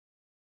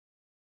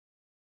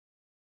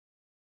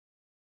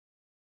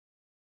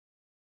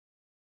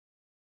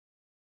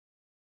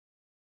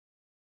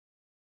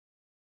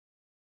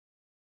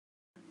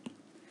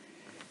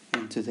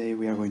And today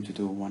we are going to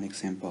do one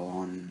example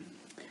on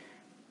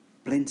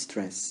plane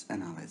stress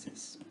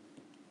analysis.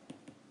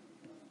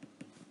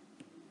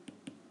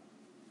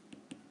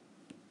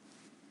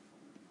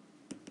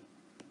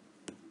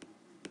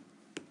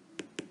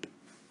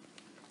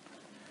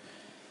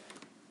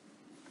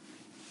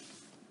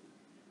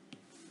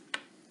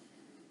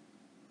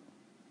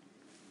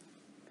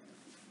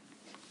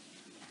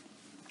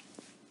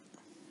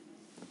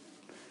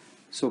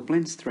 So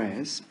plane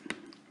stress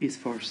is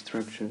for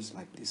structures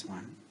like this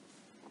one.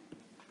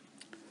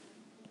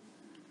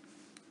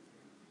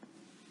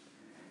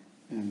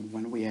 And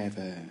when we have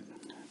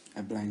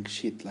a blank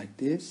sheet like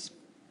this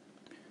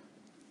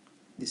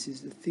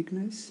is the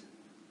thickness.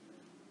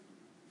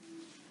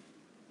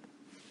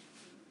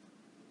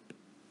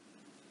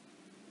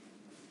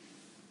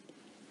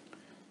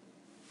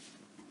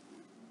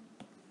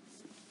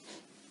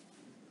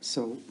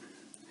 So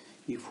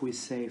if we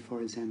say,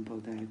 for example,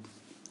 that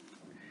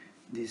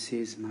this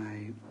is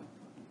my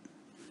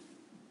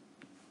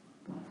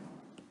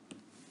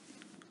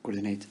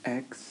coordinate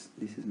x,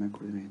 this is my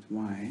coordinate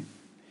y,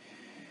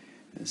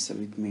 so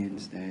it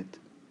means that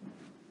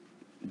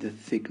the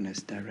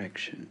thickness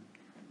direction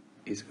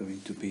is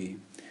going to be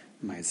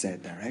my z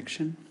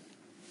direction.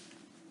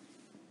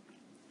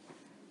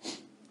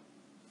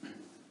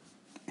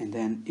 And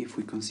then if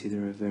we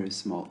consider a very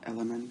small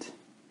element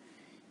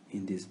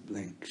in this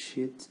blank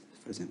sheet,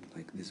 for example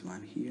like this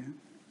one here,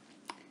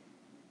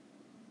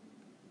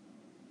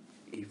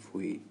 if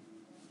we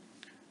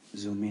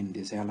zoom in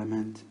this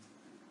element,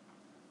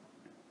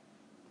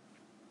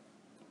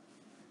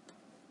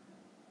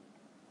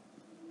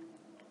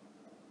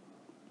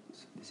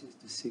 so this is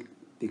the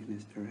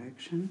thickness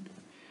direction.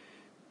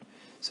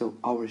 So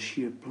our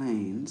shear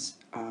planes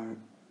are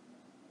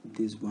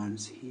these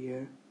ones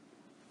here.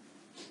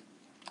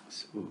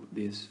 So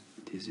this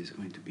is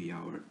going to be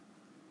our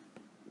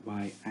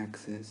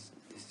y-axis,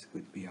 this is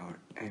going to be our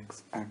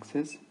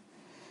x-axis.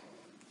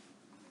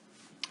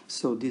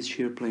 So this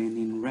shear plane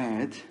in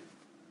red,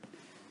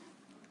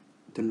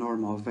 the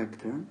normal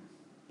vector,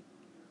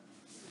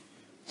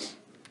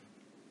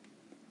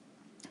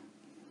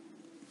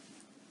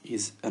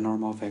 is a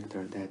normal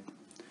vector that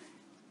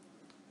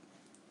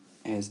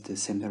has the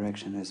same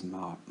direction as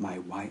my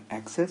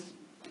y-axis.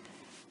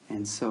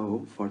 And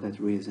so, for that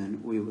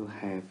reason, we will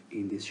have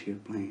in this shear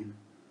plane,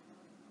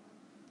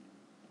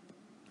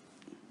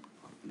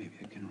 maybe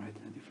I can write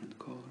in a different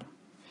color,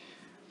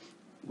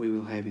 we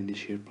will have in the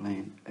shear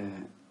plane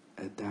a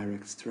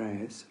direct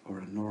stress or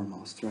a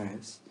normal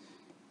stress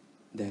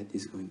that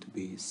is going to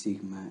be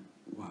sigma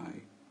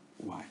y.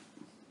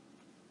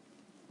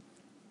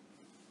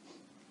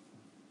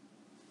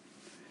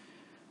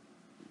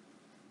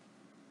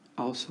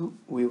 Also,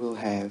 we will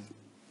have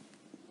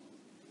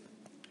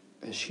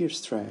a shear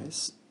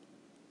stress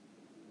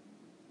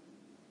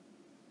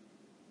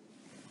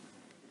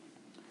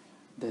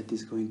that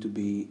is going to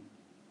be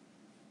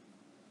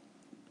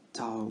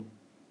tau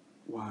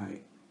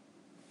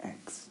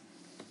yx.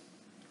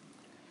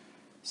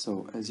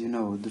 So, as you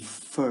know, the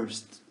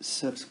first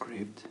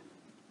subscript,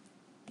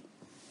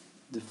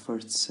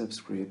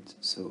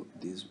 so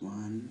this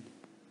one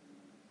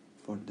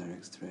for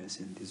direct stress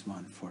and this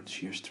one for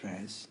shear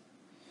stress,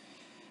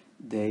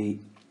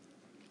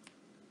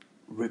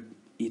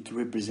 it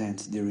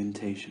represents the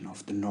orientation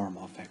of the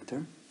normal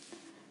vector.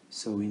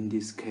 So in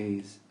this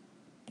case,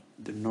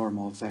 the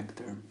normal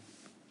vector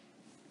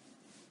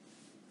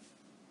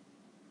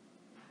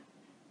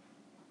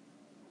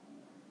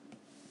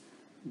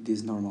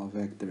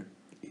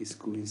is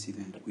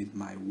coincident with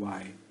my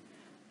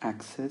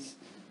y-axis,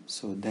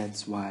 so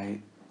that's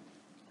why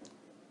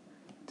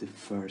the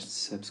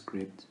first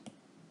subscript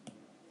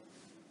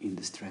in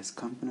the stress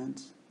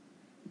component,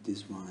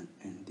 this one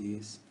and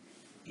this,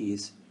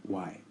 is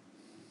y.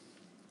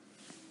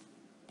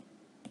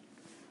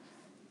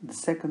 The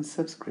second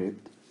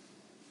subscript,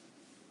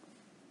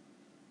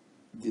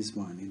 this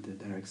one in the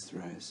direct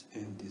stress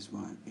and this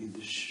one in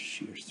the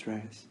shear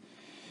stress,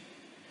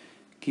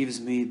 gives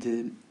me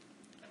the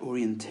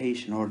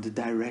orientation or the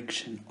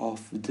direction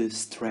of the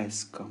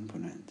stress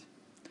component.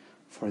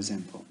 For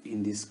example,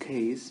 in this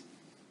case,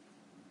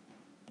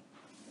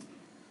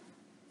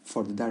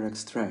 for the direct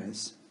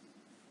stress,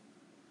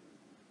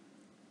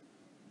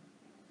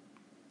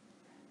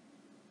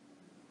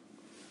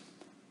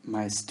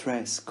 my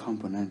stress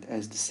component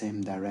has the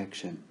same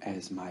direction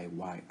as my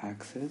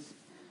y-axis,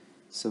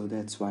 so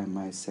that's why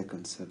my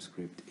second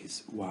subscript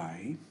is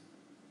y.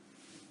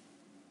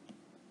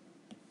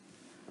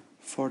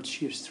 For the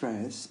shear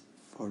stress,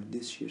 for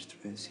this shear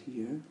stress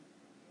here,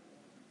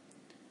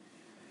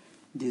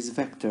 this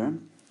vector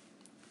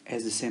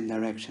has the same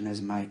direction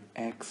as my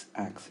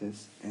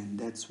x-axis, and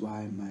that's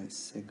why my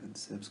second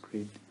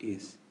subscript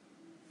is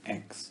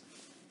x.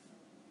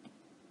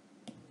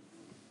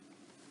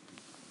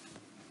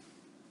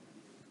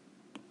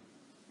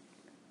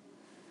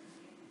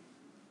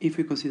 If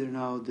we consider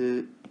now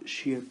the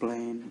shear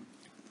plane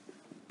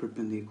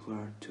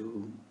perpendicular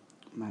to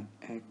my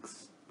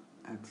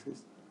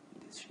x-axis,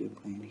 this shear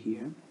plane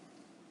here,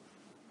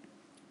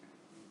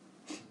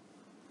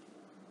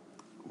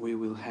 we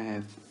will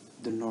have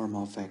the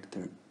normal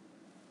vector.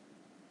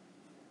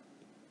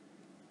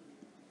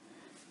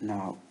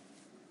 Now,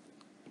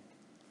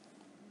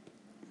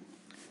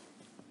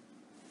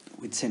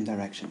 with same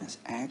direction as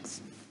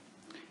x,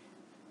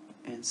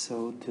 and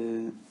so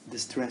the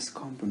stress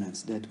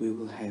components that we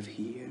will have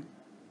here,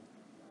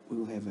 we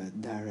will have a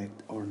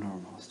direct or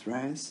normal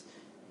stress,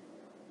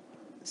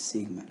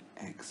 sigma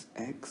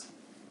xx,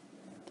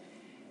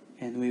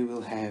 and we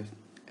will have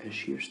a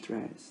shear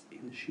stress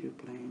in the shear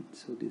plane,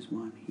 so this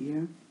one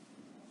here,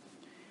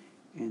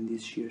 and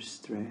this shear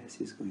stress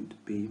is going to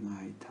be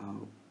my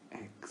tau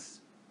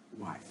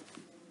xy.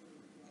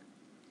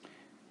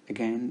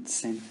 Again,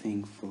 same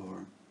thing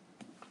for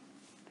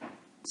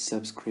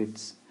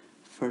subscripts.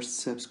 First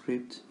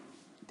subscript,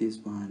 this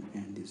one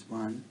and this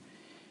one,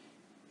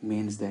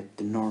 means that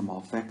the normal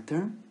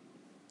vector,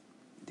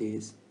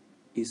 this,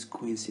 is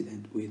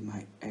coincident with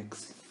my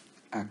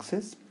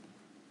x-axis.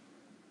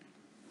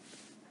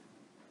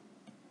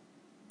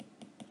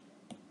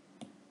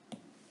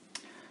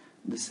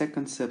 The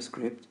second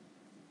subscript,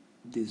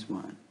 this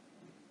one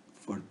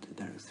for the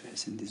direct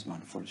stress and this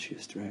one for shear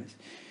stress,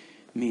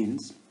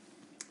 means,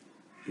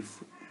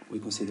 if we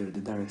consider the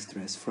direct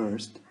stress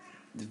first,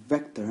 the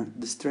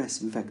stress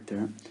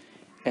vector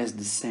has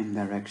the same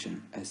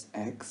direction as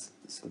x,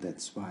 so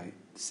that's why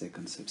the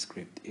second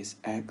subscript is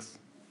x.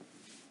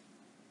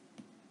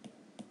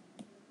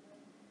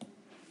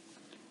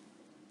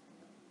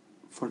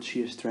 For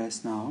shear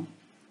stress now,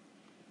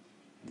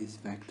 this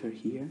vector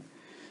here,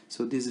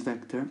 so this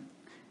vector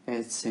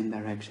has the same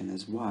direction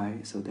as y,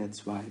 so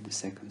that's why the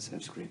second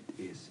subscript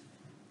is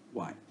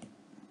y.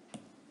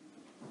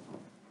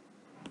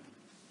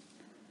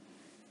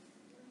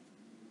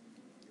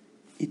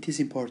 It is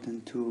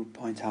important to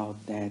point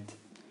out that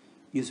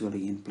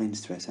usually in plane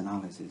stress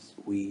analysis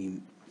we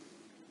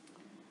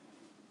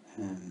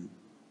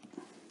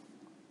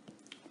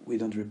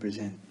don't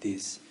represent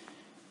this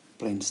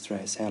plane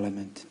stress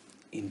element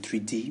in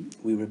 3D,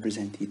 we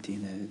represent it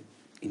in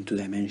 2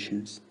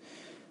 dimensions.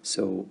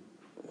 So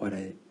what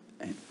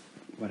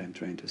I'm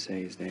trying to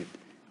say is that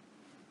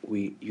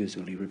we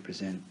usually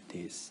represent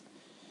this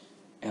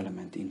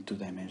element in 2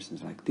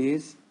 dimensions like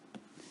this.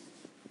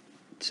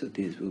 So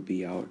this will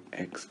be our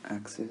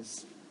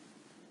x-axis,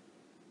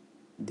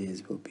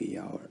 this will be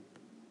our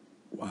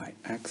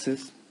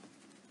y-axis,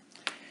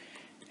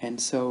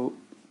 and so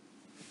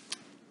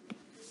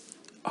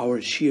our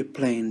shear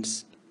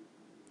planes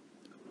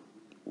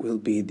will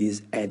be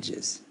these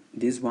edges.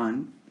 This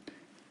one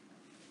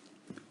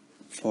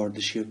for the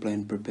shear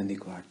plane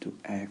perpendicular to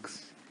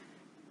x,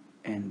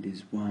 and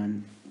this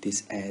one,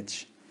 this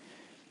edge,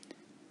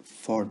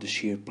 for the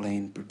shear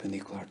plane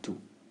perpendicular to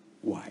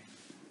y.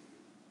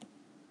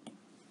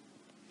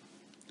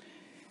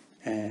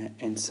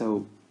 And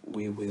so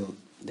we will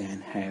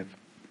then have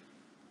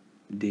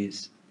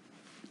these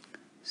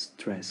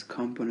stress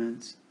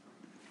components,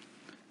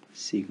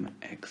 sigma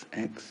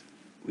xx,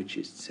 which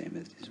is the same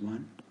as this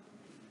one,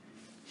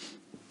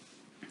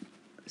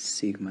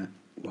 sigma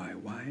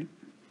yy,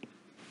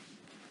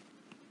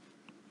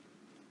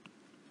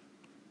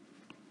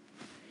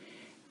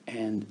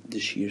 and the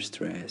shear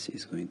stress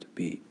is going to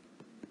be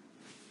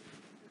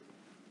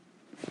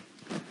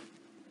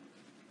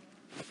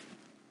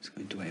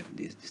to have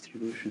this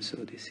distribution, so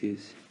this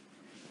is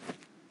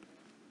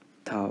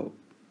tau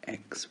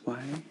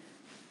xy,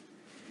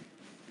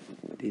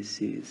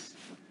 this is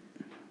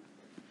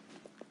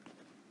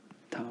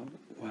tau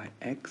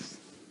yx,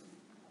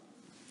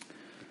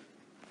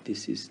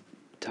 this is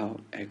tau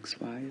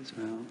xy as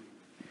well,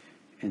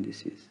 and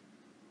this is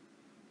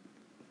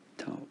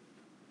tau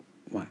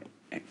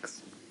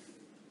yx.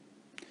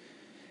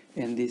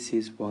 And this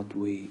is what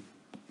we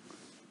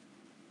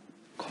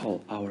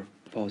call our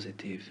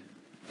positive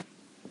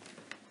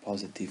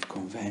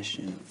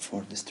convention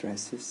for the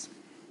stresses.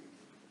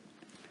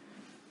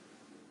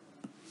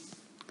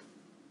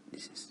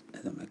 This is, I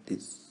don't like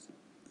this,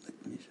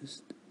 let me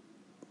just,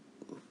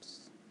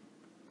 oops,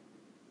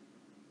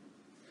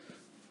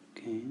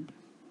 okay,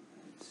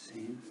 let's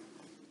see.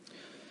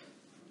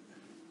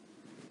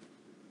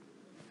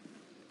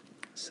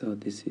 So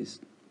this is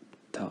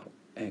tau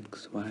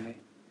xy,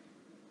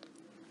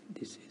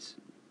 this is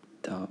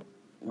tau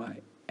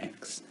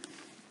yx.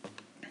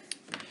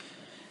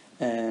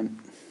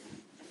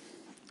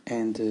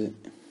 And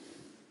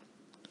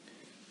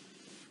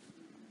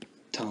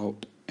tau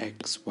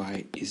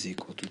xy is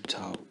equal to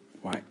tau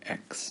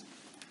yx.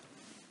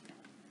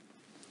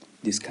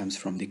 This comes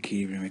from the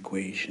equilibrium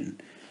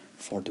equation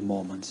for the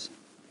moments.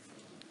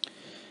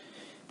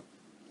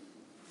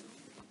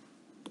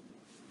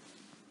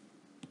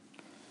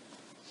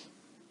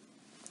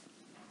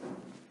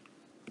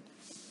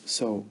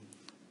 So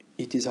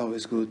it is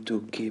always good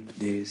to keep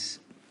this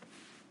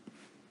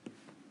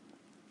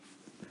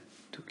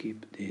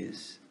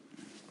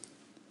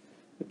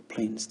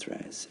plane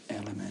stress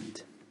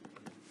element,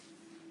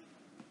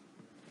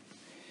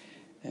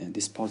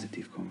 this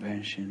positive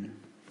convention,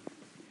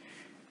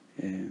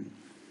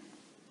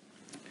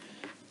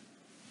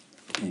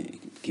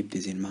 keep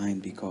this in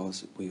mind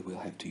because we will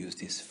have to use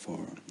this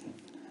for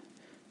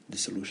the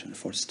solution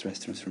for stress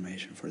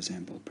transformation, for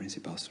example,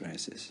 principal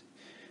stresses,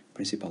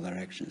 principal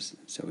directions.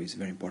 So it's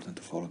very important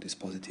to follow this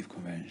positive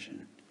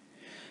convention.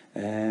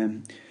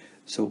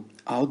 So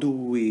how do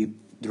we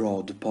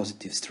draw the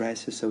positive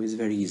stresses? So it's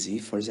very easy.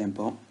 For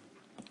example,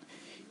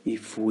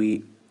 if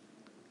we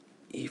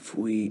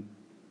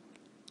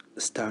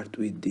start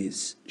with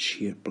this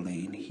shear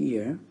plane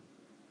here,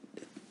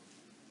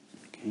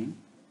 okay,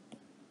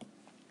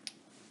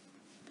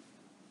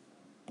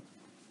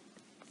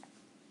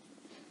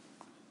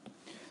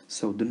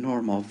 so the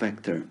normal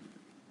vector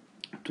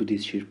to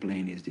this shear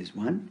plane is this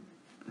one,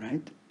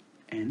 right?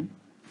 N,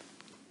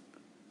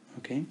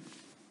 okay,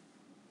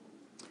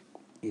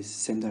 is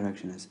same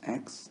direction as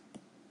x.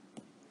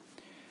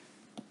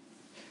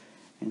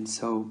 And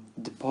so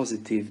the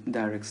positive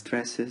direct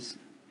stresses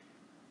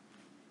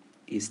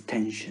is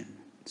tension.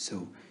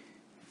 So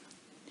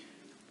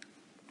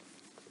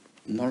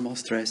normal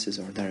stresses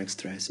or direct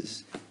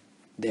stresses,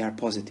 they are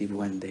positive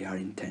when they are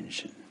in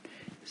tension.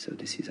 So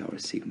this is our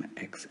sigma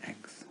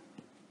xx.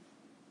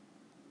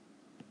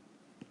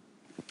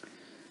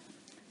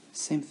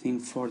 Same thing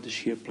for the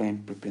shear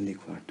plane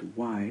perpendicular to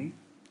y,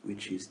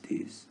 which is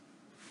this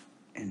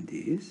and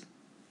this,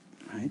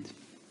 right?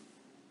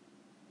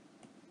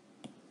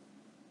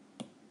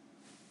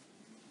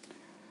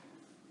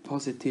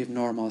 Positive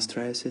normal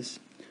stresses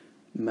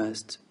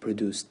must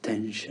produce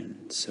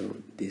tension, so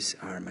these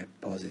are my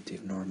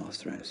positive normal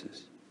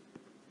stresses.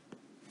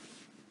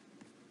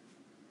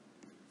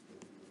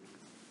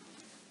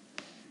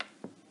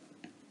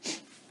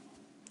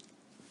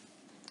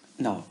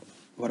 Now,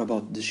 what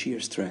about the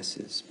shear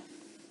stresses?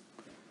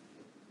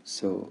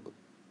 So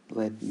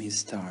let me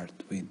start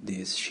with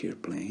this shear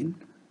plane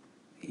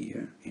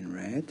here in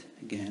red,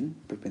 again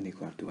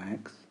perpendicular to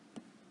x.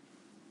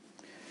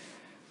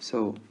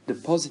 So the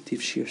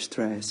positive shear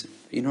stress,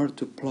 in order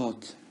to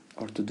plot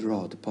or to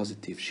draw the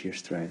positive shear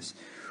stress,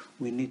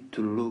 we need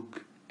to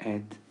look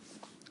at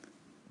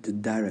the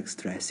direct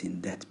stress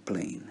in that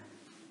plane.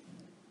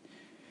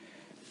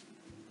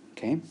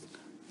 Okay,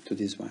 to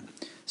this one.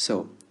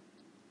 So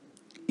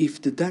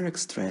if the direct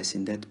stress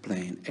in that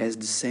plane has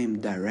the same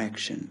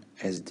direction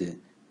as the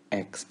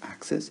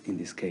x-axis in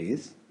this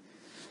case,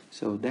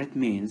 so that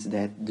means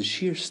that the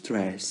shear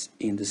stress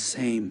in the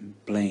same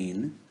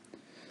plane,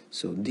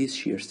 so this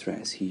shear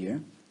stress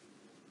here,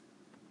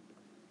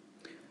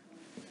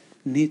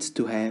 needs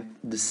to have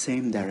the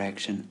same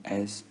direction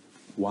as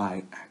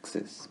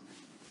y-axis.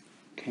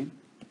 Okay?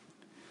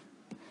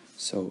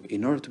 So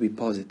in order to be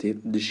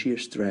positive, the shear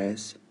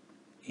stress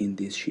in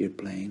this shear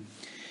plane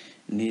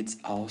needs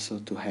also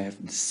to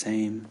have the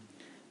same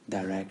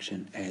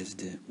direction as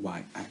the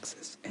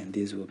y-axis, and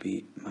this will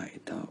be my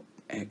tau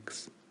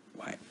x,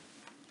 y.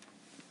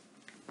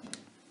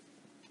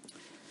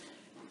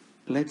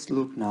 Let's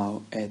look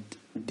now at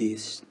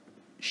this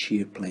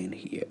shear plane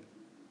here,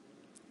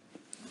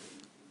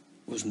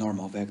 whose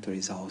normal vector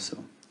is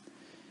also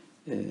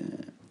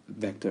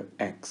vector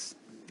x,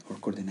 or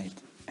coordinate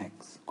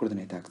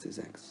axis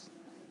x.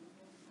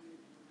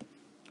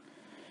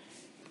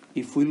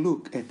 If we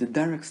look at the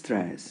direct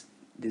stress,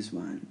 this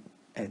one,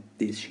 at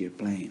this shear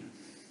plane,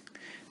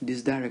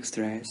 this direct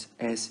stress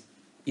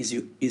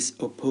is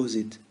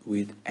opposite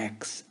with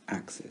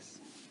x-axis.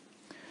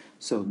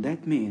 So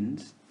that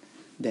means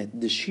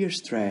that the shear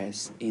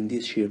stress in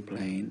this shear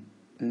plane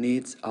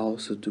needs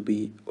also to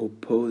be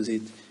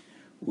opposite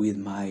with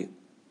my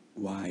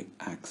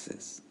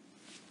y-axis.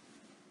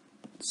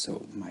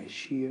 So my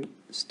shear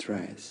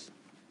stress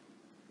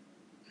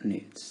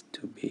needs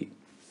to be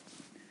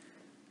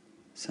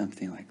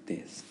something like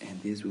this,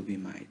 and this will be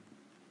my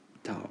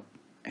tau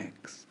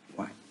x,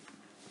 y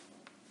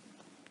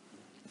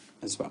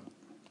as well.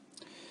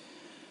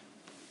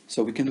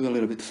 So we can do a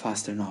little bit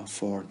faster now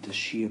for the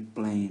shear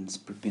planes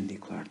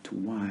perpendicular to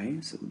y.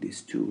 So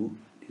these two,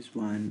 this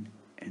one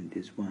and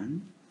this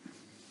one.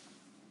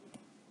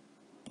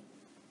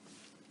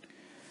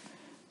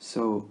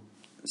 So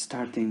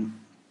starting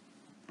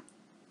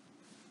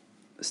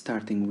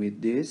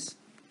with this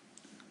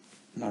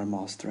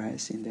normal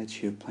stress in that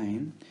shear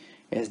plane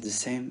has the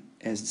same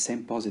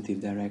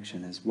positive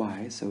direction as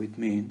y. So it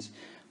means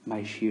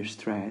my shear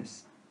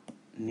stress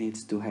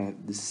needs to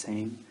have the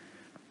same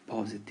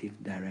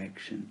positive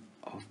direction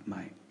of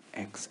my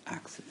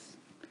x-axis.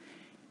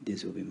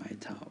 This will be my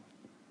tau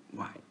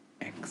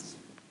yx.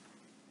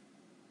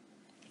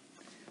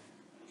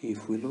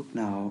 If we look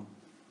now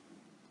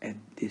at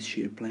this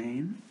shear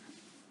plane,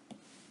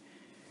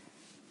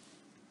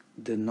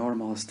 the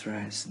normal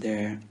stress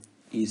there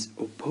is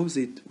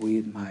opposite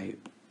with my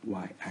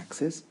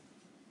y-axis.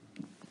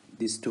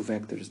 These two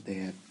vectors, they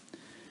have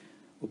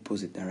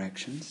opposite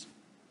directions.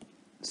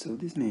 So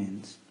this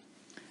means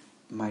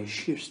my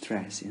shear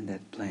stress in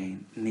that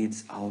plane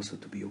needs also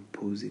to be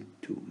opposite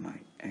to my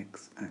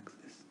x-axis.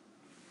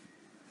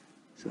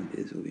 So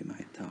this will be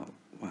my tau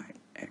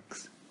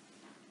yx.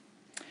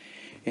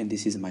 And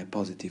this is my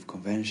positive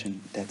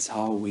convention. That's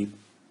how we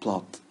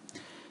plot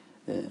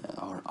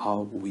or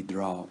how we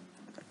draw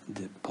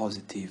the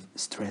positive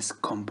stress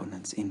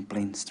components in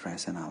plane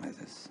stress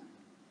analysis.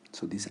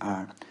 So these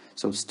are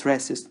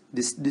stresses.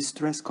 These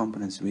stress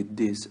components with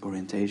these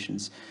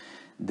orientations,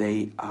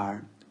 they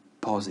are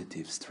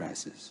positive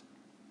stresses.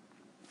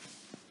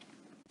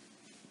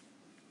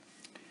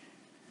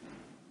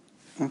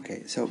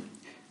 Okay, so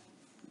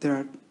there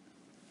are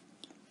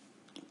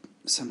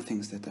some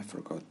things that I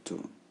forgot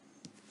to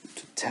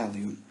tell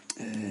you.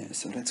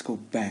 So let's go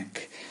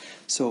back.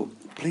 So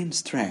plane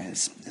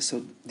stress.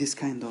 So this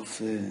kind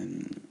of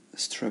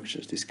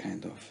structures, this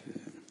kind of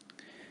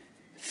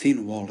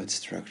thin-walled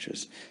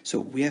structures. So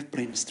we have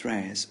plane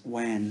stress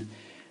when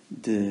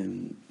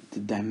the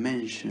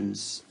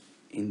dimensions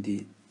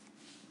in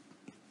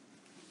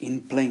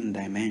plane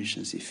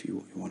dimensions, if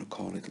you want to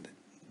call it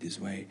this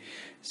way,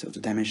 so the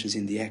dimensions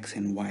in the x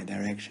and y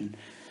direction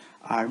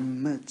are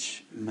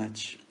much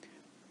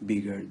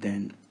bigger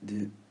than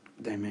the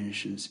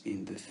dimensions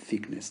in the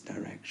thickness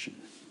direction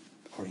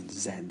or in the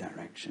z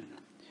direction.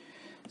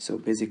 So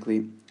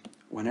basically,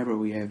 whenever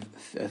we have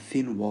a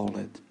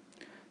thin-walled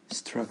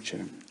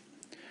structure,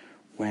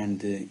 when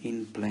the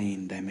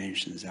in-plane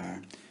dimensions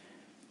are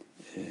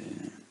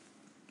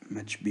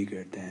much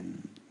bigger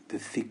than the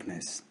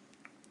thickness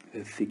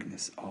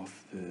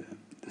of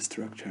the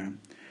structure,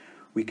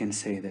 we can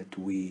say that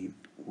we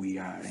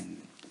are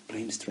in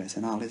plane stress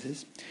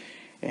analysis,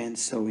 and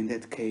so in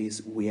that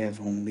case we have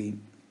only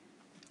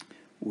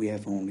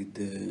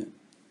the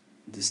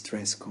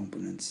stress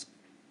components,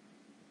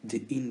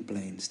 the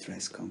in-plane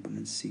stress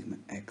components, sigma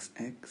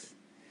xx,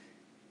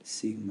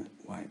 sigma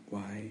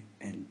yy,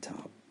 and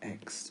tau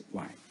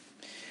xy.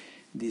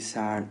 These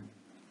are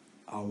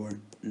our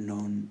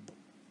non-zero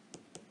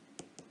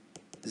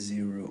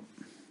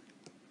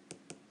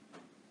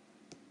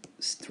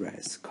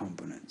stress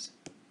components.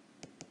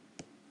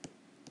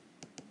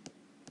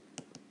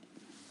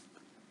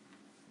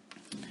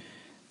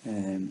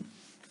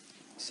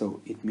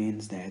 So it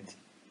means that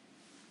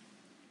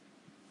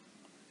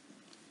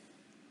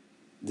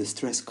the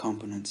stress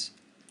components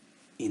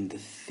in the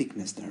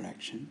thickness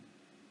direction,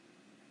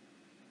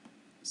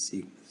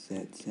 sigma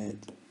zz,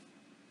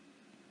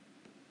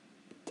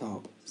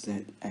 tau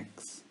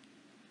zx,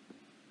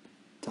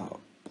 tau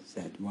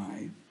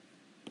zy,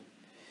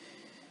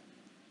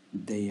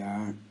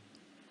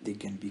 they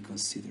can be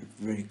considered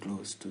very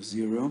close to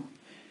zero,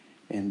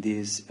 and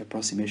this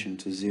approximation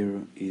to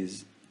zero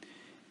is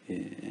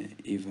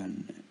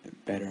even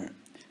better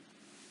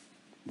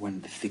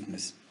when the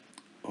thickness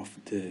of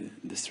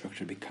the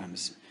structure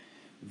becomes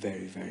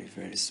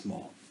very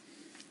small.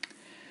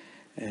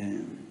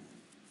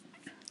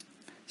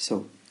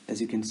 So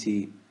as you can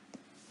see,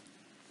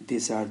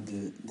 these are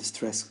the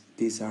stress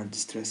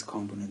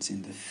components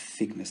in the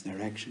thickness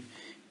direction,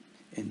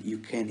 and you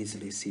can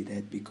easily see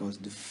that because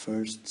the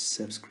first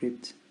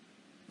subscript,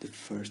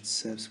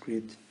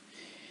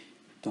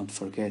 don't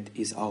forget,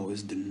 is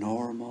always the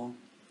normal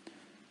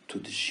to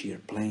the shear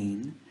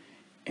plane,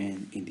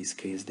 and in this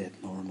case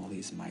that normal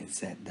is my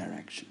z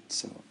direction.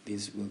 So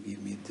this will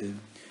give me the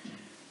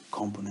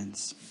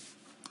components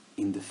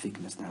in the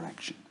thickness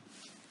direction.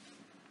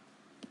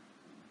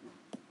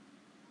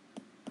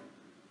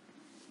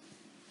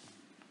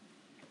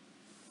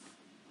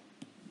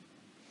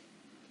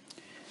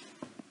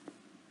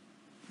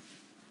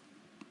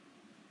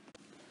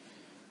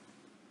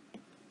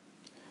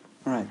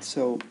 Alright,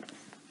 so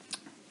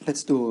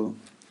let's do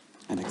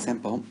an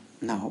example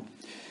now.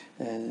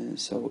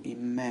 So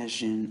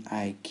imagine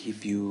I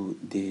give you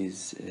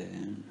these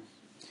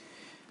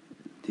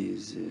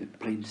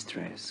plane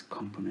stress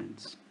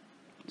components.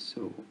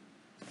 So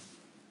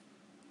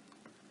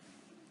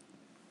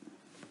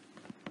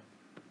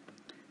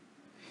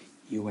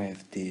you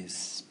have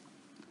these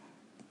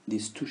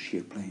two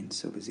shear planes.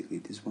 So basically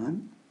this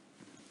one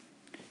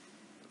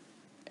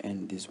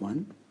and this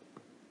one.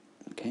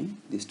 Okay,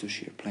 these two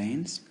shear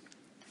planes.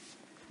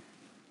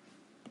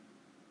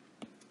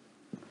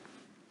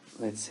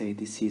 Let's say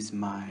this is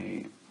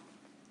my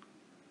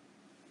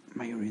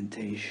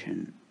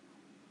orientation,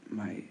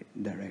 my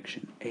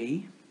direction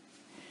A,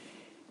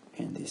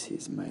 and this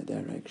is my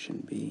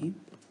direction B.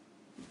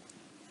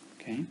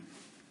 Okay.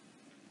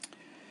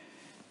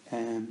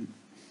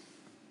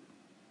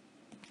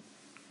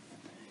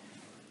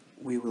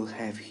 We will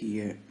have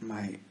here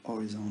my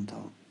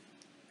horizontal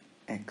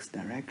x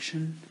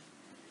direction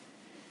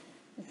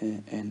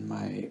and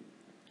my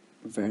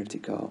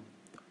vertical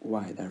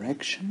y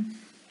direction.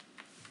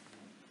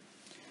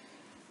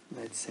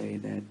 Let's say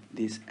that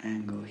this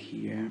angle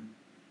here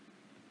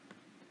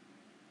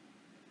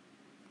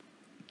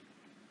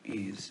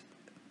is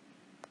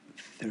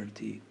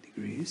 30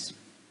 degrees.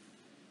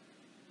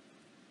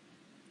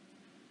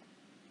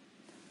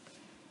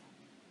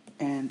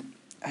 And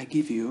I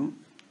give you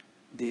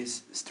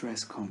this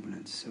stress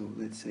component. So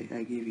let's say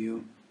I give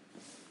you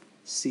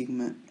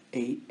sigma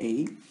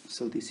AA.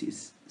 So this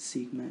is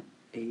sigma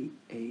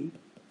AA.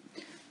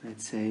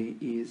 Let's say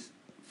is,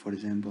 for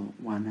example,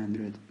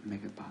 100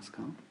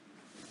 megapascal.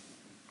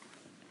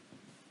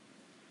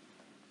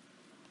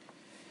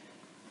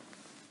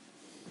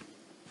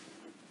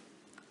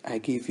 I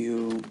give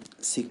you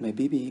sigma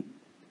bb,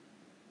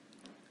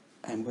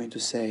 I'm going to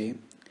say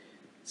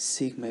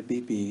sigma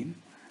bb,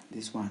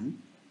 this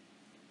one,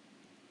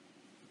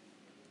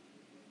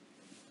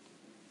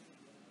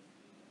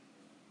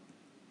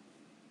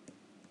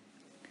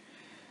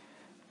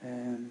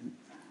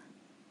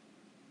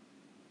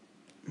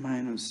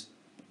 minus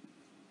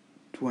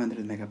 200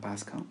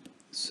 megapascal.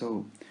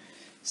 So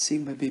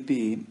sigma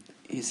bb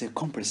is a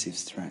compressive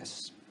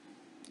stress.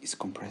 It's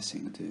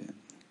compressing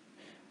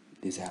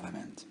this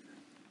element.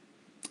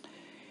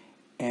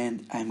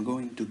 And I'm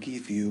going to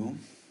give you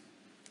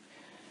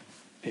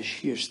a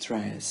shear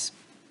stress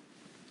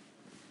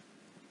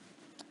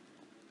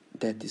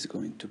that is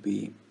going to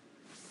be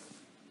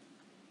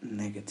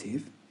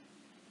negative.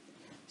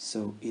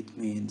 So it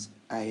means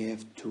I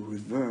have to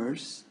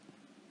reverse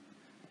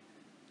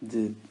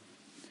the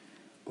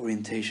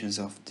orientations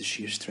of the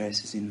shear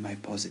stresses in my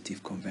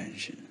positive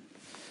convention.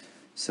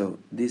 So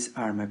these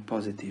are my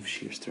positive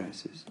shear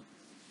stresses,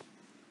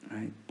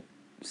 right?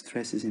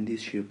 Stresses in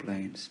these shear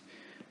planes,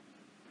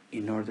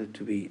 in order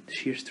to be, the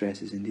shear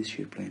stresses in these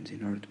shear planes,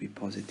 in order to be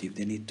positive,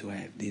 they need to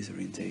have these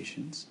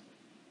orientations.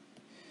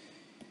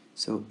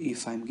 So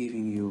if I'm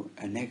giving you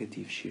a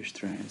negative shear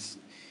stress,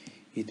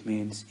 it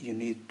means you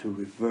need to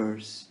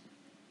reverse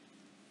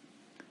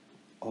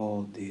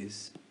all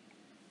these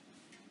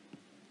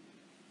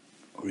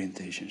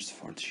orientations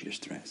for the shear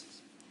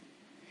stresses.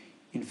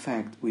 In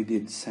fact, we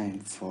did the same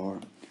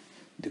for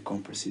the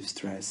compressive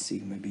stress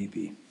sigma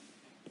bb,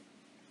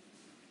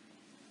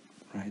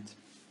 right?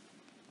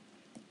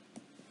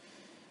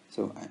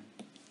 So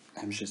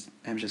I'm just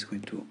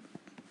going to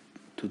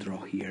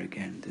draw here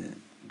again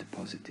the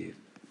positive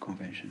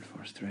convention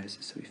for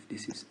stresses. So if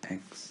this is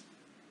x,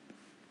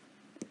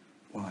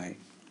 y,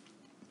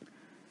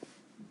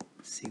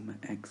 sigma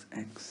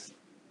xx,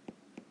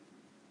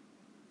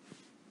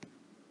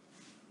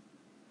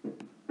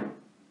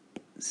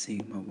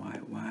 sigma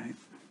yy,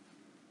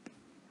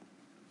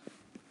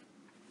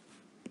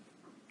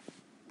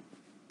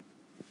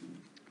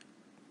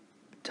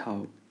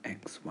 tau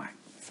xy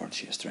for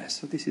shear stress.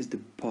 So this is the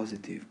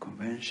positive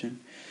convention.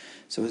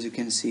 So as you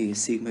can see,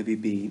 sigma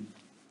bb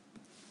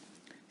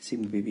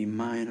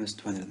minus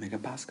 200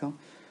 megapascal.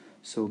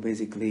 So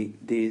basically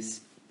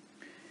this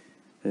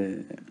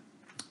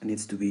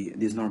needs to be,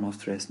 this normal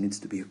stress needs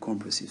to be a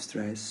compressive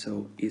stress,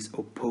 so is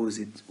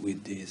opposite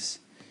with this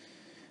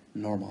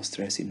normal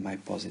stress in my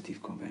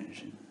positive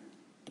convention.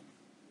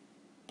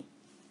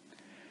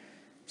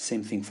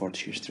 Same thing for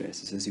shear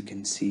stresses. As you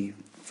can see,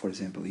 for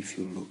example, if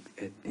you look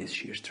at this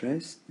shear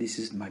stress, this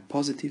is my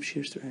positive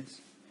shear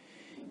stress.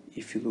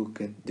 If you look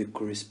at the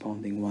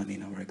corresponding one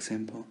in our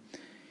example,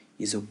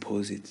 is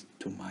opposite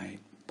to my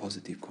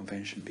positive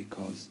convention,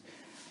 because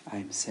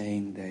I'm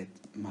saying that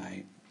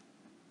my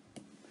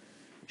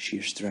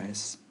shear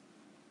stress,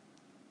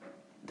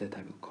 that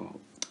I will call,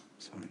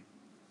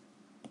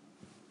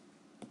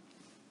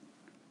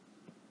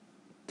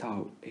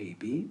 tau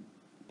AB,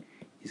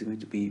 is going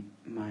to be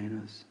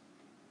minus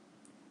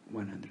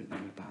 100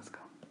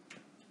 megapascal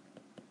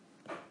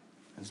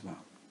as well.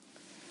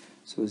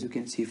 So as you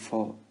can see,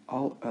 for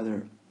all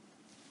other,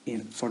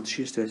 for the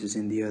shear stresses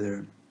in the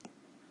other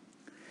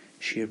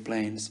shear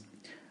planes,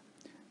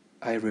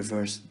 I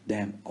reverse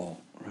them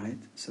all, right?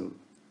 So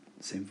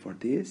same for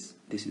this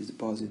is the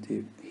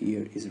positive,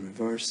 here is a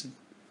reverse.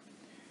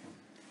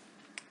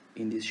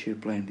 In this shear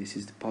plane, this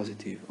is the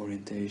positive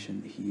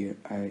orientation, here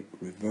I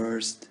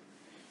reversed.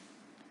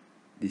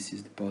 This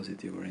is the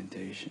positive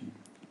orientation,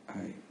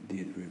 I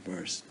did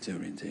reverse the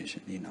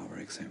orientation in our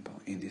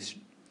example, in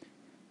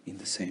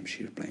the same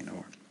shear plane,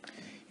 or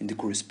in the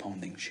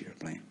corresponding shear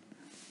plane.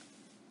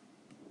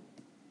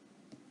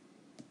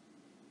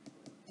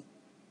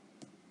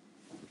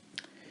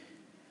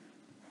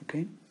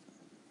 Okay,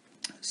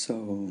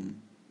 so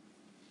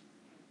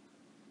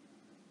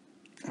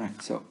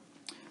alright, so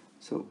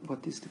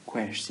what is the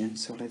question?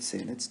 So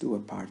let's do a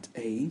part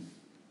A.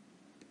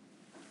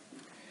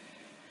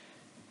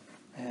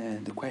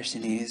 The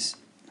question is,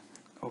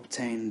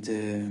 obtain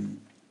the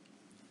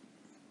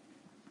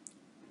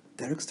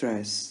direct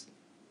stress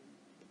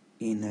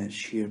in a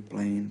shear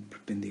plane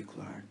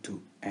perpendicular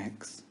to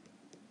X,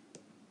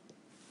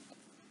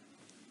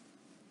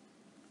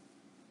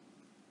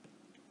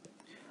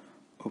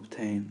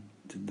 obtain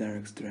the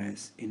direct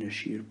stress in a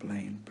shear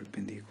plane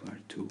perpendicular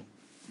to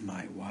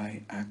my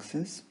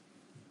y-axis,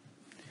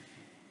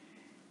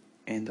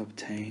 and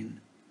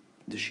obtain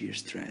the shear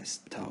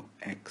stress tau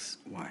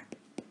xy.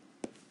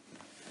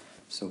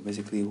 So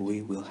basically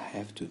we will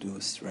have to do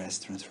a stress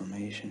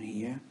transformation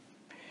here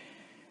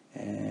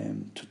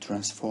to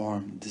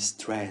transform the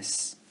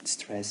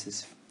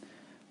stresses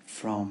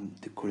from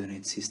the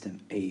coordinate system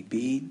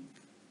AB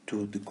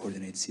to the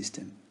coordinate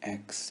system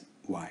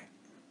XY.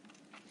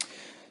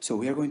 So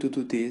we are going to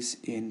do this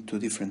in two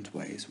different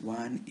ways.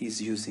 One is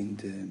using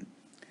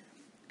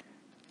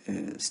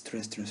the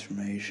stress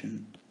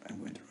transformation. I'm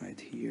going to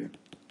write here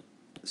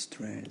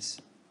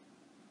stress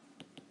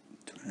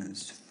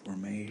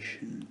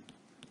transformation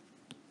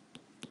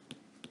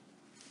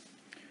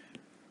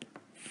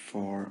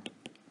for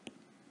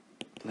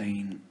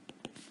plane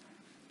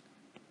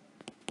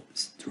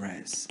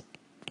stress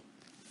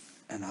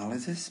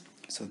analysis.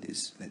 So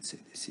this, let's say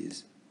this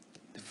is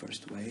the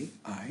first way,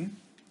 I.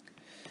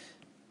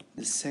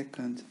 The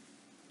second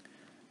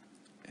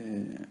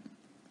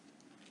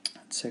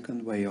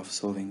way of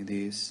solving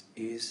this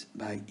is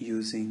by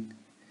using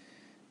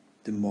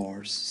the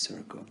Mohr's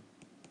circle.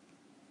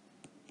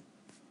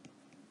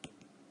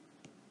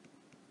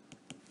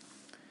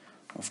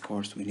 Of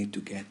course, we need to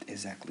get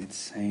exactly the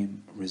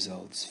same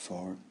results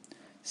for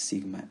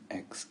sigma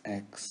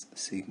xx,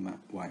 sigma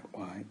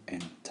yy,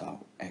 and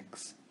tau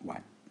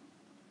xy.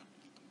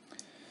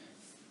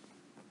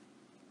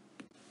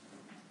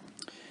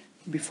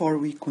 Before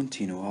we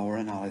continue our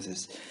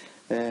analysis,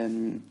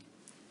 let's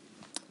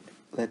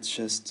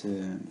just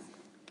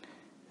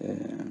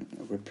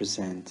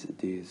represent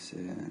these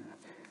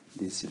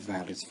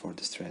values for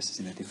the stresses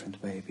in a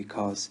different way,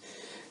 because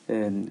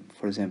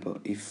for example,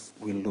 if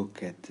we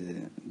look at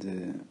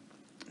the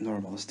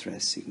normal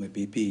stress sigma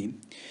bb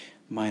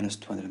minus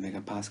 200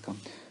 megapascal,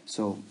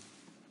 so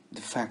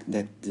the fact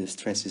that the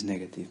stress is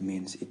negative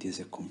means it is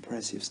a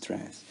compressive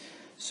stress.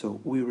 So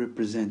we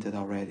represented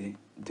already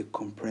the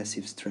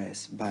compressive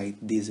stress by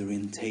this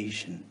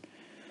orientation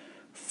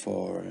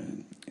for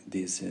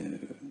this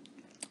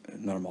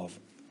normal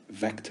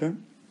vector.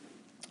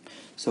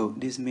 So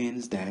this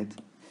means that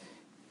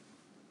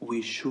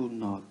we should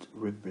not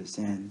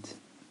represent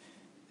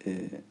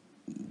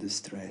the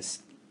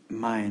stress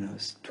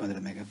minus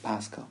 200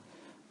 megapascal,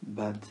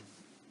 but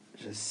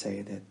just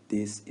say that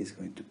this is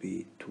going to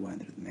be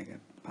 200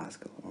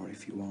 megapascal, or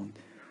if you want,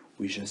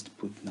 we just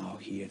put now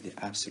here the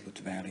absolute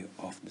value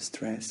of the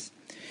stress,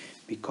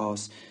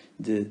 because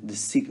the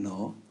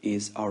signal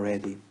is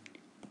already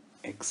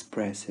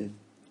expressed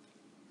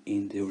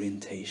in the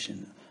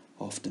orientation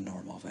of the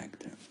normal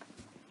vector,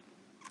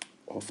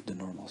 of the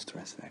normal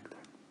stress vector.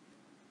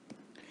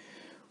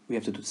 We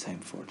have to do the same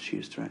for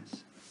shear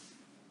stress.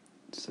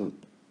 So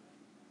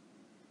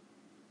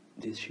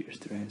this shear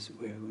stress,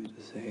 we are going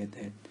to say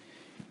that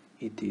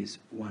it is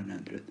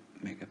 100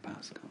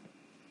 megapascal.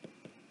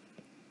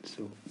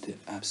 So the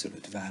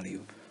absolute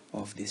value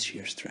of this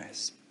shear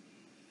stress.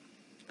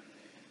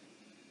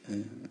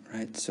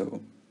 Right,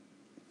 so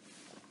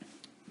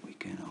we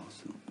can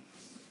also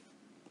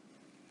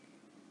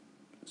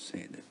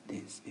say that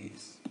this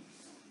is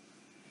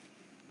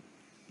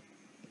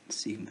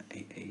sigma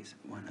AA is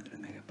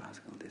 100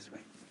 megapascal this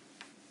way.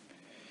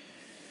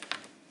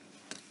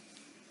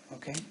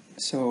 Okay,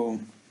 so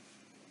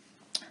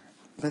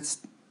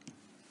let's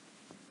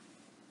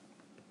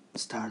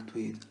start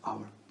with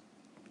our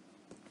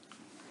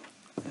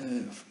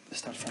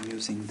start from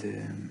using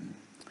the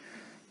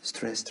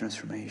stress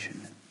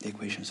transformation, the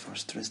equations for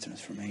stress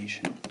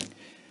transformation.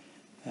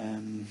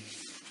 I'm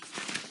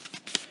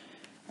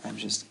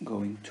just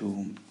going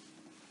to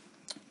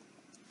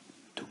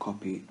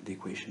copy the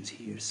equations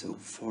here. So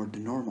for the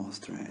normal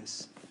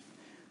stress,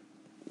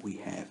 we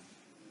have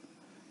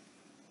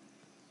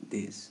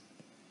this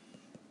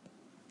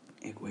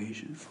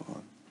equation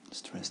for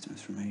stress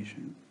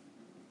transformation.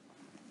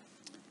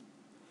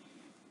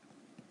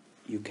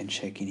 You can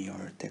check in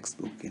your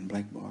textbook in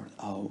Blackboard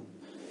how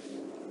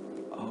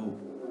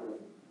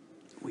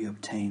we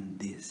obtain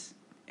this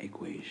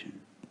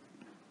equation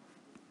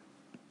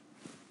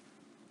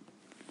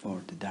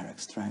for the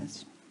direct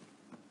stress.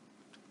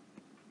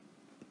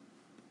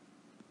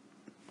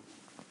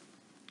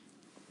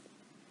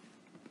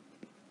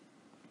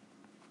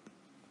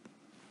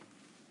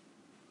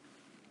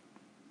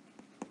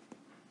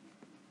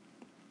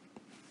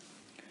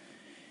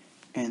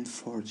 And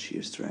for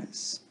shear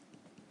stress,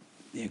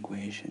 the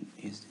equation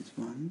is this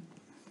one.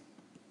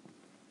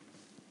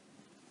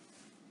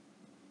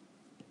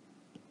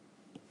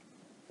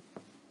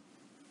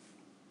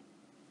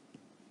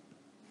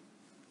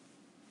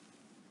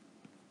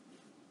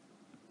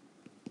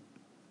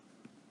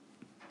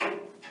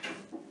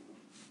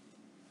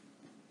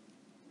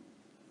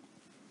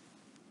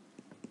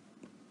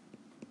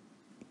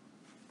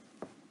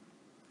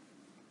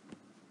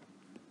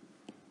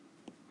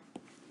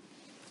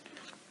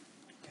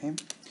 Okay.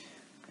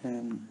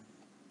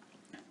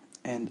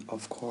 And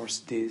of course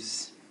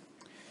this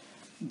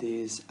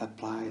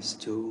applies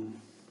to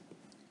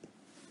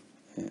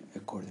a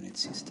coordinate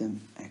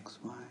system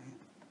xy,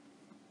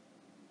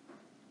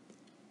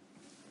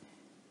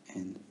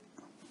 and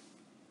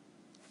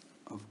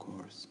of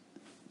course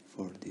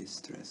for these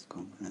stress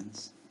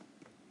components.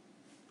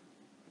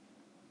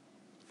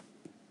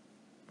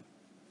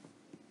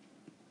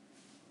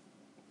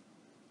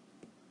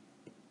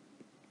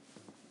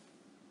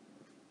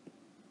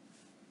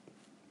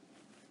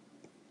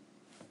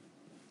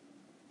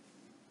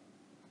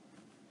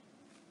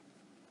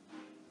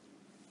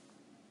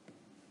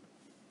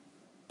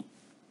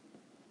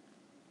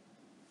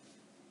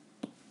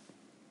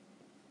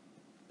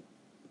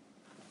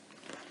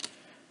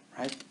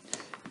 Right.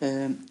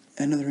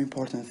 Another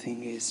important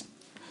thing is,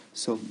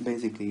 so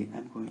basically,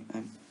 I'm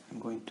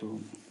going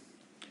to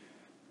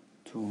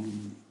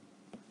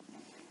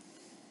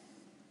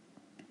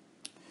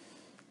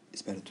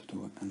it's better to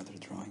do another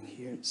drawing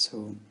here.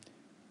 So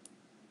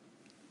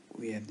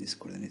we have this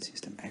coordinate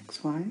system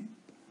xy,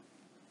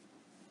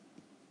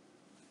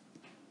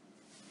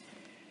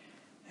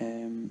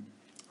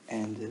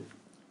 and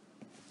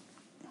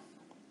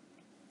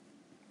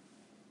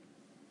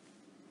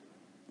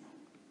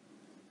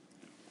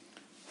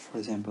for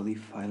example,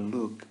 if I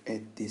look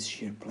at this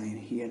shear plane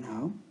here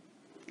now,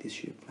 this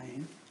shear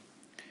plane,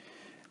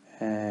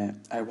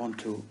 I want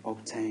to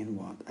obtain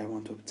what? I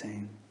want to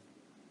obtain,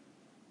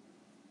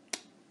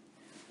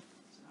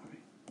 sorry,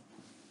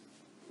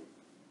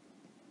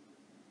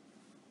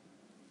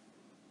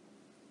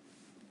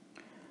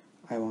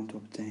 I want to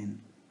obtain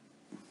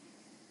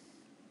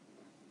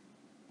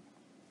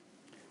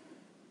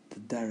the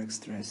direct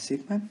stress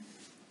sigma,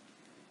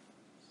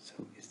 so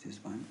it's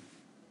this one,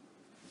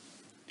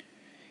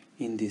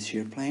 in this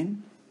shear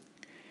plane,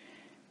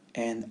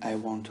 and I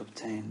want to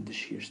obtain the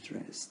shear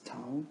stress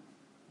tau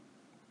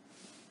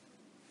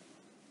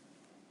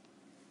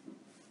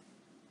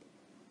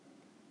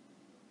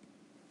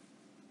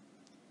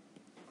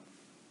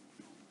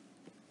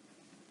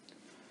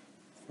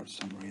for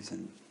some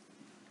reason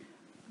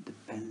the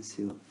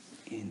pencil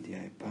in the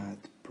iPad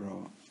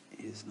Pro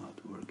is not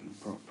working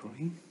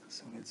properly,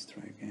 so let's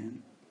try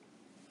again.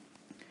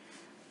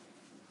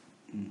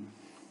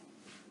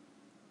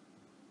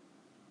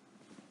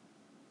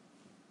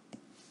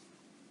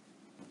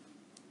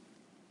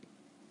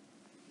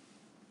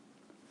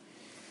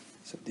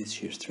 So this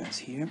shear stress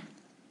here,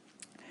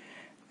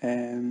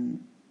 and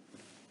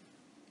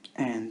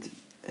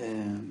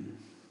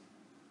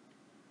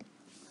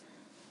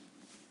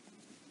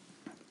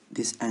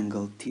this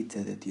angle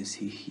theta that you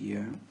see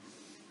here,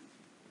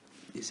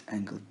 this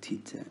angle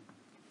theta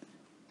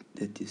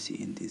that you see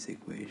in these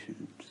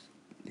equations,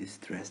 these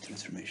stress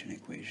transformation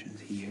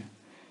equations here,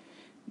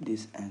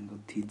 this angle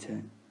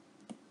theta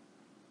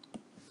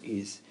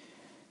is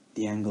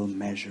the angle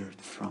measured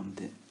from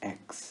the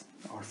x,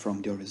 or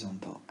from the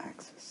horizontal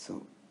axis.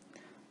 So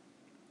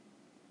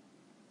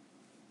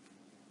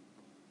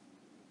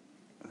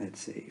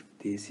let's say if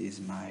this is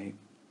my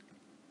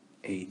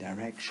A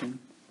direction,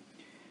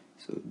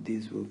 so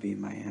this will be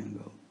my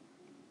angle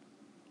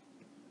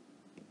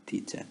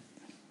theta.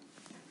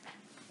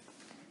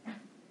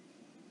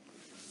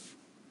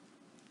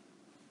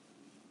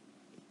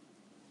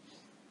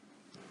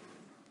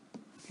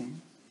 Okay.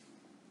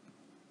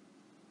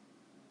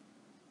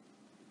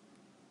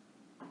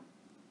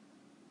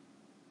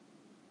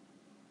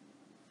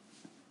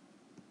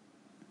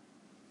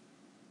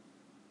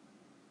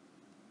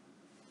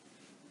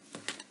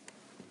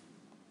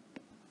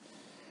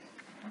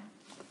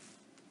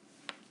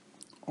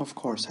 Of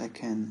course, I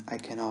can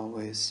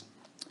always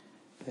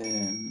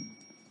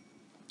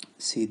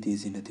see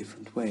this in a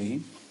different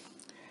way.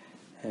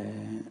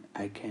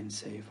 I can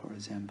say, for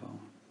example,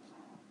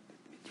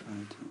 let me try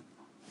to.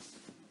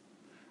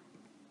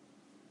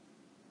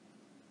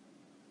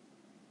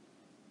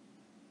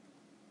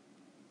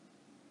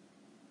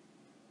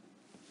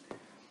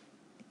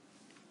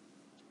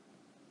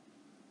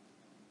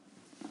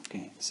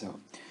 Okay, so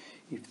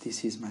if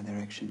this is my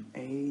direction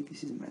A,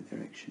 this is my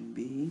direction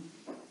B.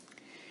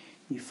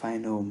 If I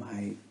know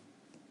my,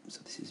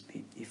 so this is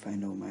B, if I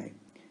know my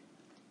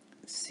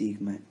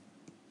sigma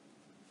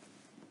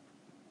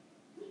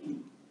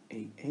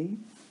AA,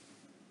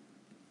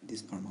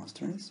 this normal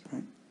stress,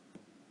 right?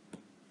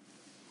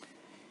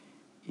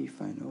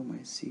 If I know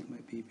my sigma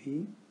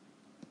BB,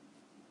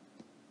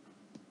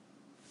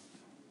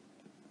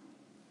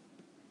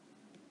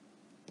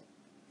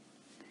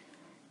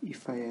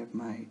 if I have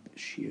my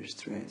shear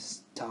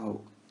stress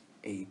tau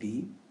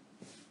AB,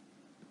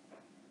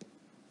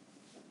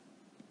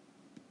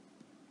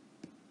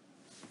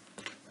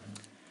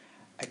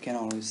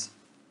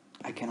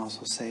 I can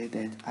also say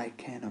that I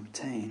can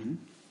obtain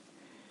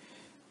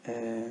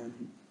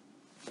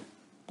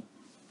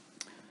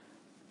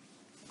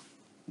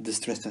the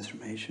stress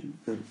transformation,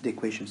 the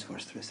equations for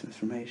stress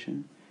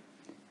transformation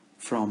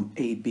from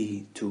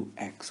AB to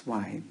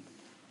XY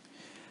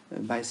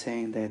by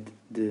saying that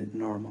the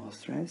normal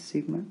stress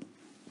sigma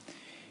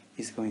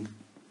is going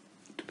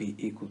to be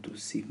equal to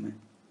sigma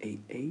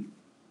AA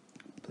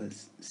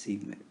plus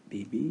sigma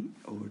BB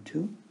over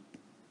 2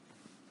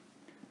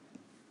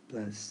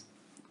 plus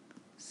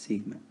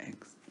sigma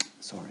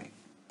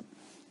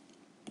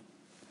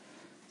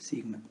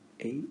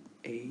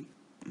AA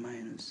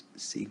minus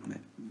sigma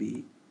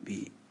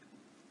BB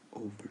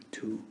over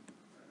 2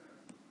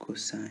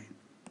 cosine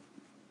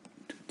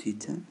 2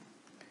 theta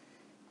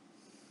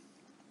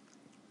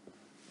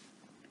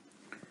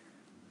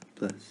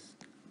plus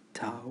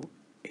tau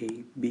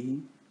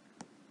AB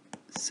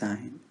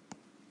sine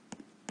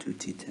 2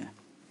 theta.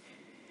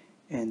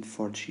 And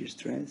for shear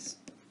stress,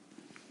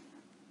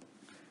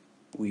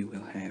 we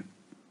will have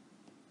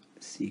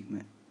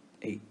sigma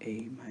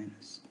AA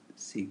minus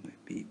sigma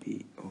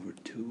BB over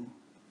 2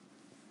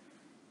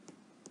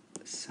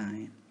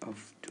 sine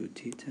of 2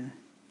 theta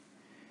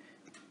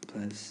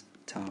plus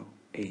tau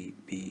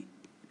AB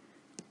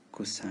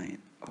cosine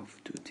of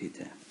 2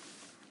 theta.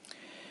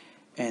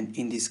 And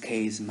in this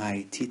case,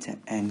 my theta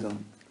angle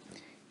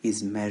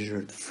is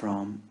measured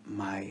from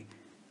my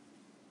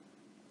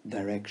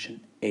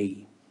direction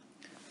A.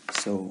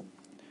 So,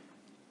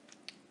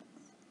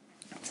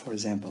 for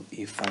example,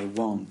 if I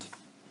want,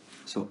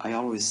 so I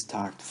always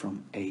start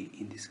from A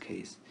in this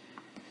case.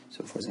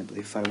 So, for example,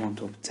 if I want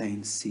to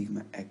obtain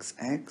sigma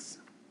xx,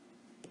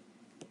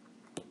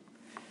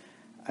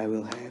 I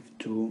will have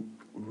to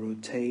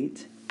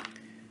rotate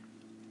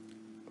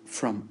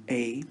from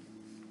A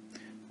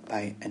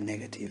by a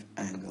negative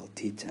angle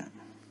theta.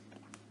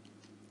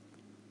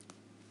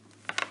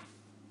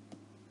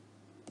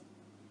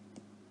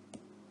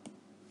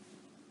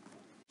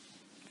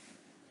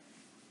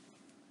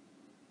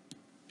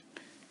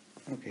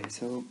 Okay,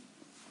 so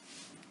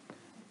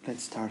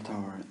let's start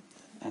our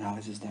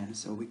analysis then.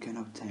 So we can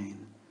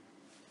obtain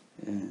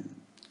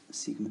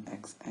sigma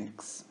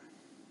xx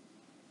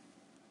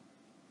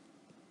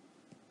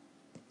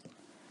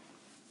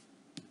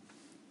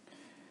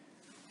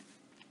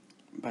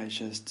by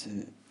just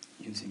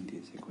using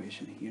this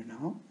equation here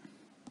now,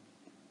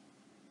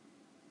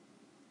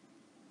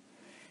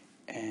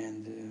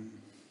 and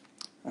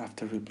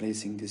after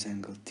replacing this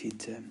angle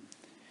theta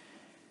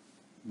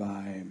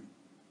by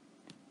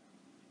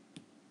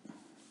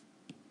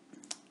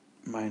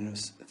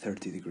minus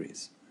 30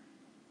 degrees.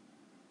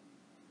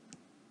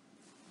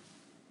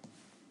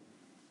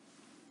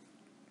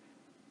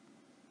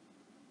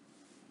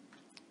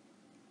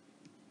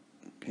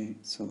 Okay,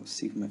 so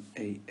sigma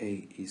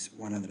AA is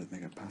 100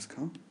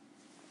 megapascal.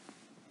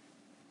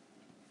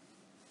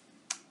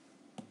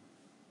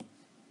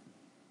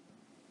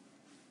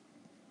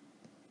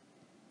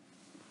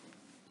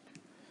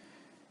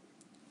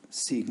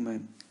 Sigma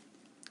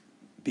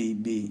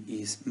BB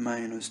is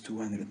minus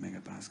 200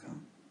 megapascal.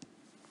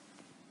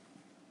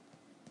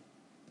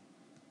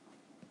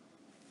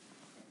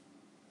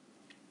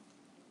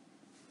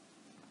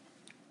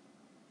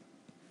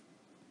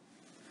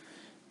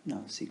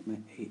 Now sigma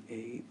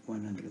AA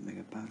 100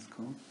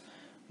 megapascal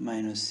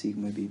minus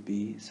sigma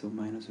BB, so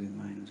minus with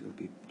minus will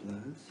be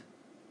plus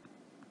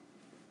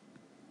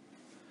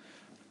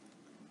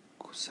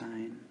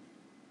cosine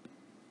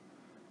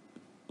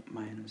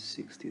minus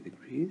 60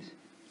 degrees,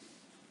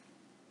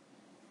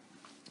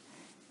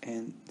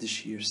 and the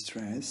shear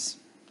stress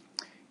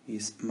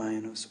is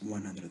minus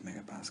 100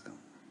 megapascal.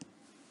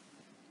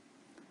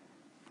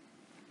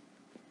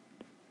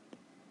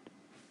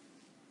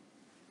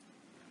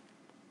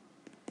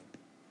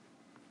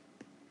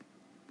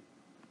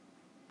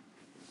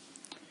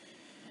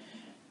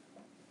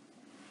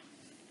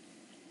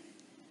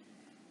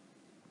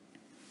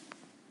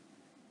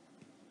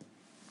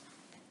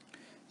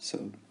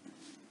 So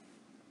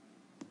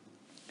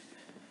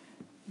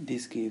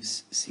this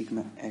gives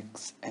sigma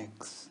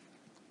xx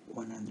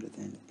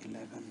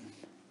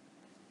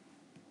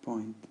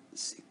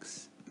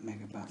 111.6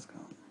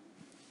 megapascal.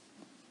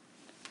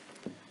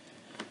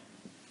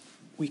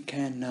 We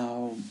can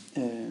now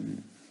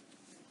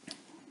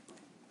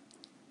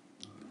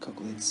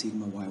calculate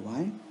sigma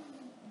yy.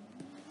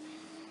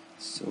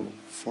 So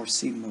for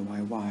sigma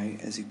yy,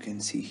 as you can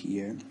see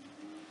here,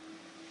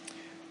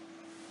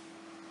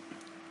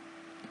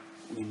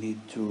 we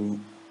need to,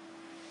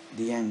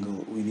 the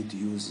angle we need to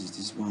use is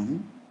this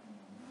one,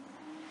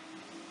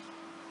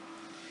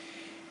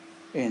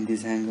 and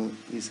this angle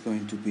is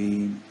going to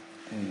be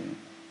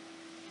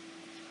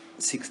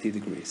 60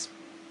 degrees.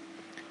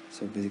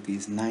 So basically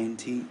it's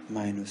 90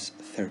 minus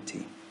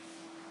 30.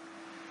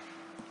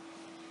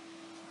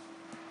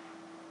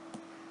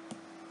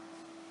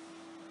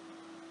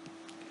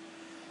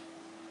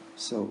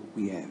 So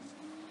we have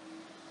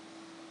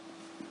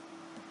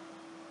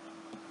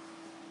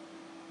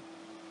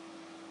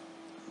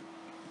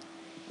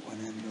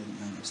 100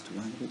 minus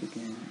 200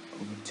 again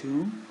over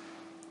 2.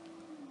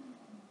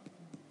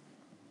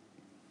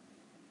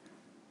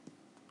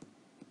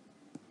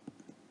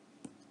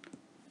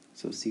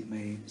 So sigma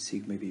A,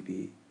 sigma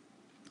BB,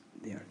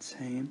 they are the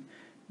same.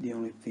 The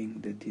only thing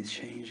that is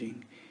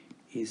changing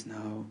is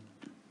now,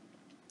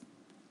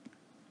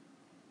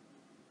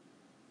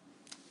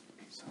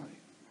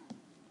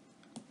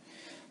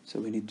 so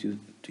we need to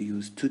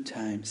use 2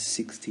 times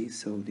 60,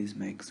 so this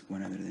makes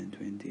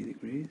 120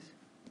 degrees.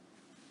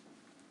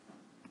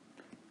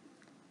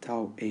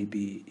 Tau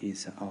AB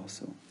is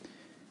also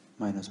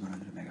minus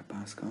 100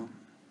 megapascal.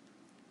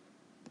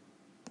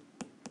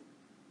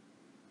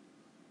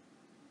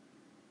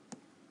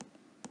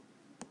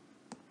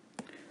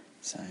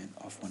 Sine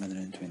of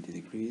 120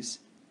 degrees.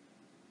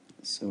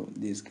 So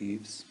this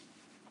gives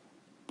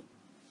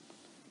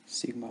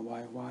sigma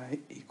yy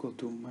equal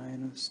to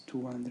minus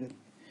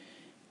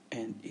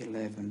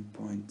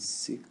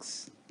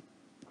 211.6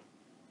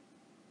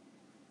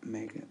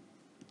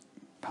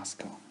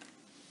 megapascal.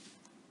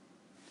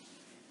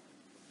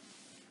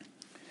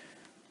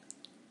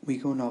 We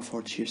go now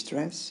for shear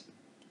stress,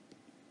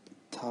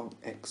 tau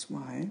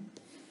xy.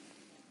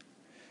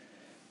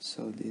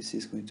 So this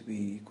is going to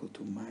be equal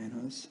to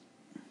minus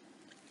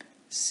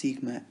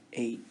sigma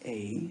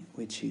AA,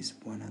 which is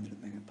 100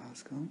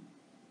 megapascal,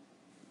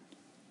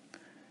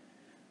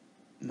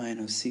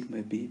 minus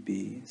sigma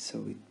BB,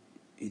 so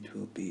it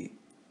will be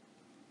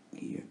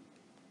here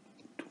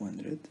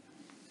 200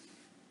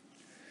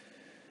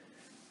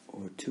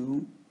 over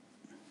 2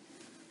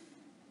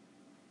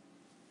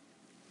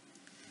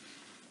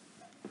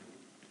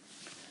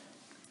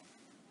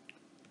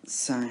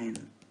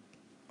 sine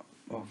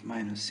of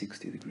minus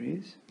 60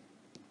 degrees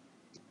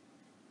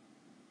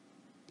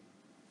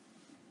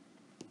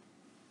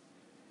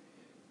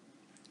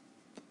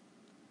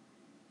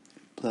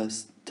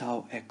plus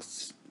tau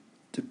x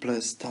to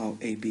plus tau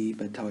AB,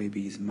 but tau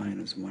AB is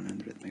minus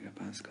 100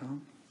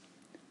 megapascal,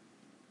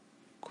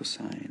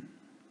 cosine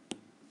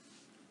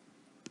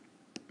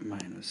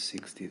minus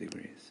 60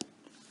 degrees.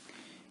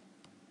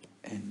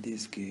 And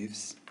this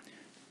gives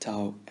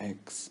tau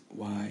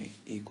xy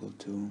equal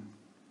to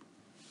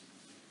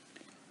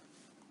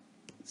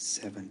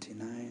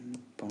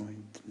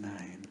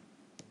 79.9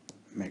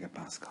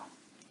 megapascal.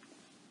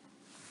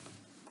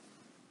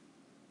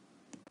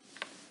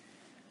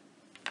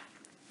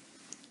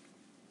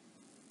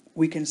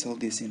 We can solve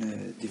this in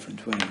a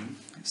different way.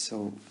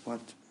 So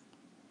what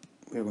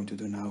we're going to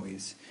do now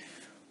is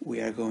we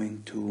are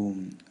going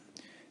to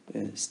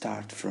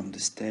start from the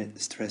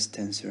stress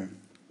tensor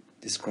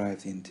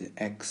described in the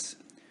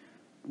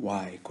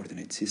x-y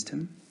coordinate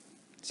system.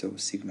 So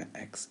sigma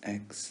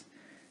xx,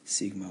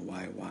 sigma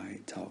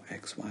yy, tau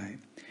xy.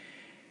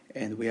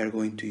 And we are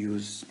going to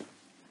use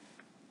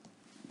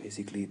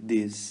basically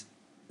these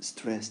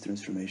stress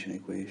transformation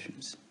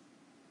equations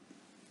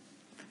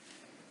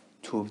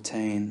to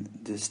obtain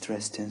the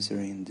stress tensor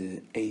in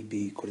the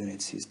AB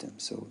coordinate system,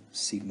 so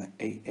sigma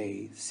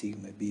AA,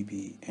 sigma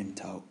BB, and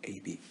tau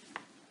AB.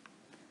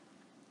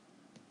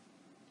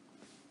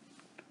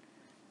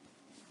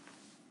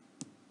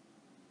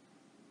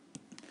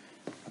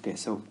 Okay,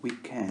 so we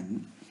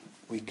can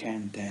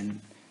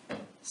then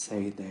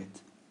say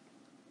that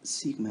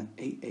sigma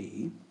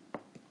AA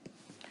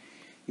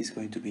is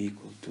going to be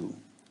equal to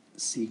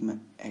sigma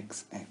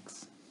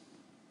XX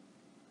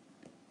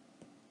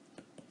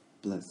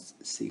plus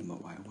sigma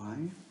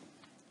YY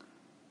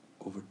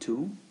over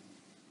 2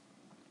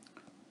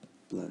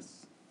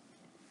 plus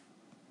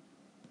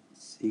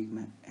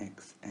sigma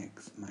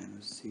XX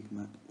minus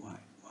sigma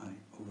YY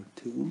over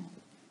 2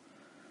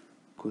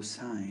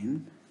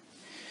 cosine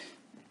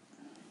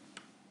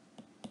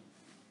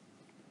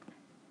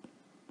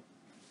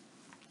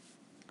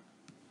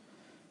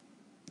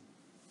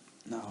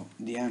now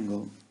the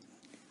angle,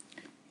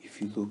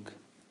 if you look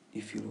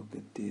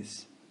at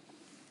this,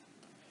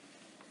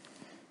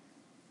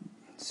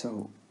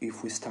 so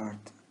if we start,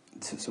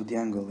 so the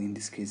angle in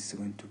this case is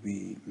going to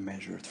be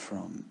measured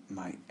from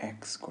my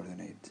x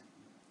coordinate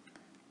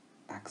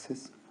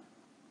axis.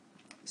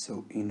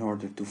 So in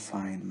order to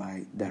find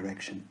my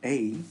direction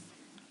A,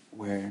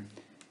 where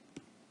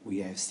we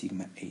have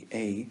sigma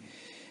AA,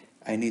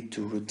 I need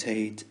to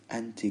rotate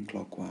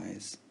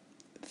anti-clockwise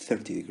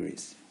 30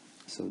 degrees.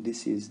 So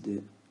this is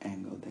the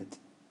angle that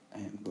I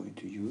am going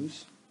to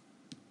use.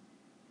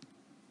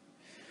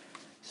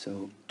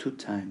 So 2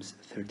 times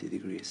 30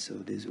 degrees, so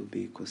this will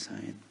be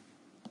cosine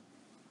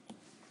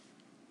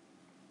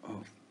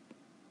of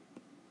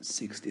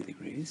 60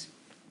 degrees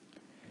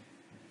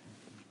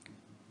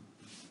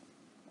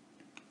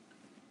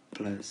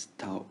plus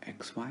tau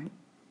xy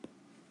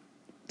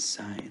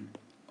sine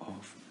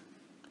of,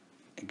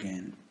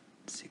 again,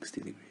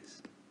 60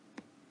 degrees.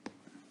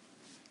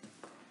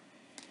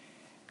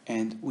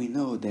 And we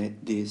know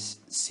that this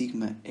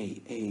sigma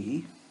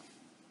AA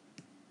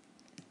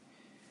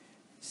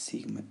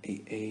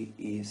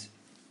is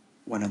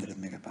 100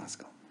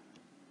 megapascal.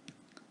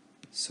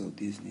 So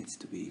this needs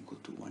to be equal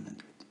to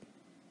 100.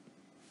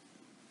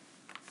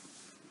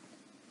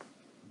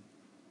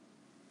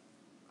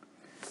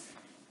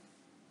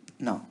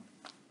 Now,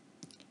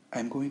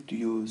 I'm going to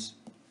use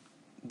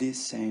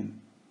this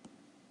same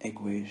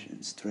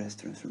equation, stress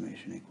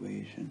transformation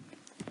equation,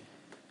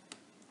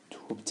 to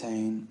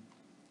obtain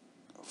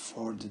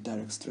for the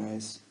direct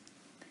stress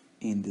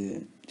in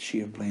the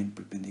shear plane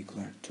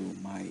perpendicular to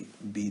my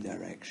B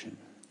direction,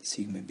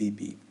 sigma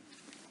BB.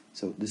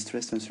 So the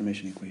stress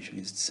transformation equation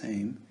is the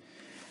same.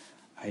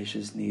 I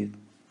just need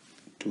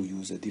to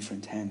use a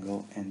different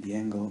angle, and the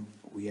angle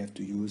we have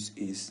to use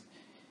is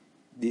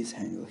this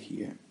angle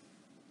here,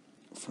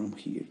 from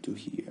here to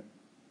here.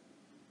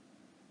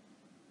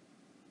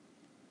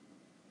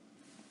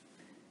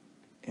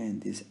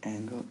 And this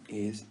angle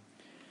is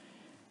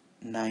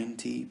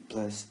 90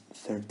 plus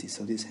 30,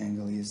 so this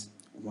angle is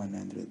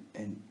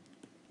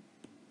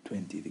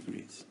 120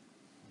 degrees.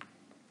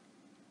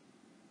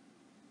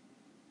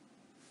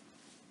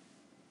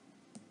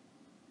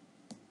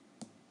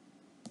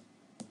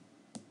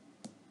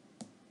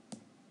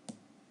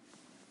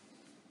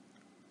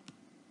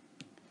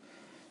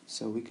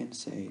 So we can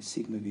say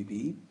sigma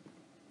BB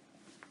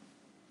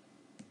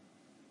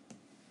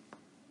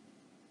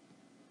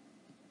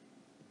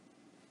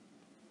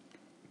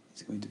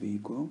is going to be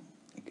equal,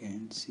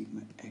 again,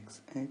 sigma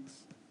XX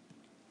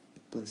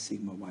plus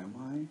sigma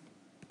YY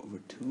over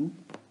 2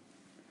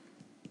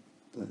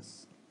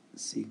 plus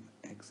sigma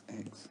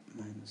xx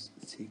minus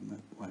sigma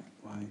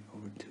yy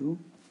over 2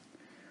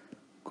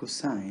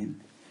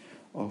 cosine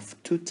of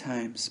 2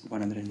 times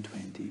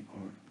 120,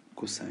 or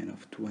cosine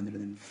of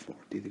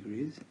 240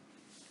 degrees,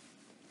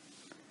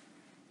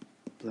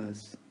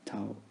 plus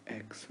tau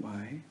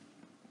xy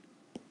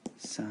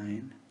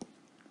sine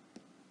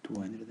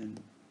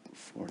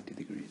 240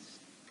 degrees.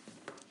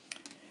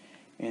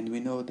 And we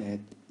know that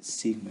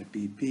sigma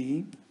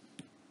bb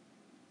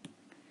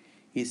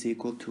is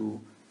equal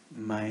to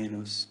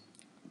minus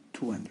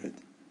 200.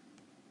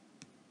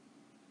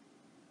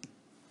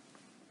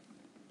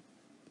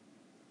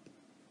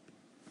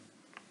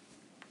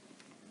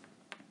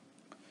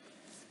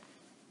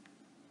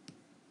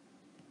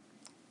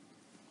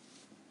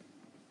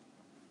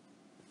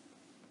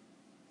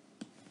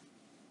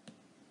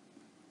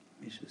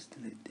 Let me just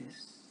delete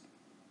this.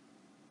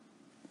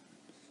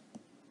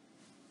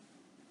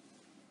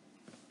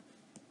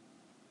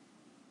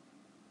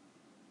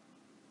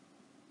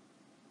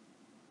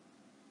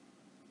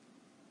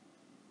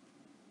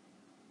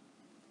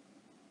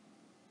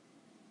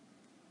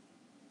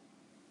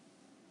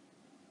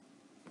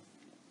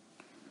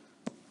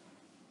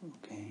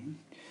 Okay,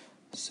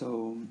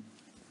 so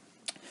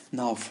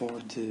now for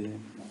the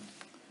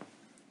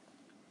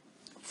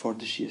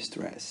shear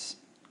stress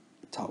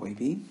tau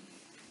AB,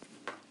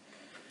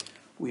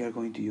 we are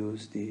going to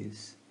use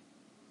this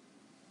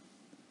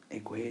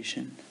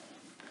equation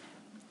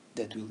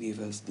that will give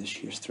us the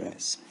shear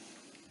stress.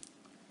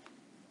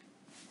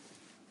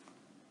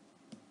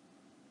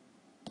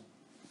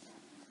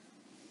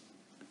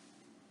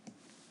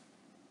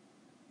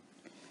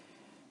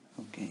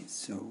 Okay,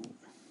 so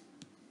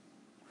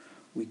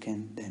we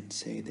can then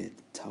say that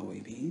tau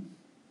AB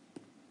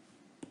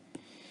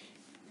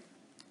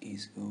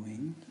is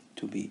going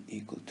to be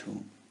equal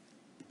to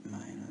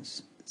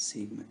minus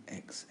sigma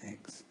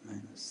xx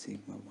minus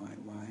sigma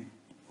yy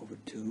over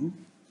 2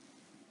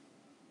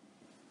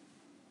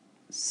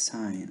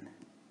 sine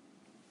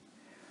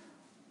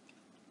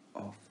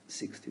of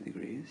 60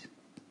 degrees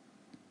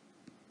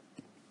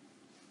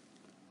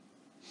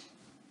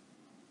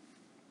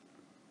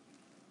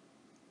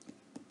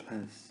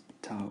plus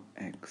tau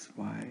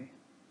xy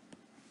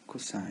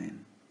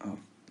cosine of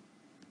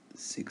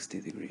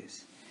 60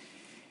 degrees.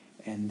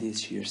 And this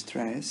shear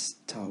stress,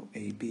 tau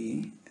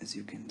AB, as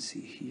you can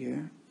see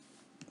here,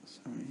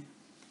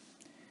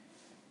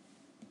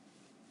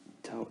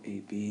 tau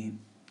AB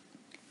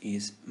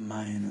is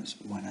minus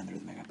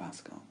 100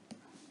 megapascal.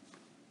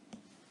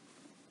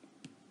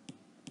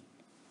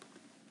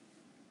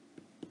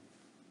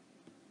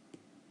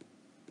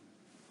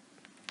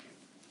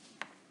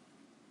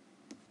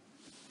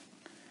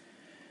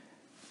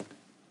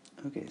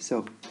 Okay,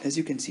 so as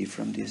you can see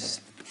from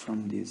these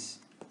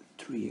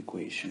three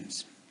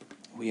equations,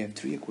 we have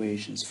three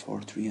equations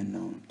for three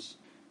unknowns: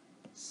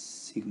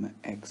 sigma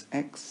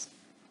xx,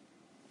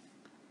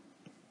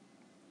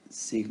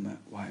 sigma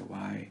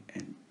yy,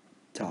 and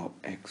tau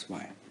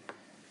xy.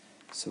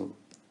 So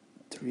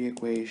three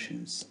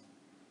equations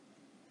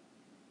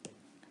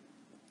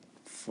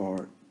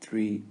for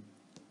three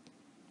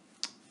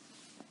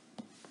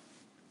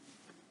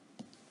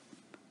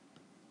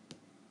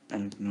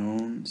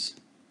unknowns.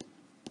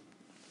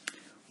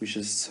 We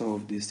just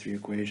solve these three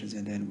equations,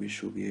 and then we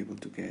should be able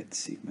to get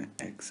sigma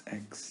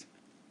xx,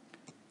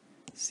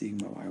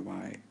 sigma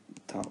yy,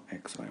 tau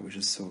xy. We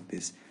just solve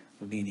this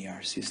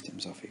linear system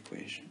of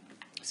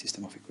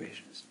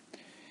equations.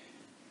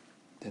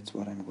 That's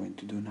what I'm going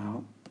to do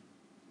now.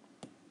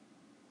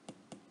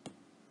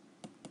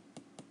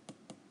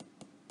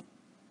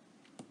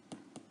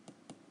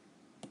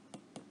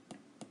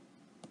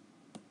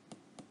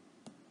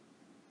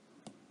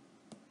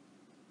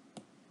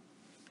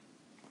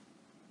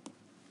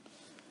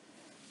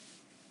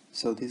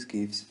 So this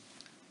gives,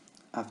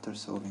 after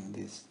solving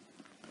this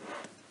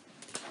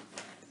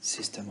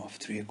system of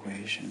three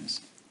equations,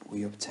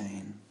 we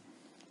obtain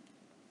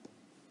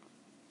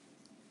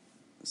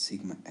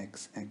sigma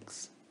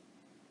xx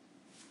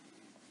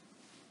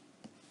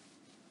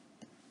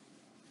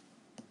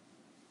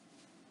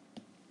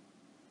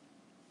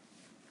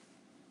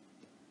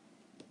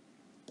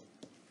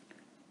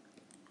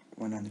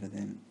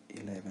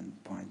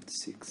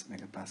 (111.6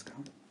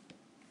 megapascal),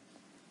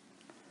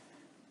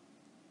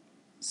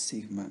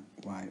 sigma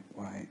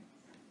yy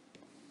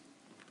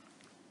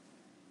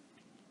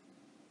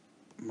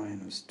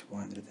minus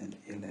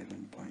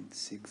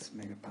 211.6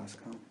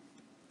 megapascal,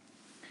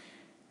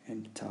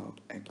 and tau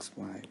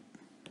xy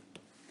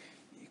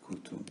equal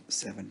to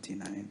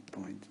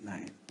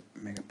 79.9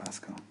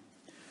 megapascal,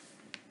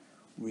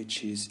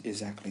 which is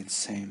exactly the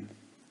same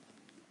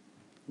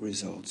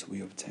results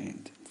we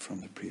obtained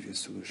from the previous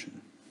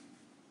solution.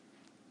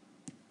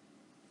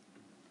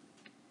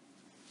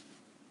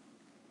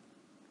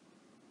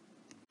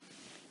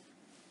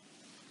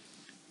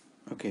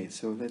 Okay,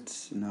 so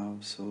let's now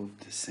solve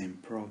the same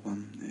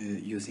problem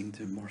using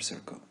the Mohr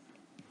circle.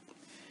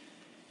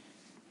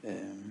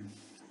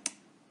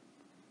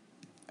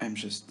 I'm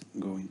just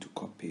going to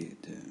copy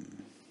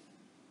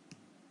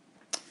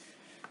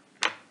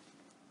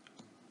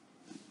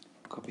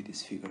copy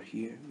this figure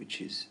here,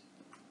 which is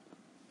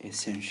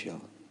essential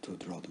to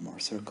draw the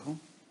Mohr circle.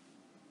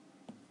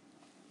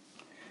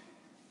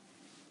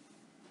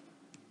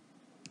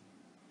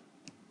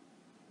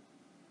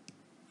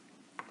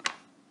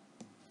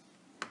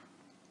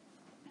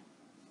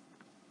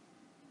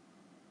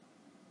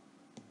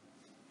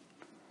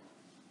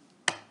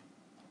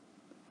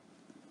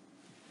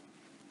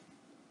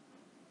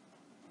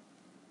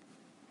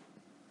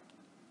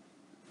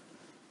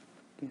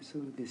 Okay, so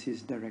this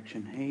is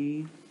direction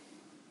A,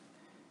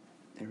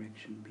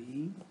 direction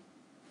B.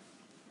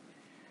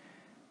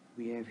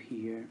 We have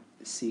here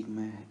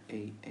sigma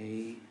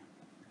AA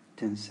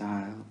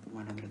tensile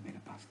 100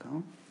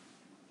 megapascal.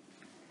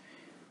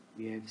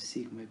 We have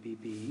sigma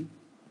BB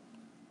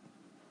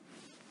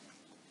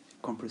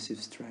compressive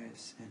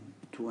stress and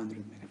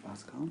 200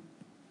 megapascal.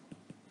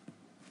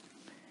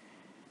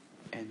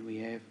 And we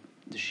have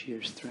the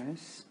shear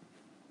stress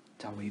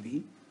tau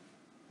AB,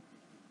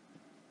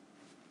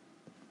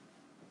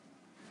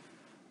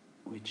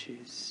 which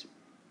is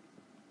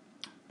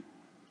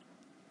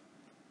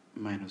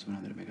minus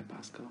 100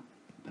 megapascal,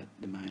 but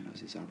the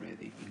minus is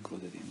already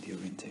included in the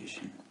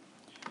orientation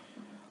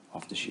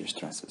of the shear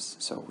stresses,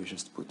 so we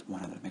just put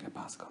 100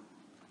 megapascal.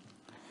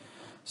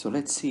 So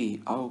let's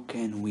see how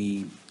can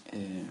we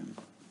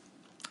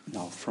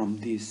now from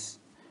this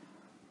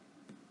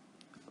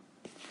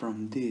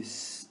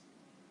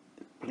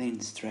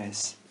plane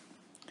stress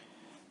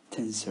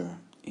tensor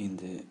in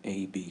the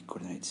AB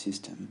coordinate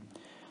system,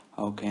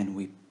 how can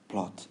we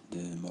plot the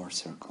Mohr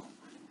circle?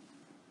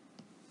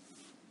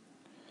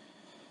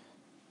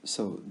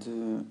 So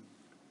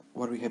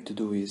what we have to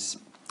do is,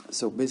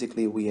 so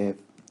basically we have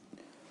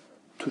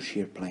two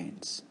shear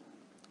planes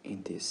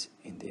in this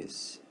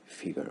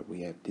figure.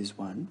 We have this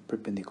one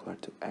perpendicular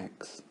to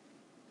X,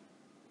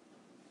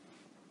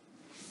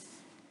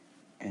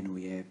 and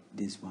we have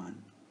this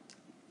one,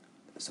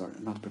 sorry,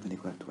 not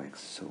perpendicular to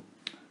X, so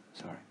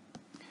sorry.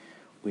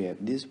 We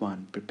have this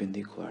one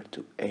perpendicular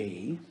to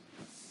A,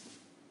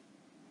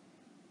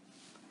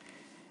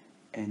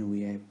 and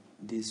we have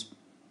this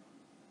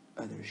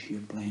other shear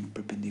plane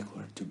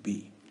perpendicular to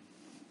B.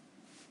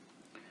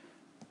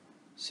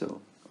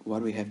 So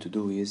what we have to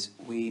do is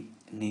we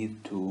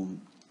need to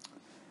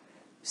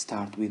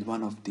start with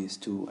one of these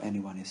two.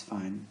 Anyone is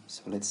fine.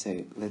 So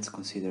let's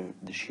consider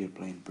the shear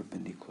plane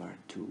perpendicular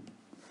to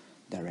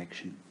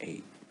direction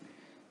A.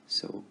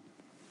 So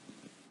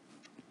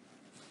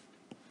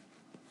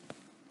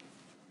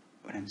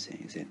what I'm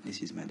saying is that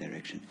this is my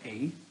direction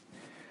A.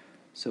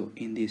 So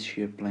in this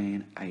shear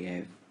plane I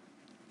have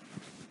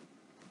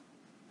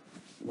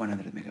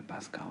 100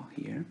 megapascal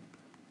here,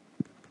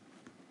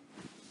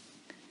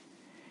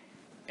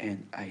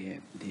 and I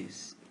have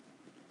this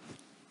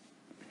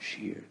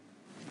shear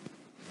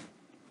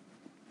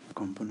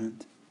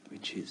component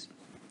which is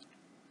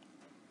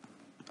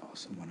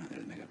also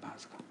 100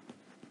 megapascal.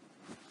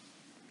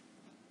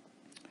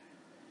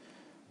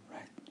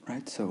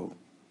 Right, so,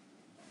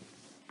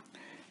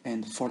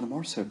 and for the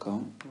Mohr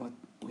circle, what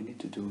we need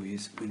to do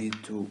is we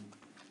need to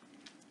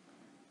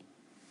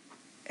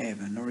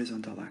have an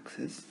horizontal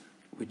axis,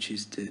 which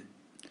is the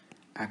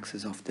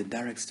axis of the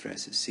direct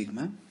stresses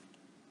sigma,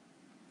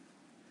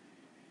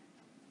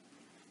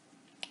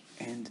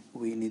 and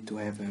we need to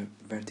have a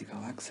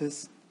vertical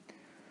axis,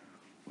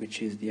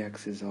 which is the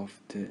axis of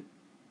the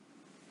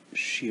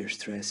shear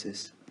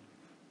stresses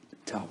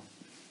tau.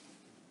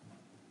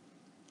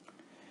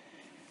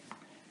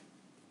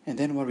 And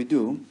then what we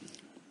do,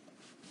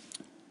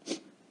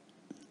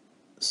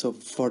 so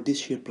for this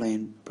shear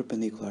plane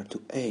perpendicular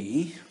to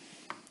A,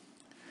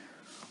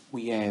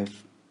 we have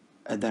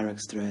a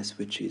direct stress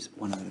which is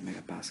 100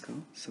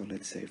 megapascal. So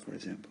let's say, for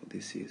example,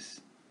 this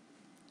is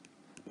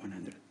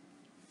 100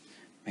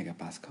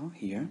 megapascal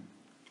here.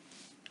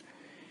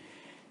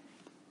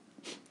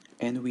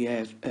 And we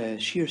have a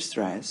shear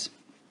stress.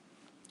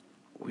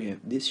 We have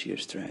this shear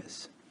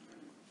stress.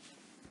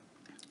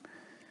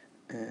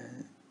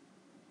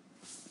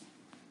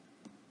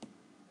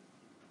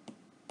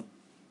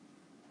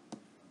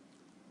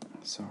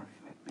 Sorry,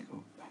 let me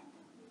go back.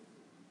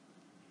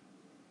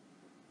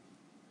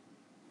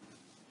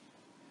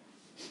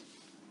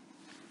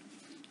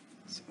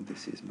 So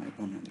this is my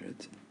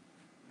 100.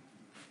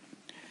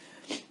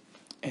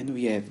 And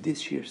we have this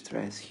shear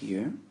stress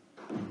here,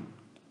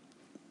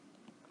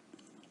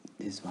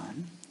 this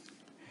one,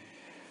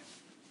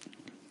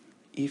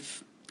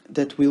 if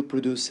that will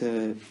produce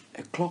a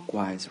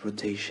clockwise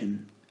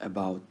rotation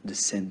about the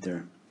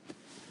center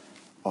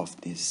of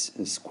this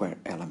square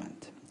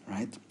element,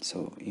 right?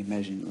 So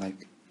imagine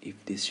like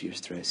if this shear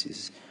stress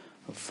is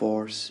a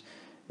force,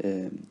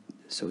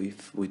 so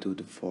if we do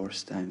the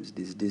force times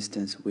this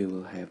distance, we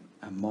will have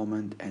a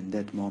moment, and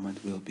that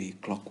moment will be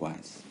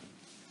clockwise.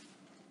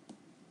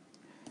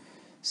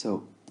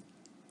 So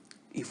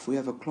if we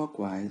have a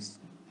clockwise,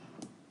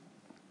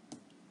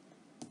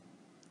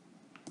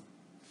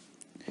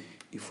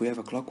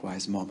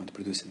 moment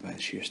produced by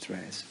shear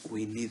stress,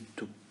 we need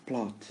to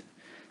plot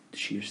the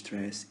shear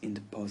stress in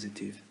the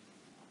positive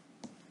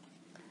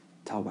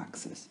tau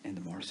axis in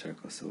the Mohr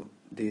circle. So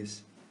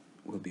this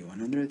will be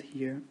 100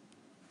 here,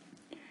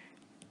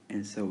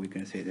 and so we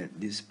can say that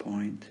this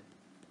point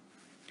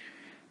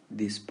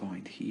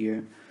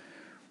here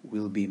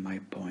will be my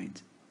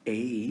point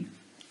A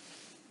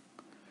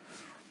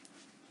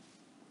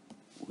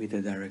with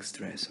a direct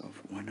stress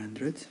of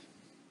 100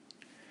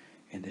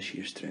 and a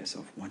shear stress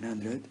of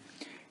 100,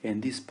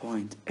 and this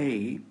point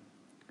A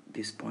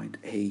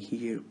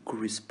here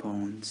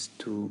corresponds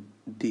to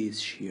this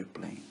shear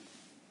plane.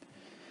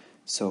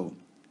 So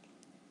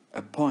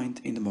a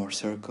point in the Mohr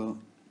circle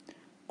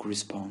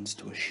corresponds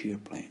to a shear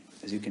plane.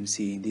 As you can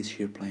see, in this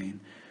shear plane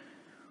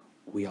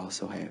we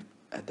also have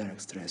a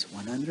direct stress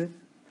 100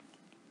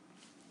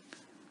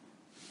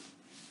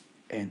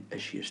 and a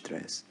shear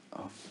stress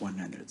of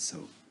 100.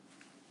 So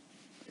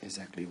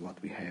exactly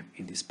what we have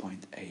in this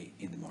point A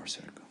in the Mohr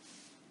circle.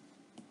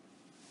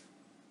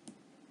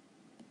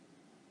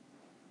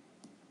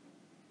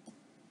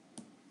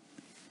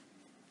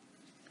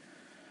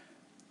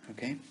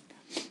 Okay?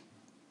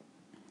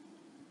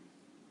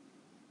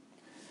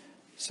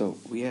 So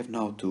we have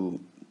now to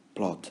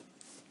plot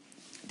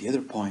the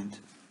other point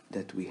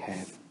that we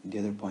have. The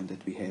other point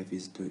that we have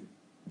is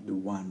the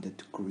one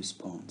that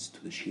corresponds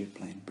to the shear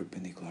plane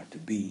perpendicular to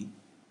B.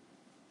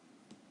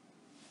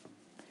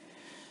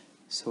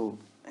 So,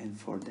 and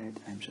for that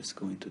I'm just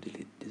going to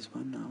delete this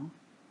one now.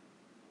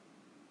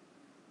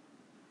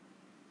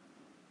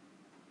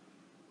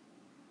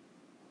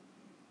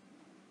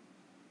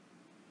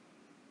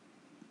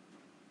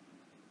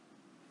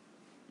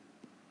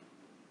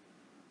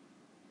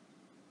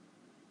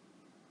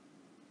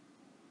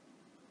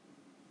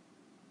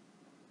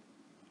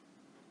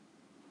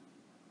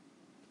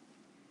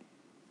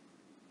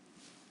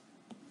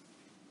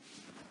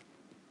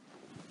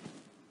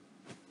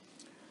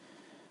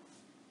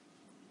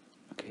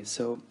 Okay,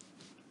 so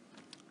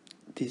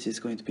this is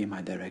going to be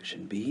my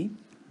direction B.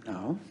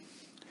 Now,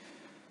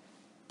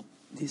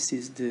 this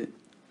is the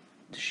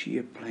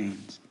shear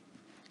planes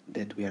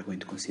that we are going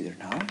to consider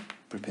now,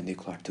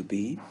 perpendicular to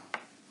B.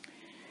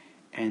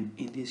 And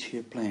in these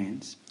shear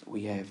planes,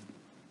 we have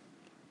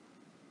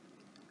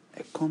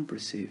a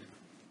compressive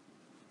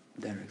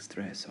direct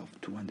stress of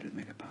 200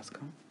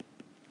 megapascal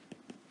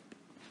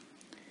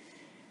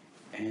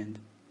and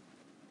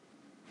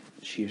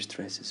shear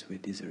stresses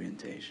with this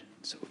orientation.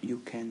 So you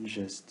can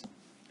just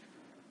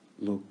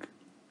look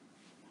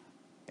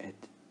at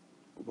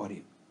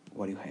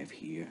what you have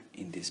here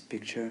in this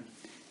picture.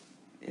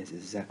 Is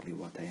exactly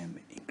what I am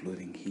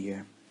including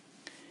here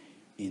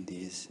in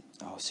this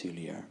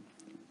auxiliary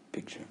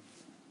picture.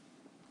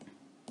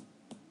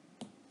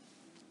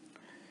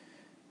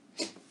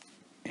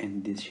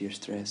 And this shear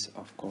stress,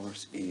 of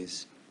course,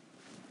 is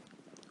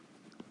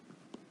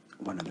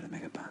 100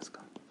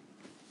 megapascal.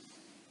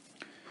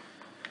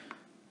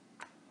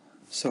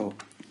 So,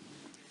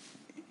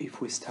 if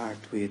we start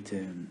with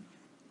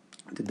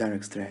the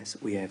direct stress,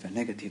 we have a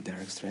negative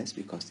direct stress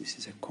because this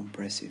is a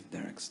compressive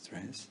direct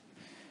stress.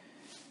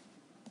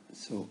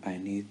 So I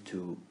need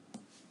to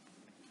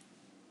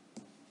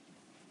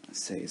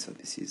say, so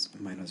this is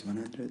minus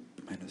 100,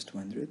 minus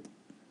 200.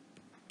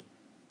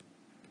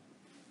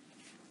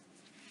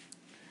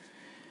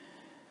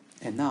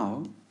 And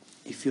now,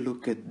 if you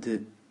look at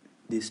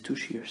these two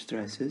shear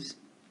stresses,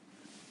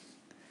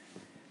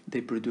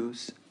 they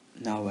produce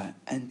now an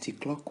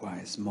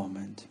anti-clockwise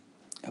moment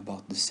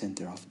about the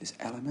center of this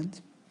element,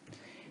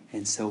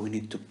 and so we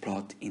need to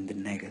plot in the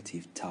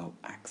negative tau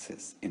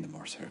axis in the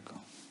Mohr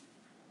circle.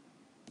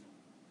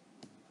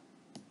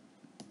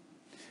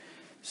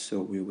 So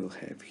we will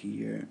have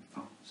here,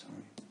 oh sorry,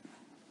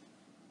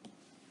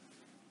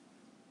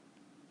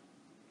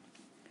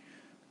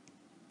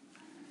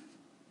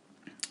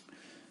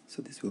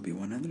 so this will be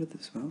 100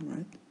 as well,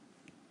 right?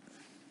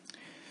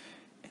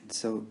 And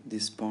so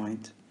this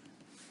point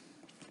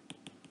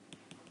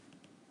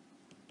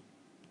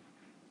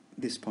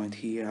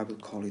here, I will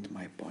call it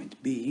my point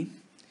B,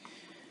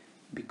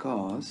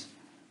 because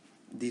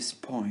this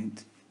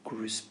point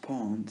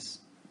corresponds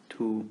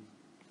to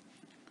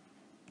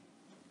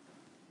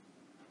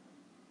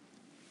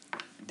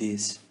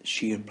this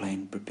shear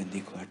plane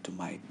perpendicular to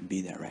my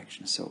B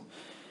direction. So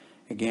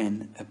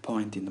again, a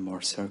point in the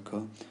Mohr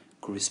circle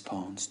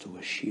corresponds to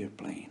a shear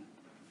plane.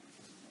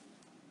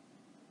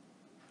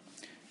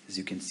 As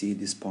you can see,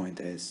 this point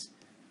has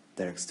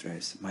direct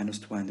stress minus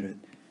 200,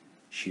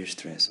 shear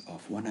stress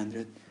of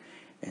 100,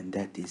 and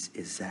that is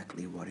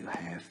exactly what you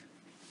have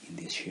in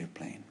this shear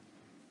plane.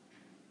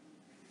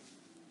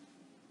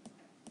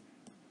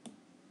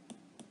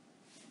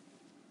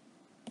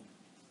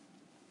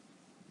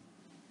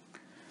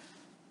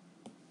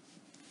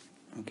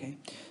 Okay,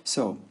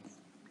 so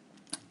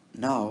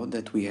now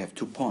that we have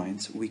 2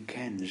 points, we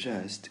can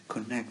just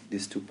connect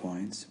these 2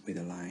 points with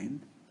a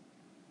line.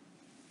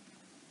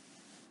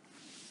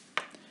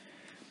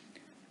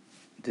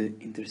 The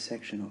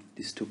intersection of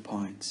these 2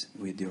 points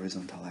with the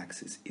horizontal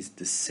axis is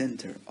the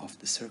center of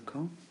the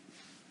circle.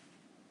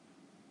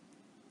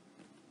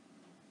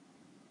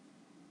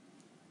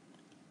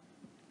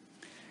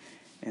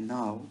 And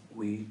now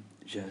we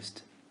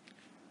just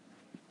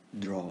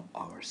draw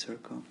our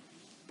circle,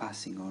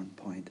 passing on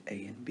point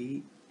A and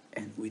B,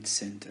 and with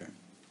center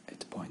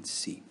at point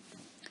C.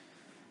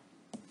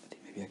 I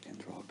think maybe I can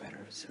draw a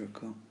better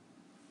circle.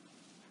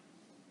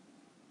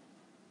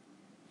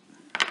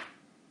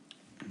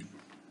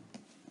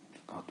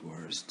 Got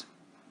worst.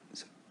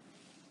 So,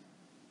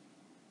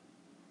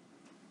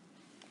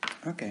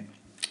 okay.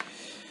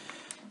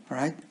 All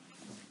right.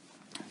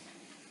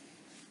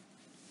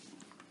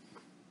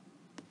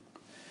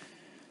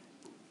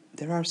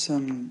 There are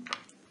some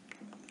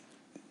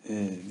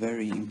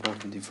very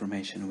important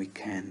information we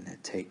can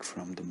take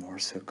from the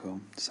Mohr circle,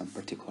 some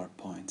particular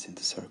points in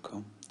the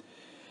circle.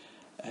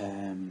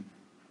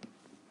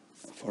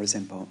 For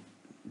example,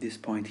 this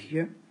point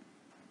here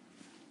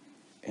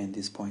and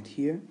this point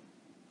here,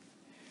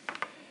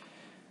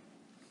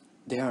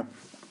 they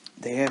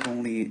have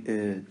only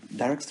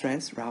direct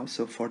stress, rho,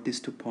 so for these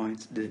 2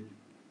 points the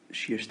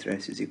shear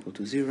stress is equal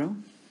to 0,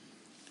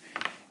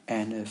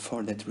 and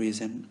for that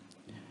reason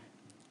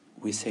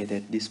we say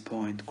that this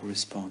point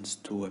corresponds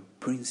to a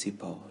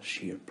principal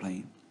shear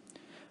plane.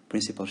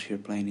 Principal shear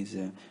plane is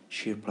a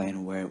shear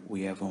plane where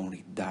we have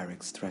only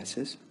direct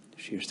stresses.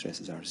 Shear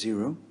stresses are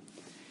 0.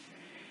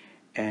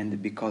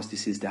 And because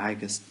this is the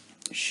highest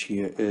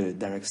shear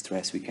direct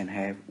stress we can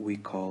have, we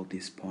call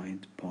this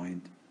point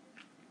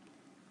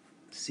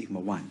sigma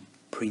 1,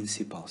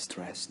 principal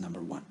stress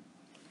number 1.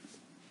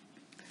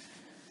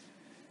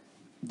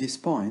 This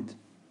point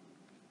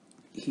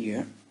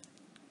here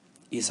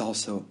is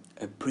also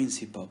a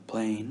principal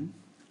plane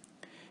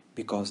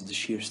because the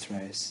shear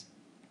stress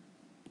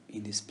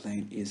in this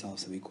plane is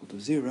also equal to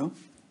 0.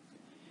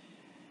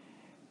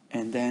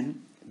 And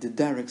then the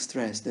direct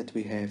stress that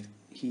we have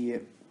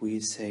here we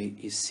say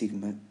is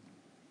sigma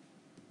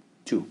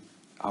 2,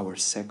 our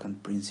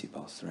second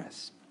principal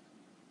stress.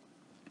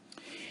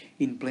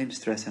 In plane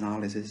stress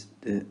analysis,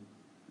 the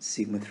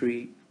sigma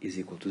 3 is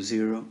equal to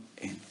 0,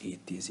 and it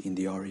is in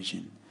the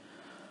origin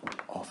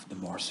of the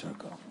Mohr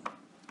circle.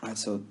 Right,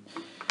 so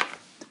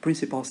the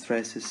principal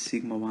stresses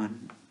sigma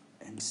 1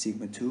 and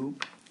sigma 2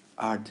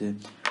 are the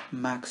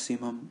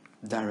maximum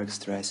direct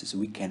stresses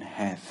we can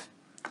have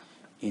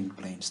in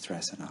plane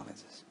stress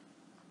analysis.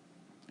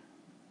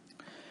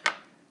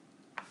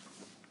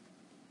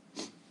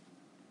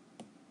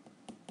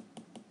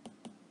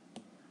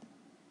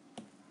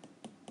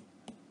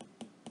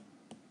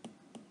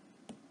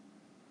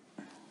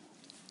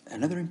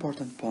 Another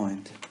important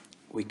point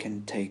we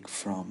can take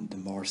from the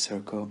Mohr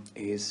circle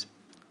is,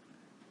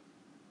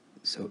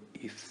 so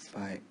if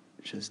I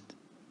just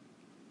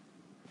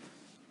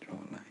draw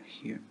a line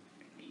here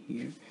and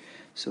here,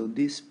 so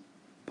this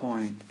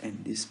point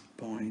and this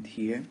point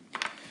here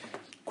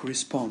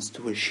corresponds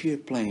to a shear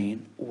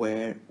plane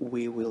where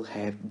we will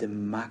have the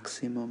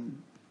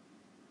maximum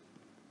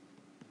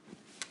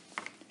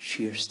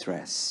shear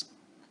stress.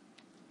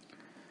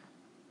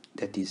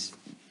 That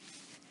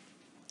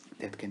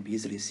can be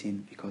easily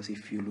seen because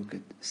if you look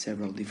at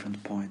several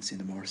different points in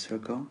the Mohr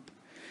circle,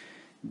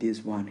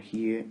 this one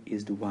here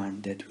is the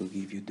one that will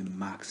give you the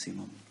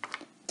maximum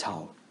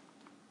tau.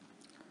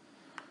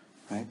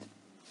 Right?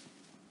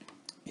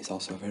 It's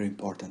also a very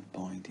important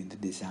point in the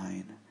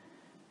design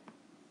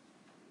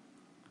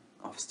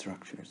of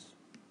structures.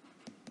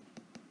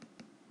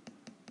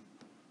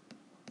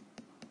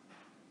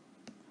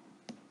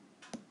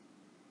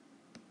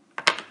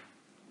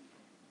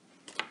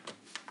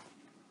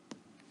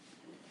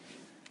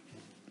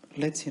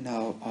 Let's see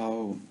now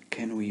how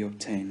can we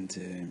obtain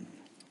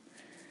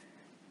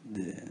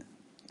the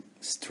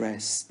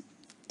stress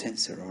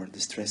tensor or the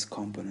stress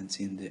components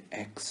in the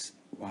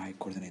x-y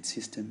coordinate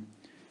system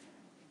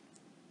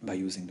by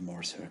using the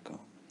Mohr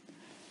circle.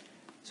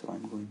 So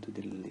I'm going to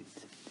delete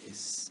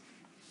this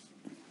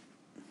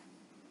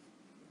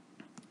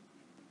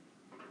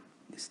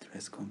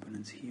stress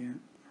components here.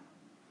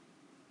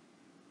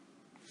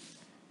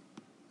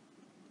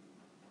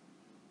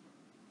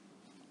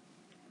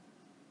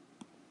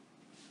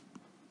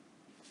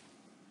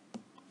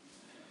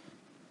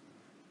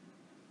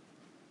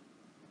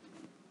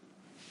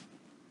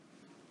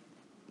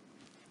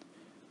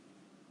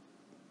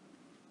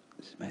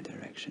 My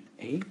direction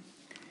A,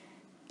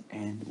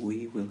 and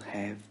we will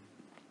have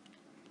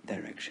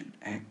direction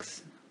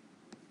X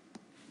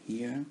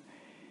here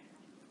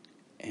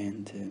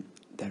and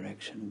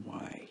direction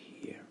Y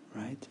here,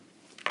 right?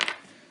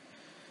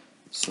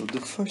 So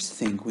the first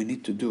thing we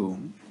need to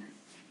do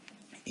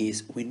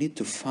is we need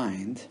to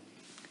find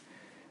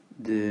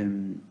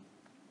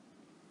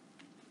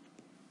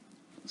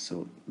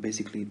so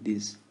basically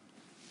this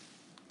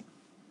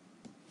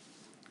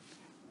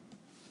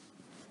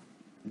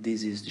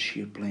is the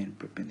shear plane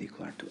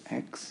perpendicular to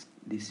X,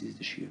 this is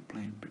the shear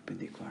plane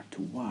perpendicular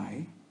to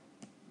Y.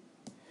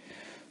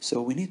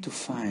 So we need to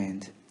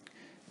find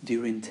the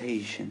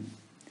orientation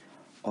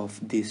of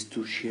these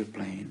two shear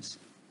planes,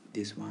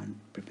 this one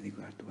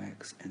perpendicular to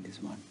X and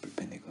this one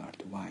perpendicular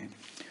to Y.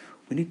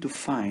 We need to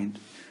find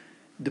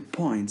the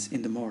points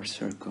in the Mohr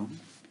circle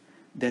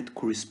that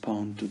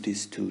correspond to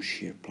these two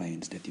shear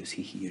planes that you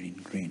see here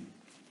in green.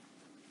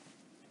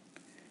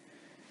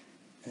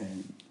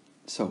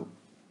 So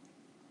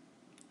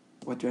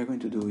what we are going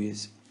to do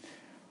is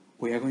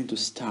we are going to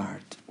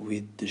start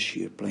with the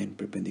shear plane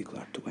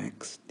perpendicular to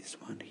x, this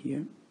one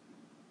here,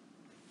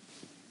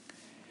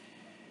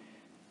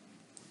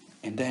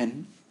 and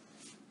then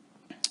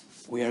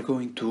we are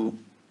going to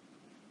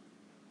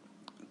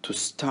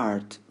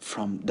start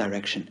from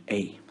direction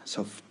A.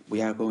 So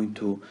we are going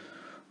to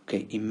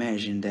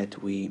imagine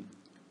that we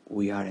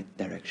are at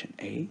direction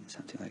A,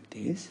 something like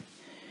this,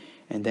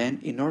 and then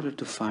in order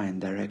to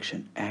find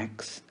direction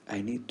x,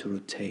 I need to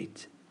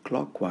rotate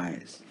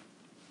clockwise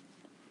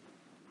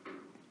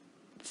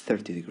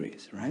 30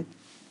 degrees, right?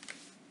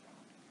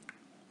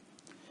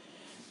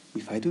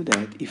 If I do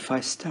that, if I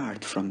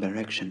start from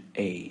direction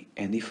A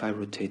and if I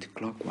rotate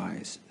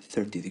clockwise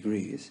 30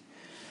 degrees,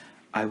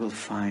 I will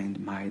find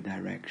my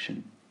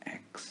direction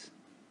x.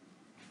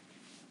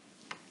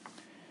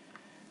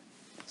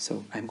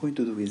 So I'm going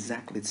to do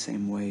exactly the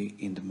same way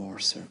in the Mohr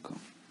circle.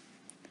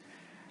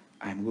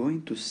 I'm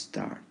going to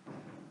start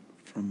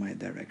from my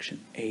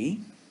direction A.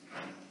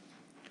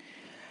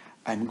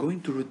 I'm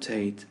going to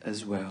rotate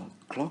as well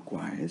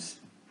clockwise.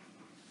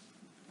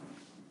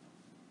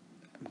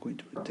 I'm going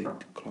to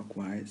rotate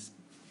clockwise.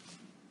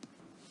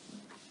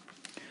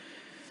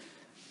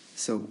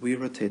 So we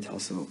rotate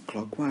also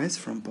clockwise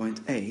from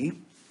point A,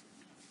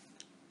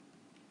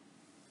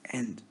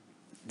 and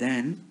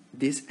then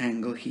this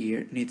angle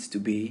here needs to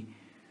be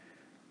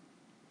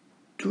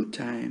 2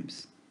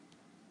 times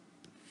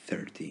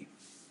 30.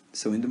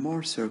 So in the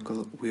Mohr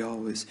circle we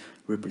always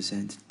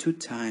represent 2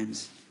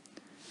 times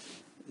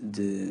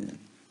the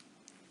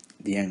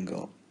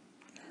angle,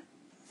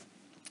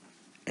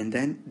 and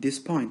then this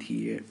point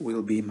here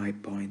will be my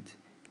point,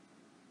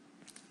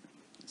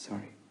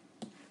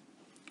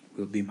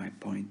 will be my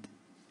point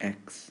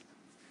x,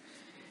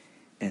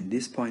 and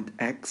this point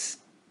x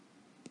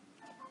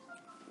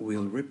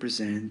will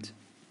represent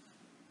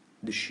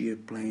the shear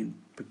plane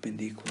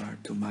perpendicular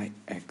to my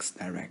x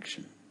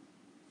direction.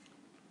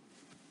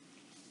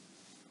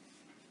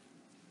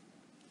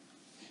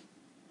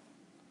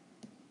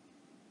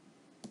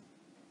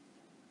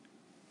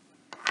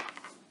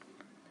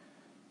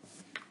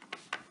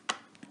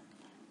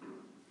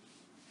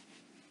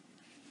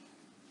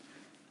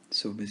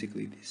 So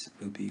basically this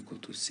will be equal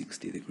to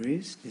 60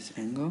 degrees, this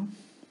angle.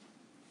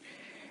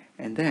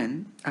 And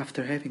then,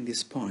 after having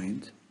this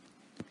point,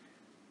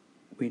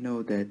 we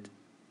know that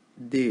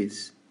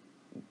this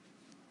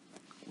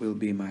will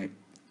be my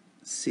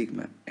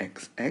sigma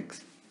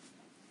xx.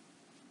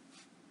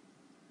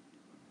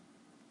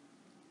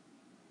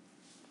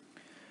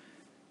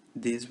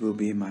 This will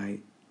be my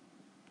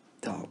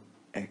tau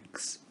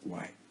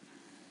xy.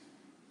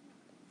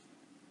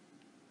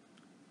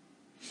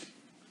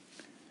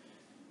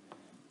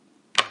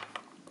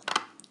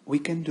 We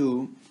can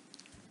do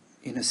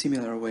in a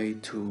similar way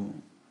to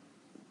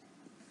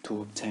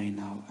obtain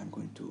now. I'm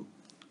going to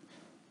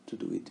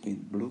do it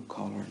in blue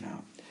color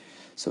now.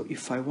 So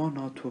if I want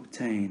now to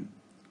obtain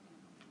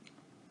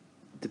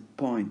the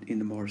point in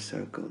the Mohr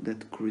circle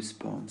that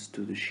corresponds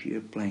to the shear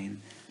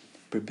plane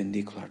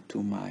perpendicular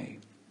to my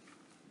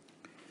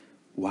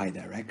y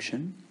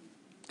direction,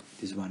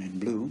 this one in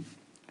blue,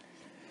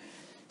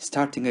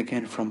 starting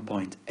again from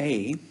point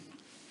A,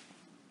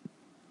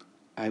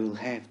 I will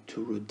have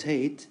to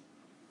rotate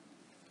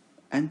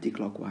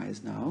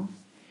anti-clockwise now,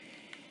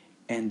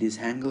 and this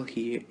angle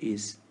here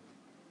is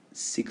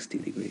 60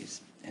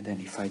 degrees. And then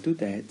if I do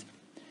that,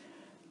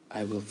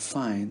 I will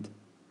find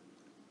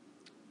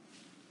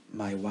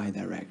my y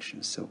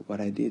direction. So what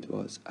I did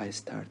was I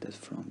started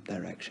from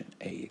direction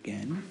A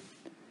again,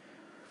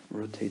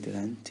 rotated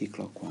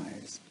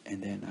anti-clockwise,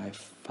 and then I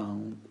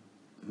found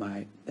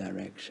my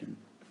direction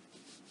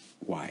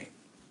y.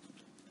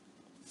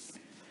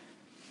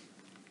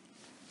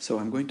 So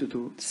I'm going to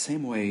do the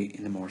same way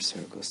in the Mohr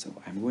circle. So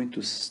I'm going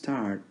to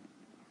start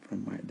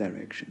from my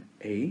direction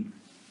A.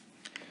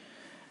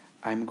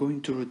 I'm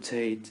going to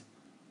rotate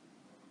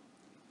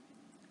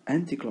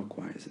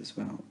anti-clockwise as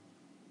well.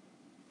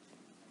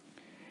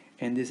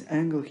 And this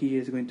angle here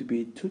is going to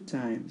be 2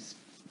 times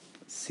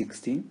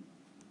 60.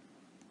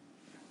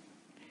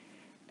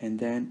 And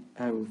then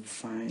I will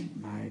find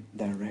my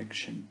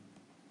direction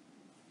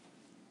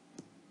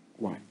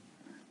y.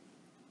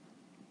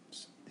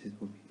 So this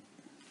will be.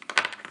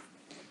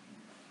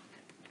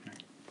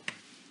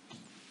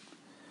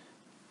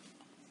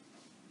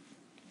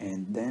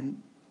 And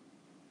then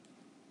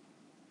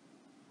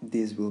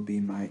this will be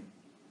my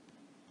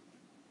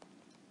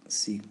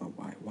sigma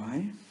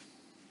yy,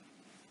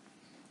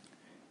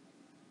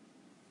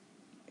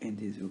 and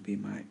this will be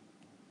my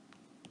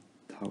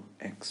tau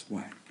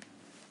xy.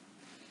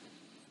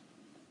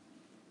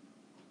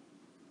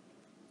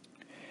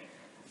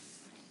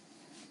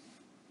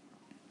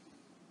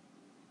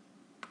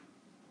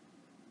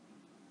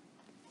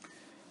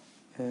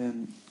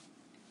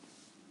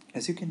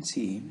 As you can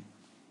see,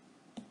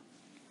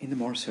 in the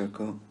Mohr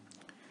circle,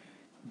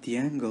 the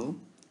angle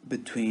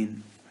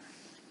between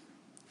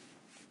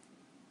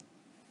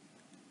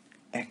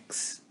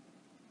x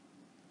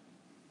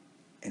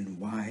and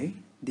y,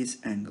 this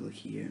angle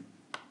here,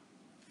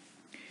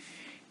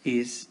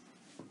 is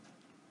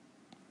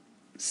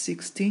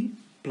 60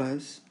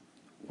 plus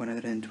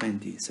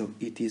 120, so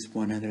it is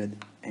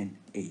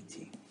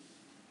 180.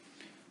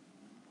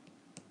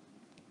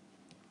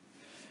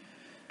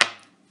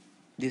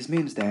 This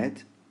means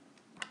that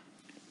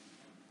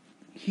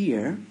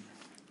here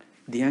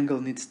the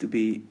angle needs to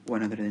be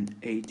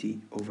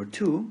 180 over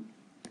 2,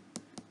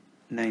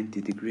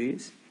 90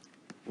 degrees,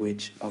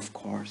 which of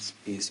course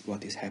is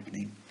what is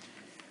happening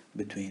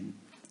between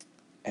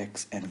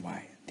x and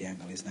y. The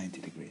angle is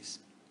 90 degrees.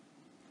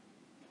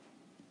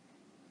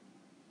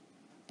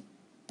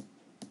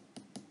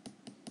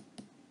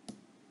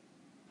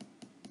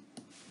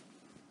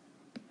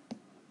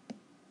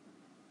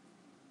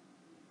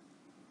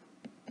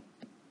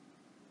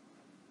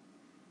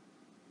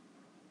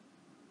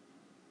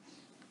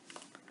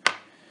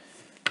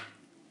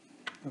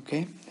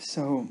 Okay,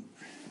 so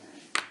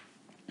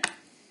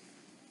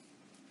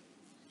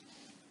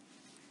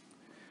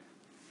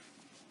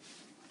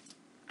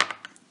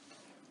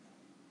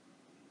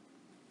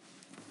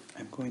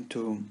I'm going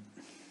to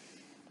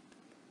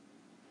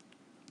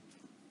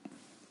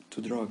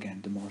draw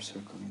again the Mohr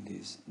circle in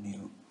this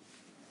new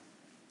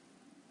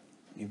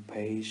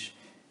page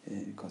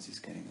because it's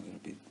getting a little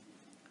bit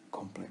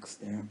complex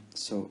there.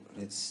 So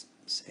let's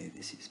say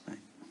this is my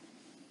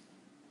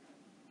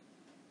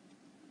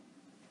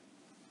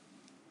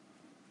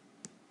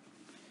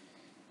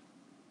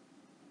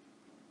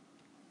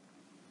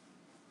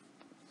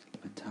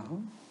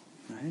tau,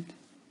 right?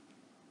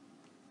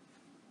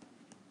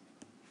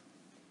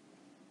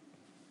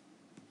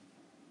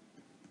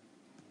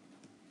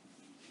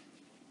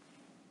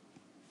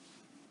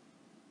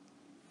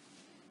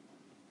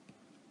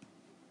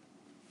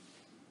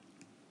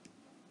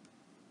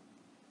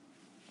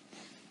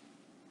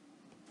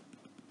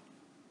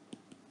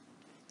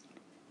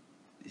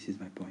 This is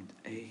my point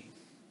A.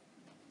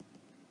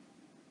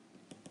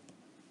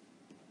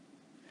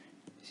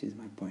 This is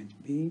my point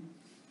B.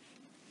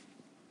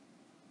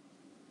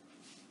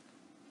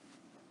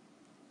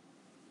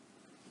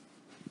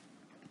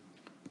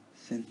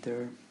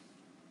 Center.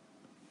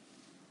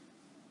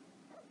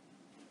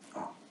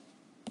 Oh.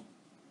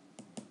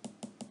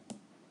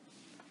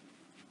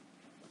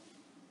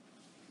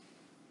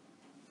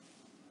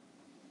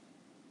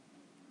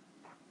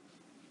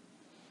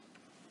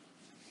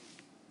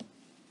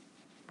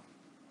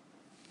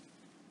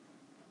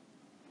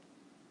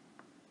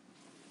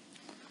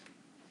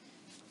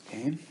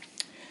 Okay.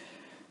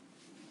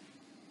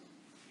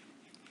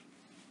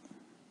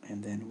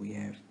 And then we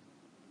have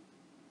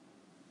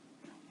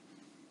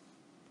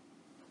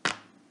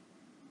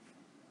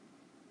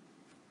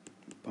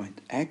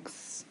point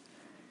X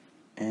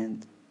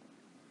and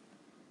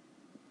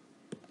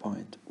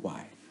point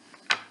Y.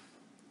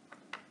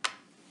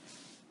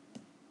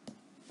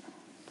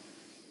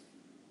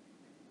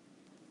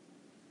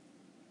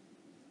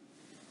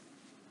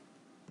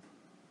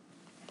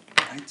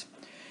 Right?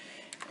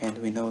 And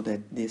we know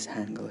that this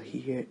angle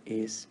here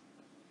is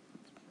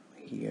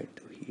here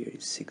to here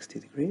is 60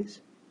 degrees.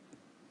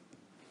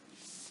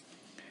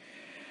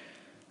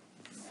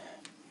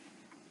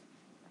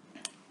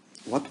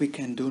 What we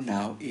can do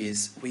now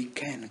is we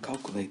can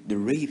calculate the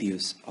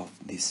radius of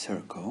this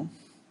circle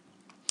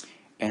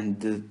and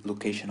the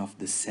location of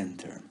the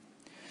center.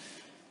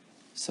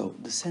 So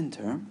the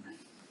center,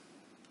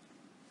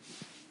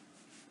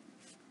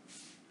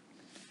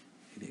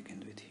 maybe I can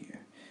do it here.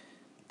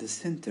 The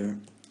center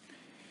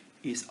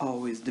is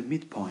always the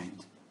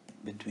midpoint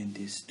between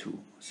these two.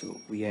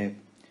 So we have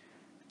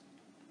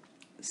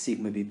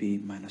sigma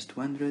BB minus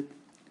 200,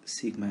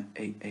 sigma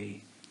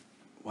AA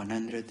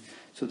 100.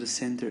 So the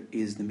center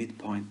is the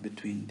midpoint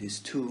between these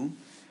two.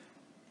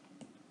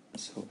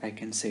 So I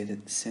can say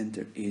that the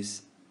center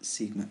is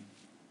sigma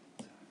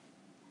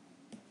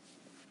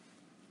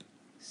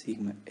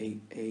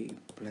AA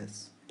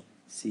plus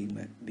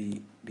sigma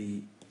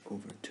BB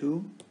over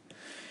 2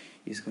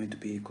 is going to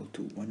be equal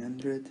to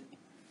 100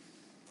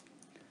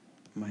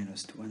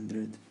 minus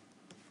 200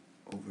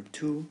 over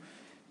 2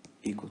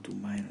 equal to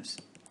minus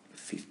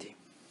 50.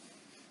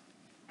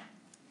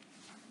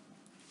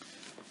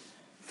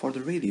 For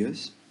the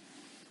radius,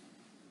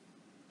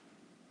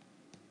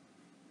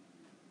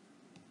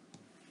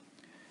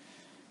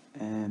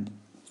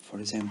 for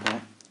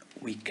example,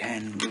 we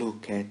can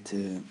look at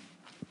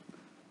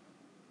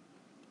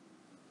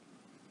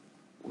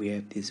we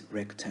have this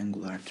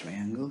rectangular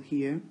triangle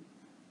here.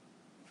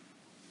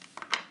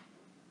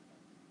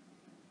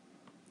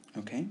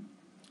 Okay.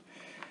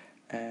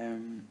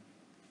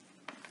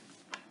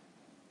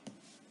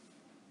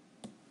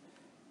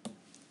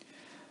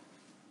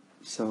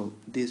 So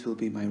this will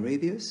be my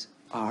radius,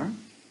 R,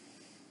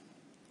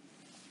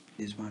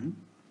 this one,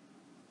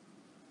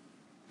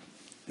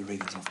 the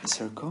radius of the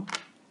circle.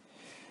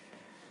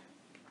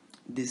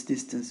 This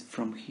distance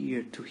from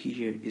here to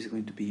here is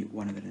going to be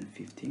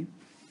 150.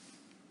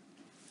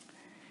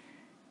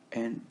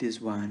 And this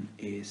one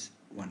is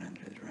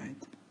 100, right?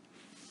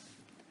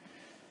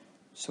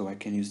 So I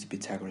can use the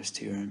Pythagoras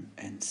theorem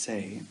and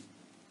say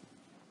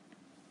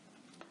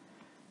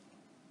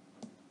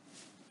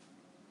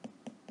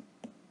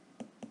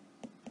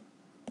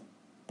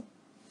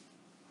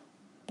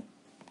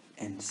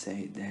and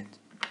say that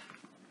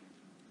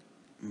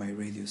my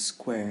radius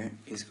square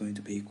is going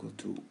to be equal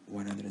to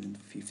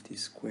 150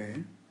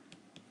 square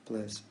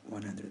plus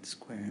 100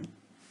 square.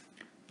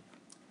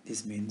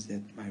 This means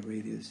that my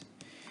radius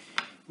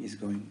is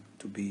going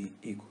to be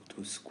equal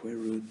to square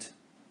root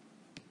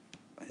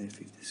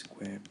 150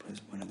 square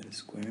plus 100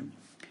 square,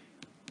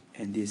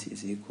 and this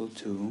is equal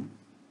to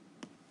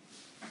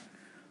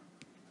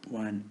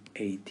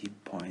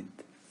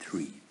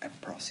 180.3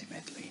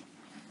 approximately.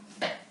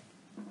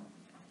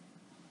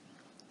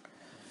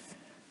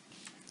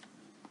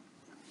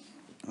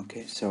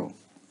 Okay, so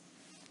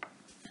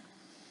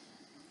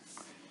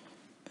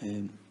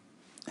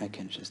I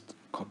can just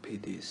copy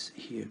this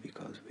here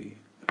because we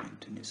are going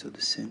to need, so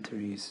the center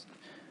is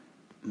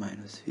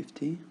minus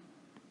 50.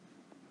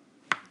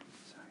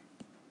 Sorry.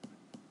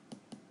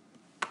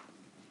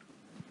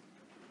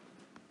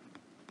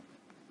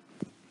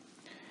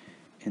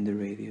 And the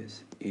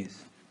radius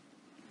is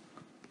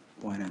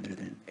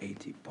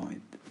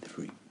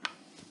 180.3.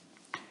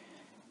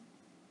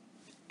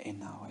 And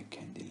now I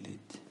can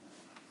delete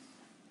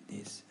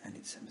this. I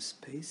need some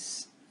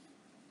space.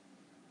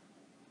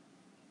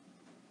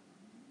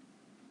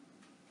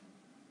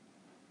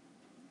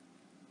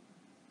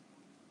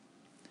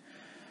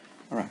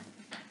 Alright.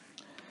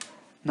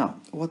 Now,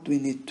 what we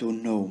need to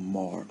know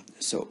more.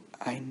 So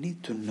I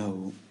need to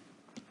know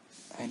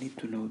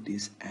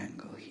this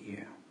angle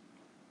here.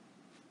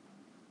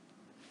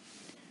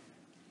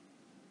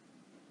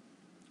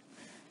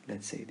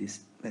 Let's say this,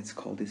 let's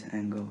call this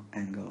angle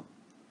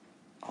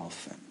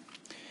alpha.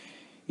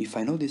 If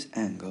I know this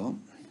angle,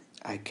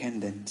 I can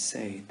then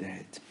say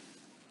that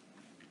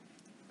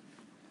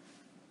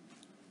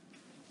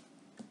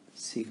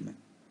sigma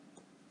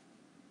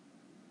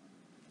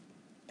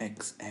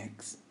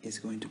xx is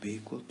going to be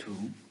equal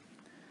to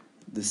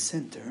the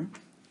center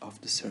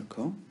of the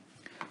circle.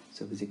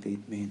 So basically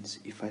it means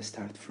if I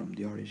start from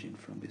the origin,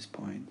 from this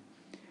point,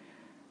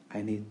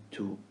 I need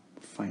to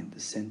find the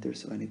center,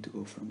 so I need to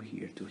go from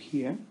here to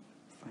here,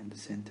 find the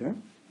center,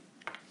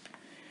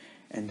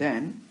 and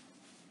then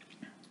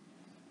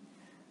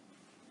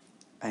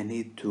I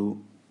need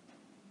to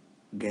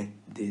get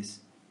this,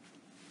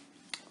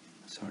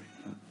 sorry,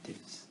 not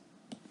this,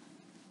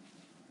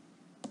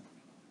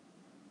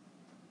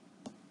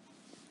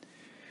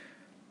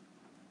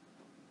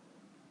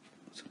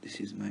 so this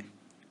is my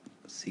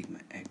sigma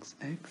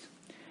xx,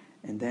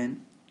 and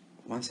then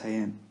once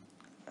I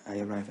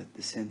arrive at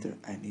the center,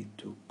 I need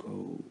to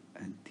go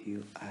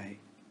until I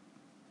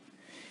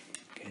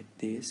get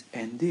this,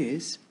 and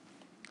this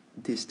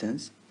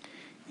distance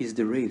is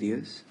the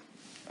radius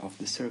of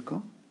the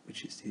circle,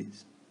 which is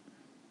this,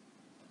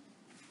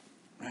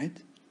 right?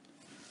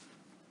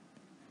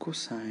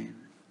 Cosine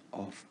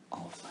of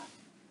alpha.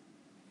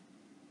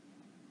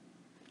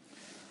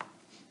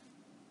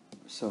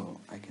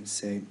 So I can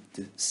say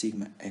the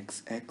sigma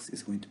xx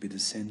is going to be the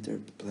center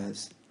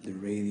plus the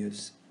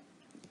radius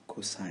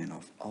cosine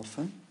of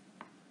alpha.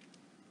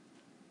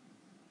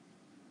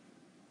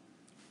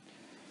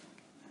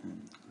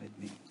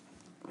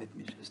 Let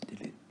me just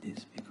delete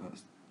this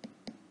because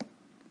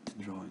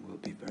the drawing will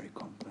be very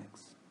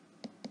complex.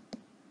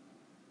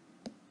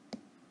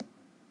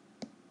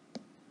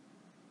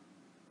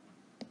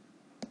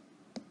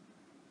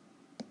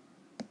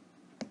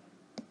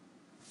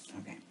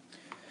 Okay,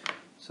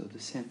 so the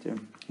center,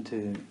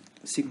 the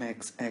sigma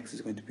xx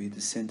is going to be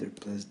the center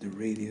plus the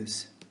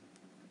radius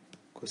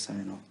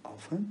cosine of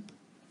alpha,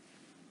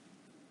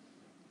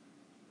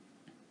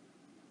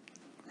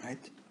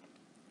 right?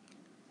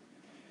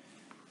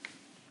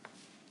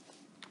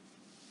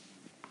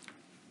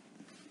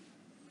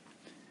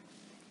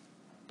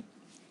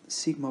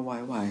 Sigma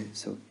yy,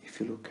 so if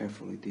you look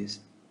carefully, this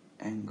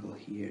angle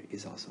here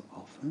is also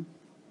alpha.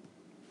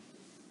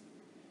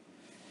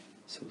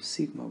 So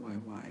sigma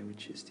yy,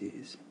 which is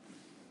this,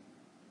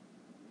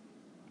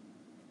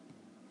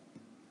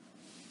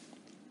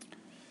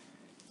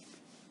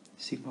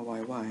 sigma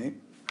yy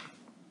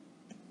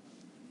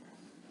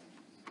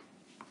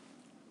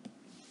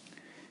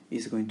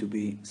is going to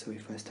be, so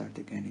if I start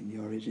again in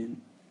the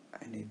origin,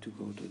 I need to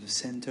go to the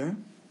center,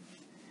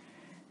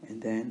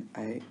 and then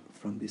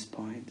from this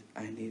point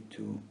I need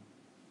to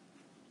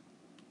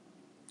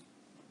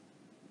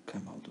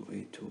come all the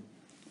way to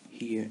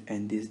here,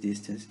 and this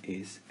distance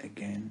is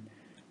again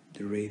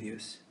the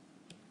radius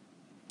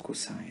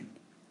cosine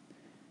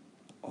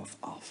of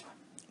alpha,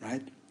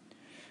 right?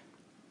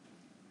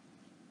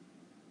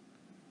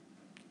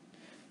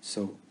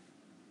 So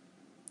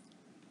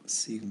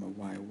sigma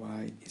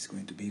yy is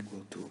going to be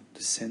equal to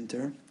the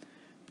center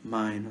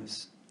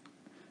minus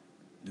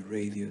the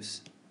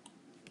radius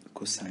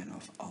cosine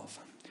of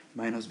alpha.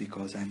 Minus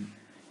because I'm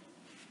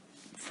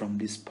from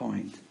this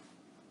point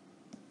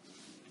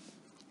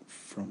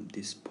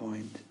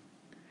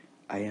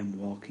I am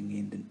walking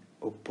in the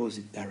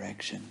opposite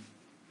direction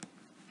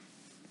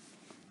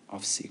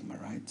of sigma,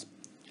 right?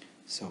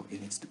 So it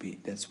needs to be,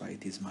 that's why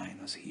it is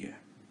minus here.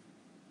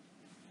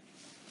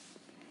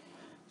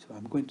 So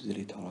I'm going to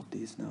delete all of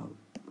this now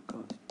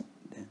because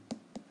then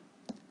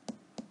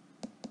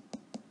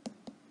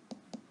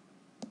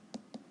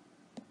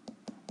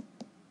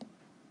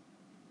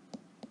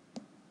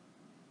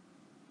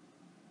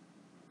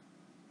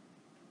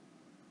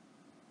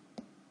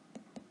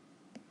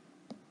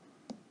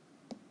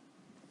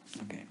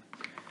Okay,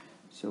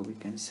 so we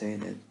can say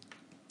that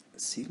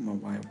sigma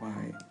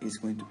yy is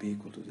going to be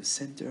equal to the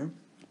center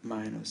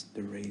minus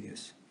the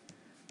radius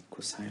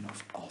cosine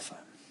of alpha.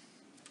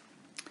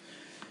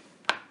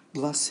 The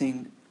last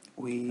thing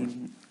we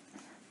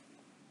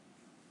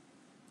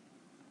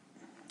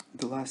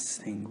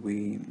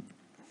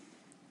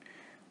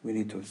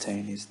need to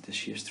obtain is the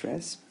shear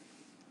stress,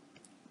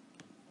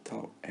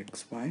 tau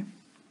xy.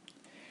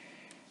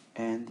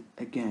 And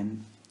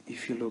again,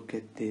 if you look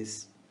at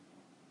this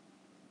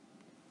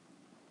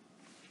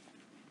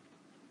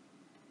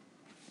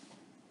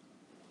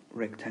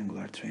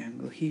rectangular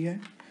triangle here,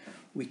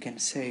 we can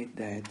say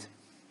that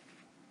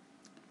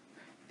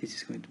this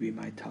is going to be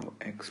my tau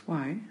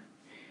xy,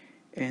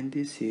 and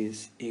this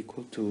is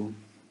equal to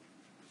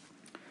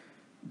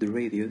the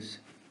radius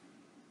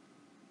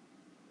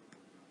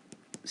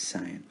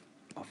sine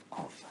of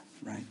alpha,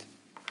 right?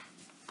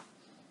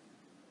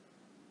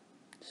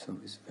 So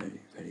it's very,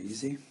 very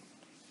easy.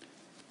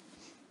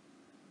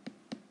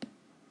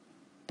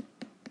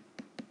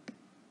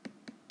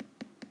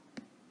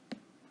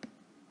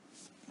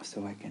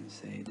 So I can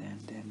say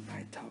then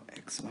my tau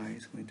xy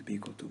is going to be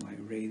equal to my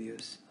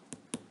radius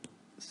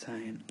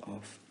sine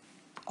of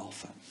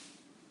alpha.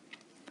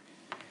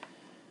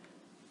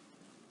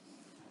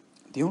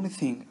 The only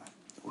thing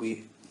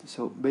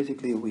so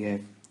basically we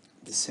have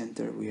the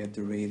center, we have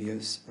the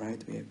radius,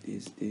 right? We have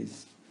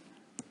this.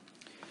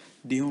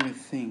 The only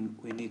thing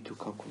we need to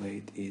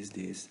calculate is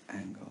this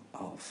angle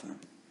alpha.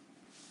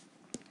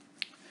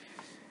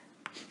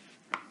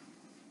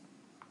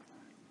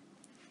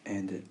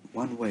 And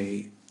one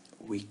way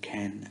we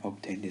can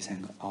obtain this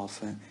angle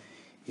alpha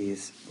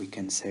is we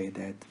can say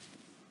that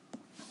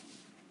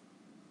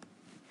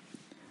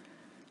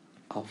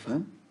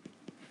alpha,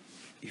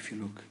 if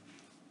you look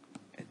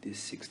at this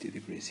 60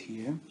 degrees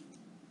here,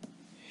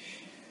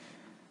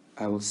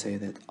 I will say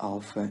that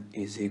alpha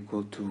is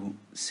equal to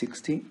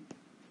 60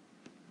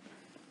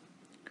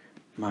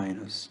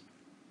 minus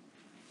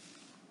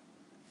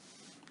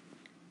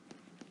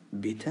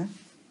beta,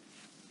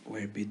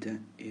 where beta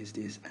is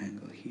this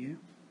angle here,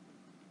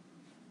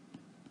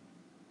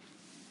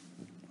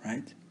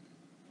 right?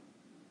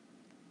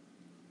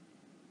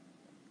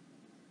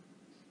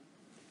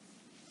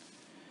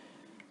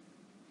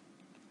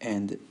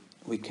 And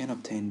we can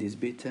obtain this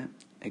beta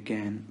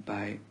again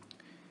by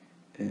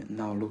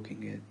now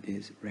looking at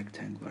this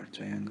rectangular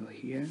triangle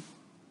here.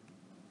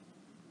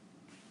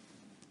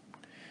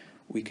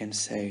 We can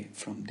say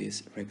from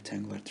this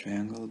rectangular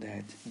triangle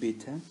that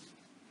beta I'm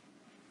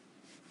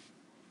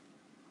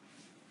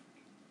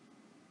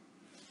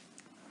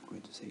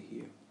going to say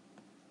here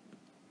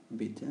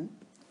beta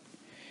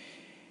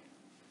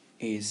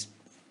is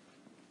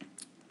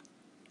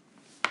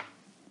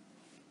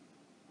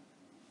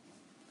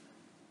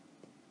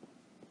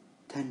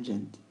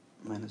tangent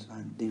minus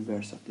 1, the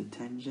inverse of the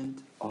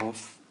tangent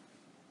of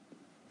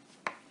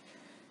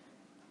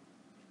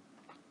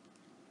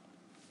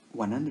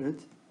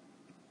 100,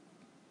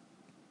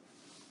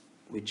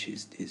 which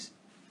is this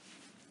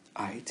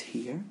height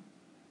here,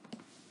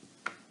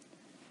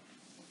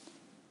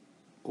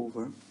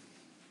 over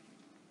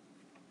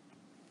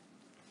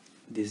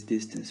this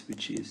distance,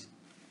 which is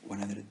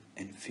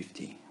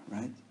 150,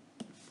 right?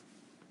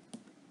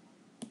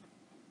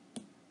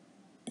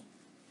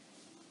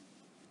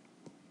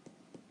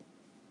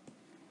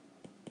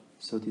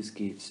 So this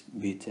gives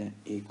beta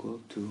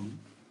equal to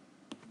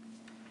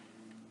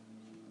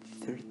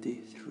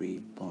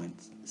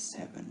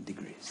 33.7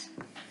 degrees.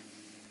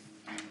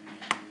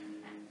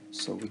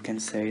 So we can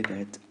say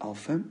that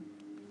alpha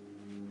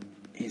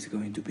is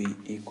going to be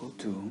equal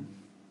to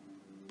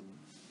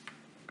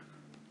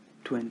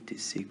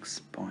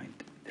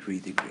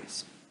 26.3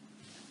 degrees.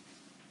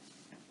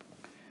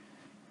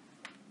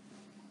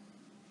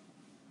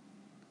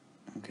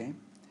 Okay,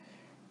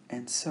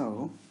 and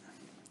so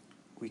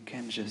we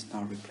can just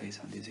now replace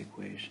on these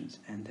equations,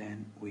 and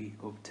then we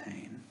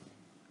obtain,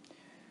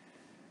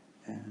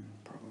 and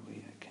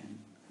probably I can,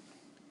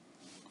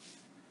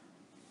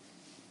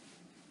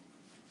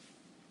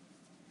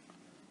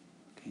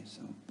 okay,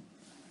 so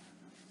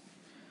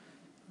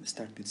we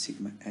start with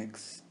sigma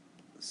x,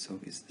 so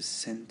it's the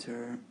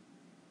center,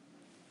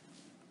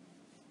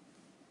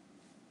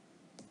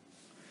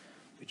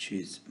 which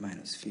is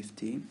minus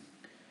 50,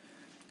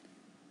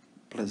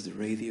 plus the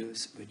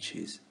radius, which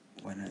is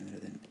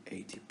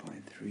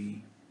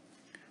 180.3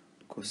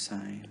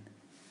 cosine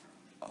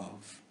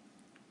of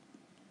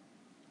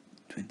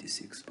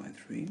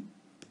 26.3,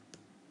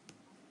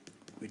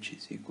 which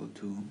is equal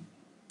to,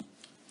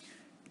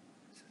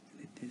 so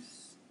delete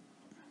this,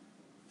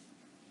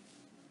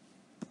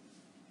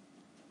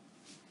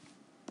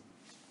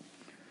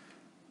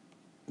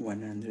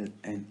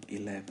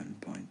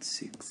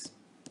 111.6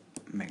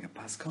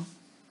 megapascal.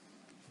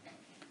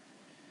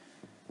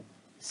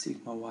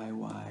 Sigma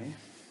yy,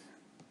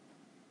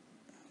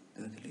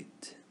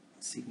 delete,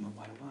 sigma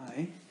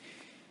yy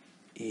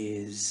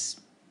is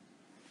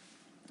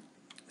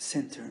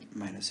center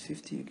minus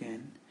 50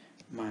 again,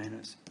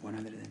 minus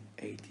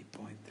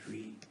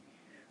 180.3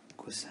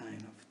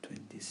 cosine of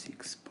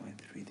 26.3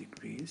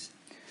 degrees,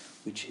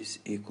 which is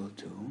equal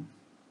to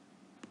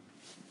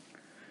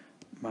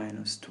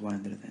minus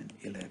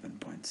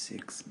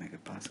 211.6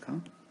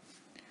 megapascal,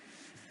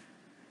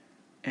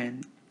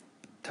 and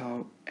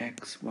tau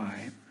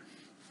xy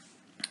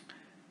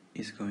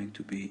is going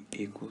to be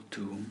equal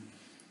to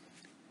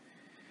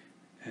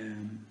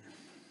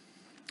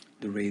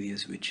the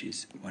radius, which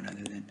is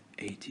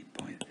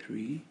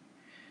 180.3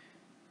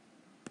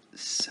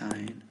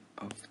 sine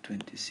of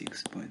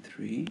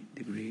 26.3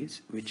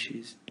 degrees, which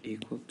is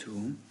equal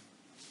to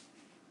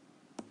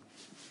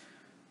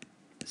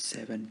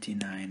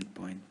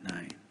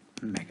 79.9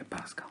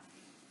 megapascal.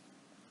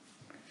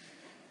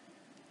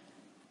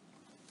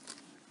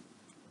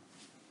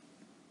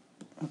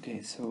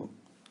 Okay, so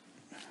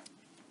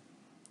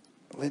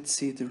let's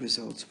see the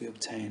results we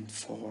obtained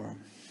for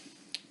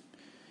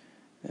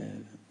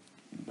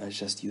by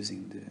just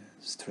using the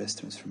stress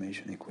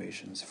transformation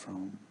equations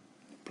from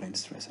plane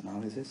stress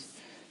analysis.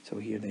 So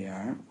here they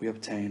are. We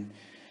obtain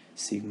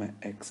sigma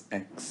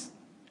xx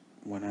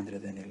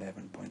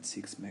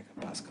 111.6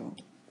 megapascal.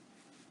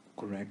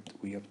 Correct,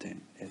 we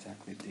obtain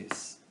exactly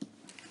this.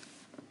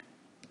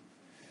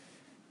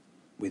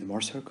 With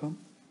Mohr circle,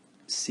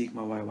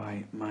 sigma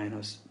yy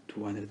minus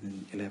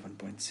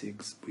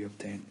 211.6, we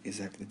obtain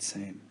exactly the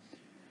same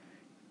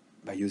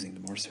by using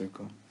the Mohr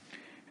circle.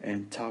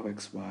 And tau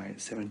xy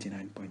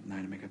 79.9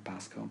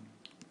 megapascal,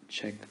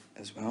 check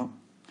as well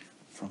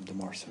from the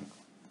Mohr circle.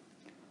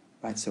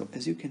 Right, so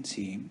as you can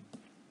see,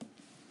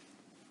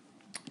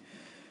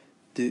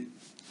 the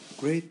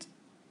great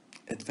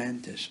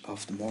advantage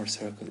of the Mohr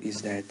circle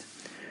is that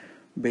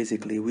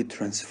basically we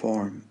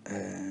transform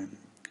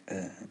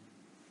a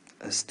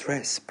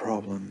stress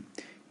problem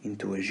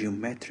into a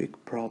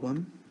geometric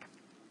problem,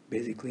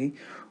 basically,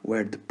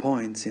 where the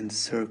points in the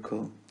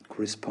circle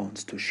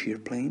corresponds to shear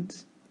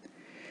planes,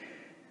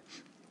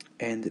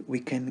 and we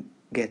can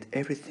get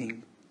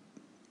everything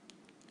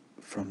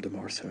from the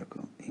Mohr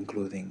circle,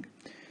 including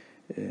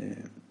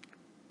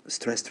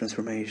stress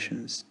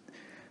transformations,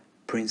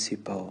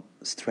 principal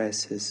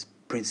stresses,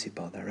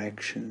 principal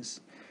directions,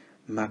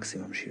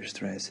 maximum shear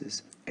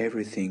stresses.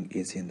 Everything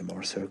is in the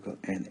Mohr circle,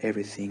 and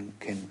everything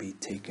can be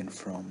taken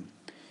from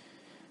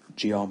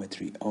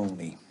geometry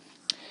only.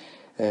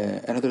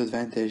 Another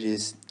advantage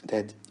is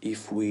that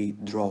if we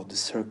draw the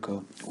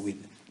circle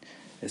with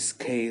a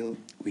scale,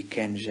 we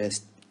can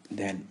just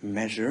then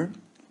measure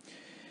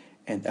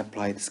and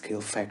apply the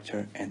scale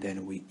factor, and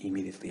then we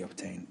immediately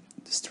obtain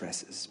the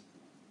stresses.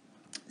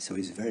 So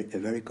it's a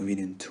very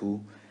convenient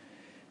tool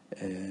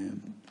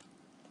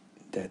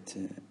that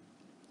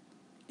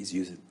is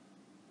used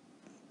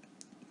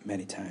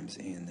many times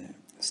in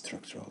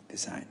structural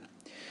design.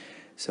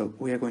 So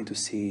we are going to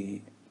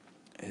see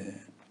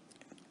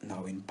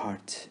now in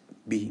part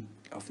B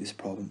of this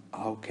problem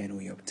how can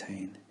we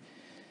obtain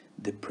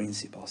the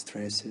principal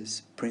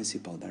stresses,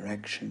 principal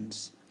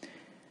directions,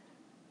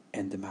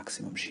 and the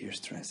maximum shear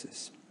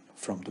stresses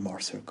from the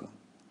Mohr circle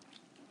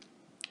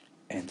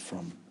and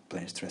from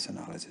plane stress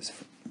analysis,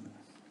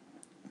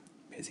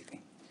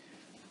 basically.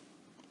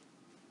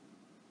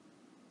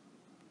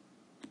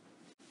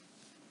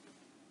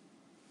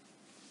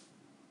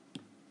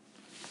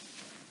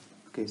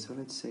 Okay, so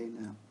let's say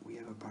now we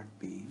have a part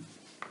B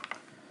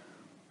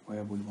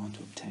where we want to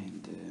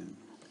obtain the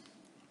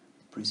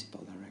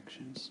principal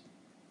directions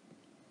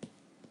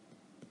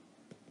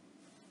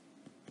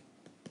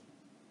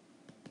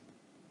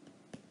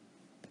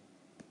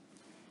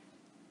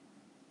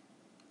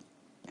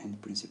and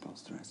principal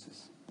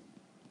stresses.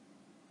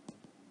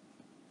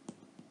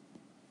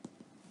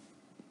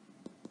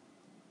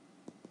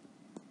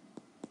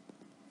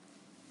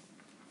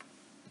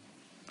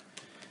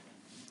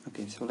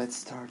 Okay, so let's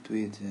start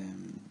with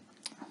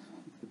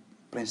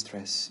plane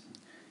stress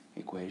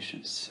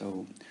equations.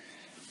 So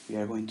we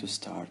are going to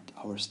start,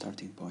 our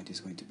starting point is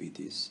going to be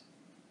this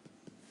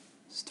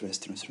stress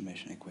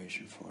transformation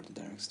equation for the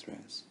direct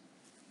stress.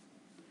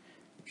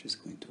 I'm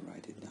just going to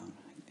write it down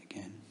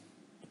again.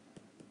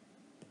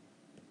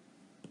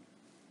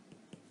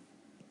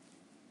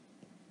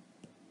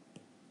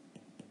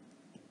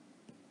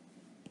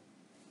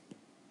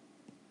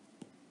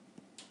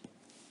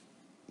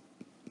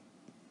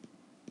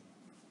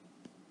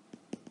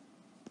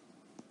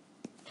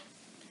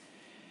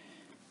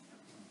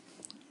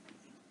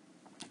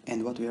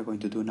 And what we are going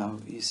to do now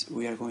is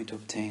we are going to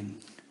obtain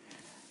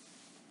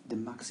the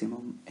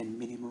maximum and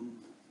minimum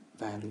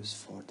values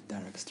for the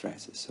direct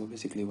stresses. So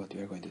basically what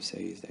we are going to say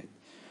is that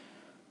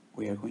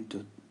we are going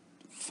to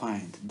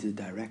find the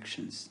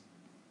directions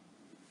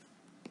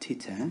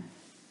theta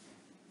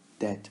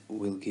that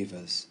will give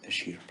us a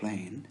shear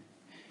plane,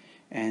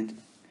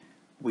 and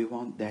we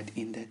want that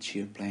in that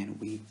shear plane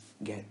we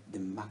get the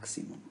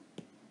maximum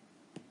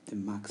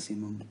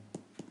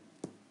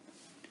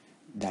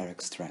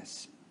direct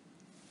stress.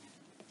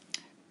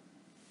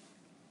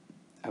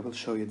 I will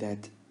show you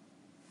that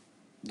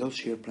those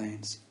shear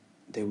planes,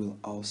 they will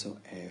also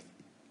have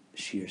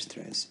shear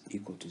stress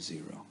equal to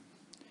 0.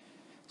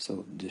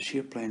 So the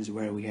shear planes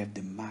where we have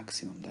the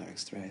maximum direct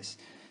stress,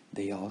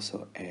 they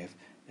also have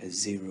a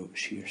zero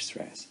shear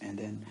stress, and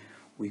then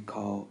we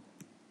call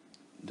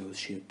those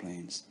shear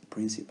planes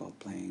principal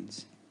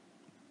planes.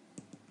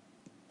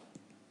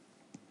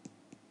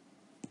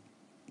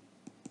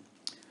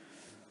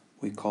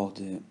 We call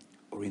the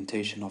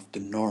orientation of the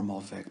normal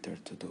vector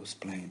to those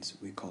planes,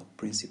 we call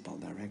principal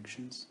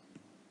directions.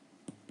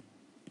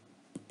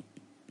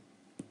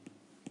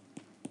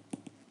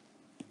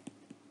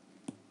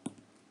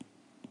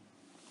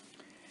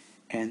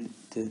 And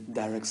the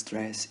direct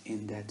stress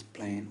in that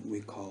plane we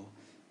call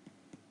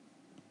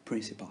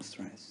principal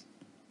stress.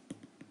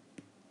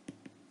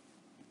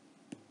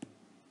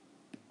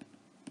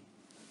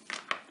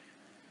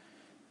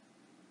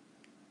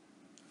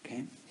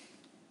 Okay?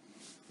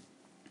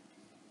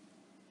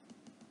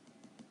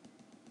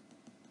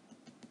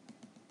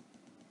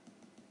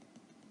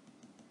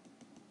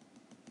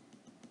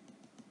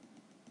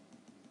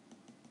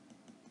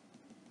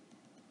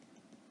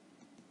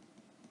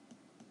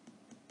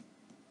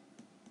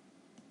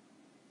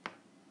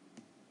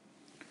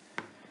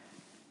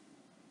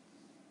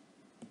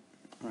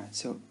 Alright,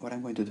 so what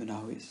I'm going to do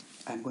now is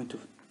I'm going to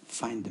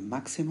find the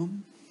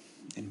maximum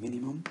and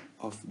minimum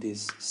of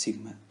this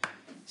sigma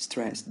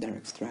stress,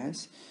 direct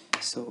stress.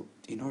 So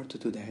in order to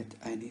do that,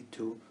 I need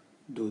to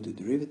do the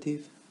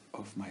derivative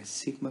of my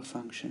sigma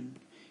function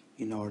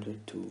in order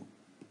to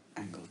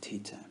angle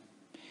theta.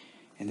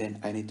 And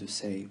then I need to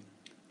say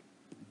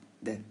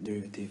that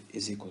derivative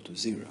is equal to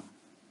 0.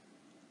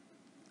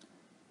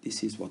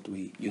 This is what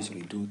we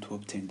usually do to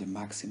obtain the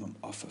maximum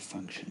of a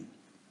function.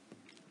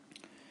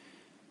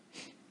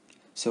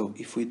 So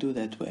if we do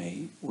that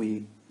way,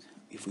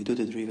 if we do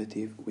the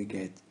derivative, we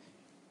get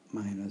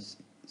minus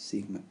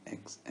sigma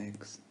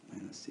xx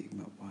minus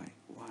sigma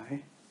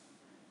yy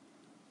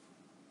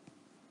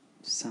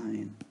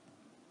sine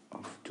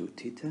of 2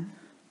 theta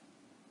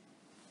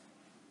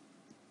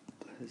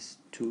plus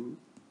 2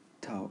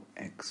 tau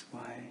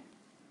xy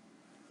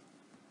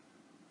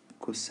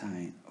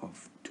cosine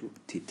of 2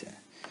 theta.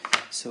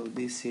 So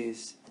this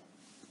is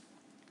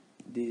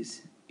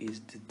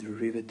the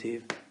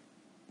derivative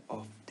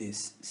of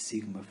this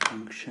sigma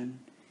function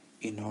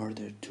in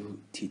order to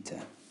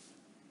theta.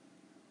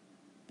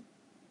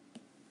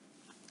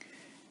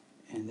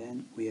 And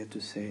then we have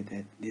to say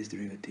that this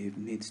derivative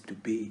needs to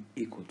be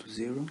equal to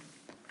 0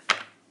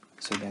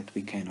 so that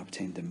we can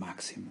obtain the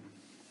maximum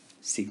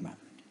sigma.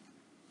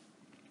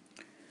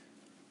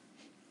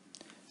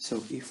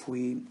 So if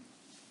we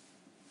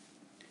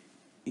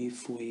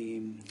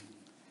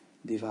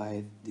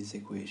divide this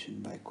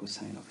equation by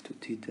cosine of 2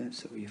 theta,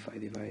 so if I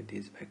divide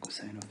this by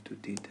cosine of 2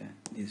 theta,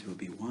 this will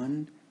be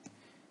 1.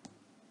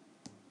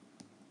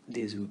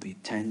 This will be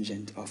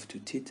tangent of 2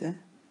 theta,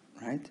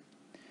 right?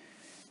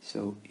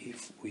 So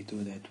if we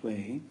do that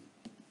way,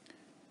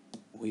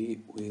 we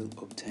will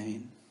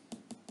obtain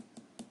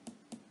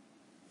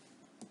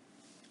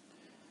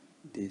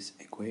this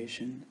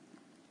equation,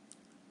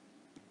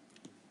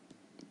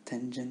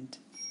 tangent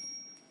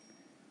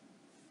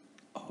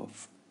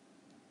of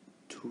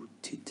 2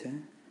 theta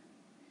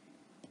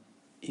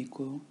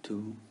equal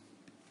to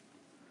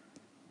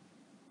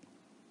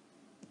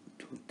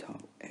 2 tau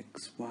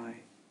xy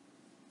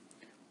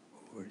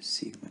over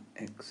sigma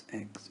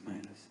xx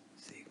minus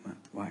sigma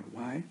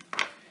yy.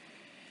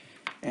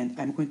 And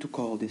I'm going to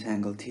call this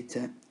angle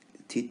theta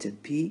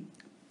p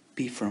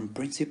from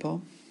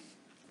principal,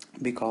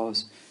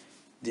 because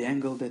the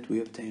angle that we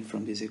obtain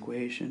from this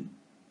equation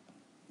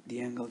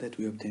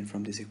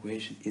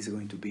is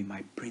going to be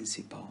my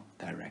principal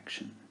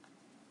direction.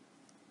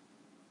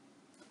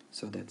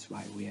 So that's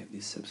why we have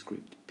this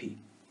subscript p.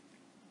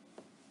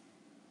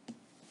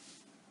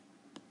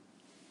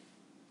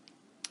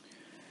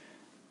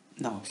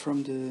 Now,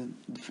 from the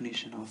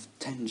definition of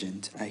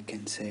tangent, I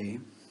can say,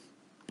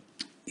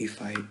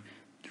 if I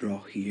draw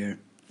here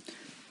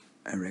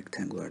a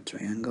rectangular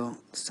triangle,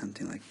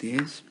 something like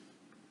this,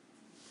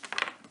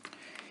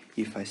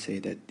 if I say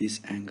that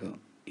this angle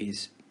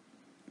is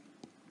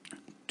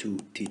 2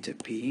 theta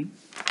p,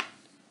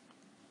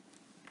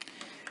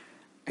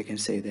 I can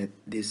say that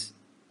this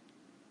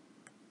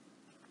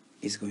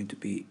is going to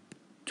be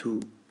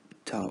 2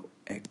 tau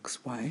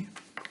xy,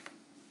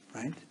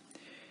 right?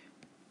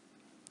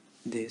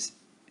 This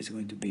is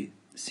going to be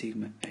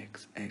sigma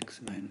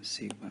xx minus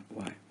sigma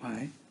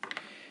yy.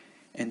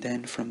 And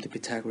then from the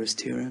Pythagoras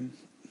theorem,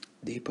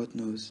 the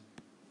hypotenuse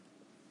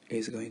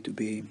is going to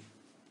be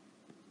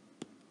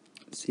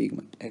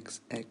sigma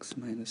xx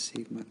minus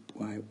sigma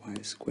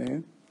yy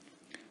squared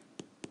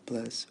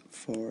plus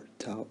 4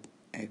 tau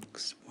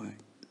xy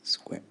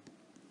squared.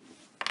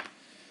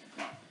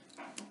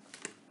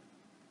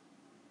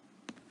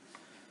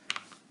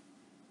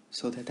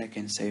 So that I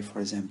can say, for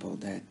example,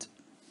 that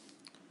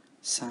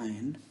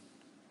sine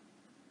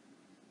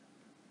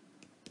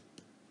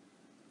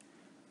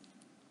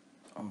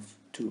of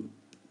 2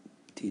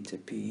 theta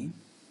p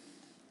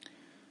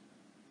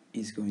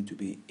is going to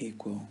be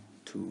equal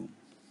to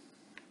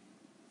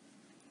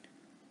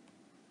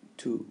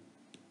 2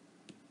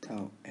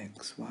 tau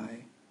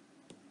xy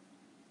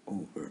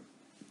over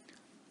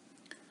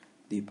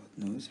the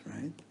hypotenuse,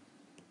 right?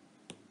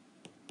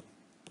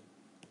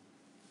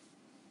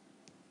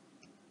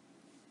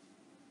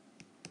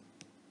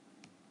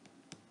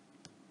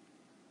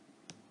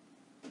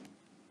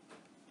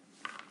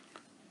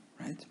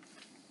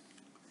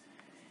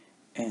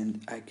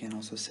 And I can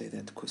also say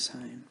that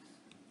cosine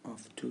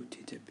of 2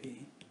 theta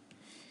p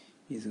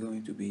is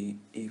going to be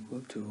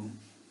equal to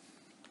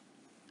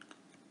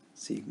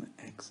sigma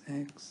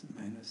xx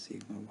minus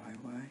sigma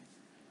yy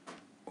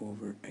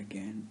over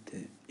again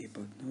the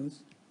hypotenuse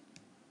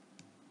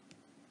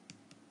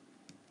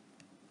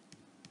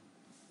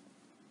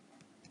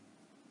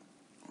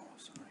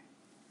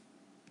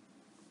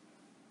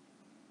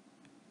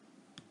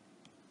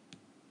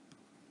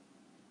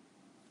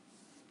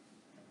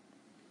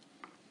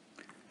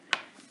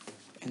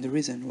And the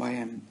reason why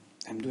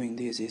I'm doing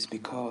this is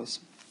because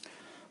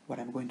what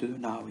I'm going to do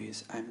now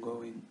is I'm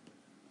going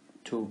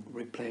to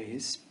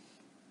replace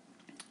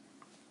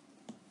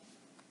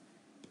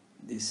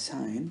this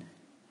sign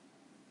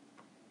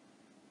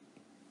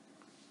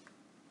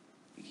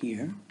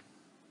here.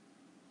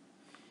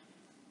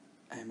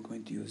 I'm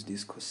going to use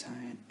this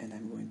cosine and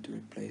I'm going to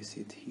replace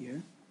it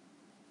here.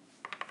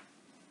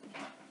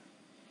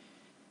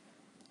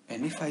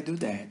 And if I do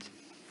that,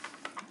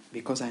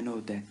 because I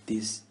know that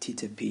this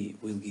theta p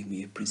will give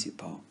me a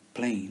principal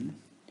plane,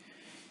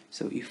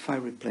 so if I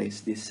replace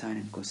this sine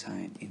and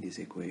cosine in these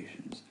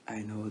equations,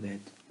 I know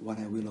that what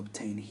I will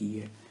obtain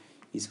here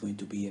is going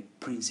to be a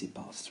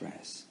principal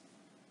stress.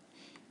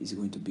 It's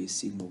going to be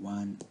sigma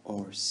 1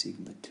 or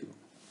sigma 2.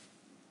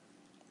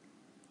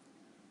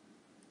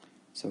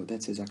 So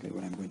that's exactly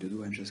what I'm going to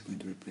do. I'm just going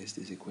to replace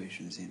these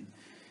equations in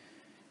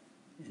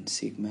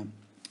sigma,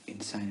 in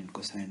sine and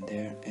cosine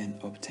there, and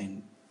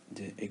obtain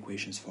the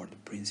equations for the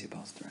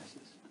principal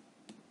stresses.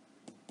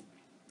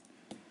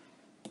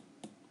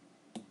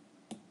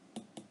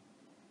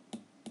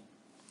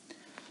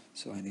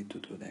 So I need to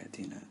do that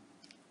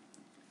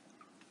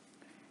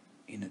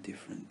in a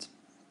different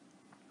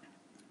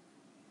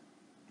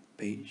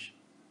page,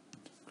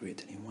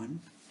 create a new one.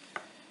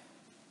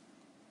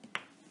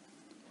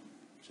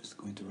 Just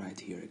going to write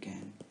here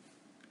again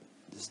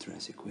the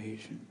stress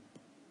equation.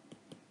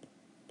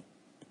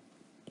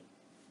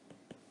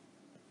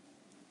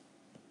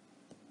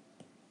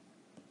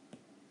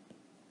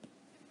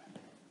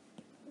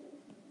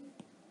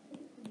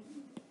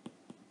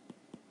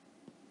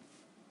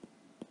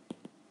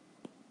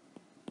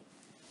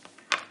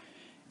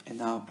 And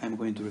now I'm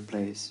going to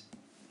replace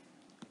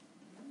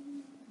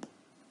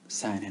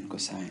sine and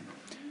cosine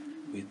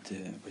with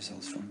the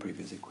results from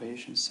previous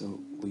equations. So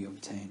we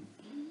obtain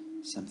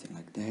something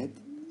like that: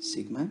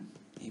 sigma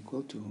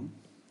equal to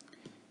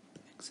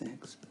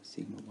xx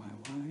sigma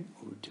yy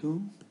over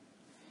 2 .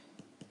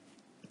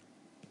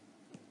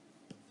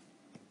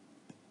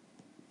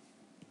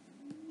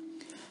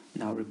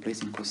 Now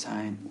replacing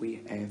cosine,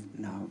 we have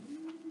now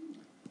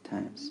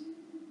times.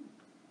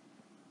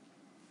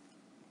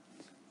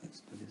 Let's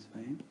do this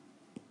way.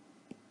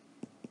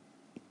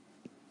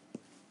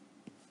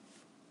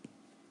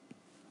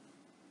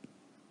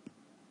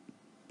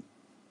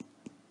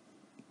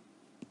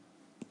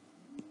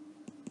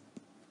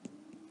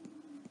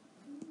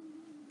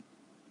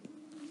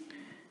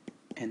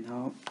 And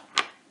now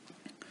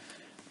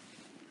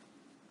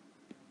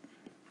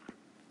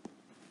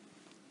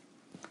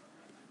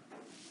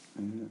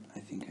I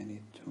think I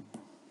need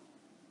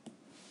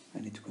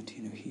to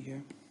continue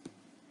here.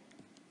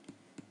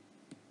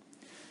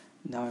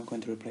 Now I'm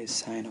going to replace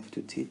sine of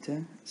 2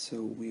 theta,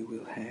 so we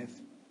will have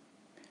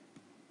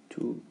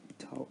 2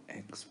 tau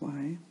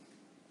xy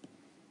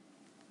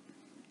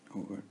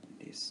over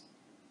this.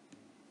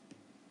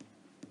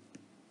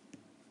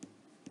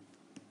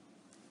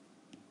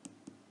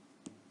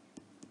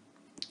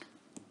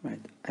 Right,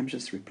 I'm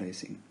just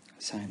replacing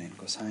sine and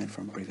cosine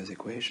from previous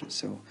equations,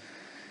 so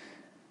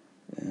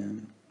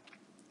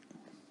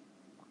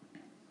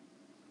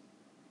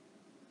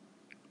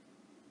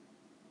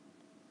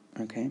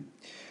okay.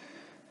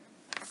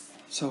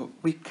 So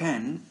we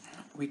can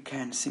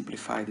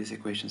simplify these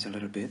equations a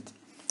little bit,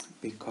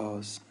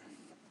 because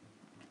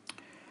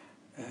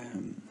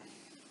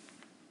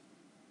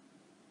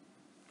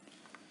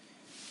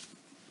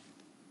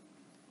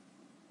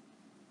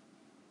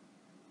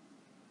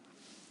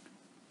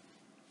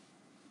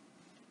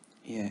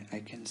yeah, I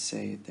can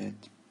say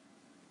that.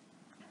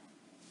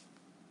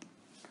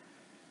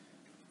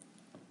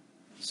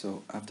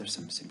 So after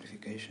some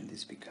simplification,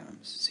 this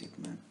becomes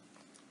sigma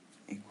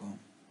equal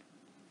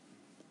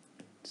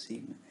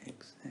sigma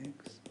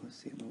xx plus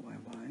sigma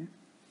yy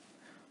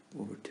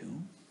over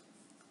 2.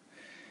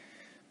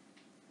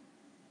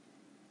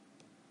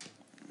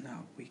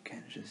 Now we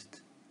can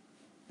just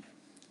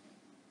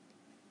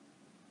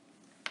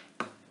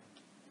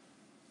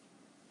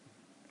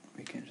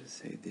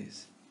say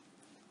this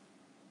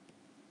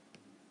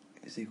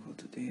is equal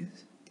to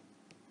this.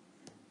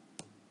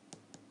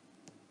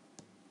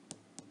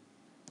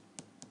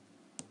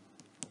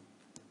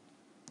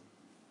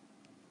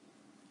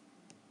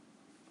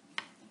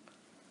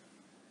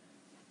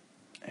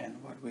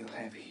 And what we'll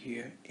have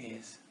here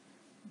is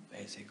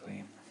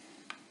basically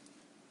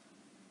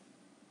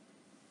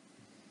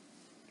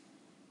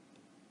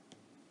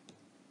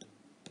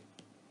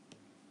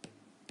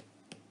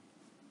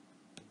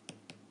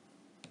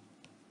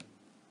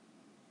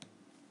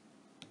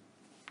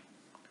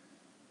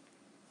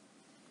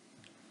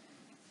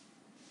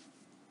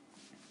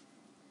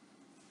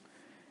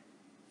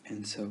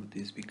And so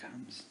this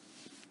becomes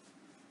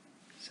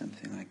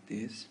something like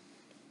this.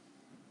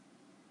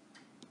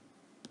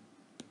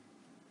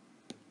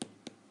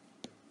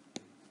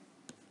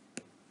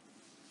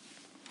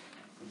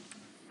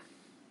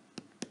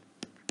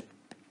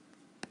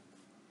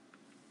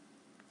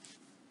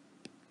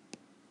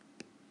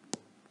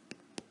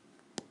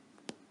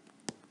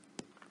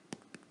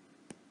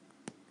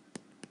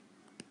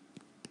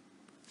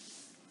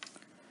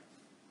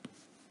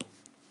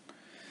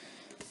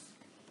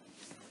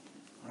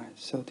 Right,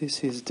 so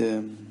this is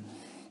the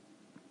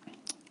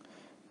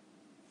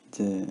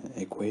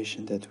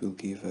equation that will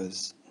give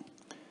us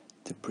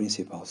the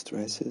principal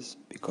stresses,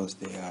 because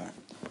they are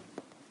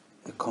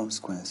a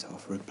consequence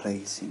of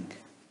replacing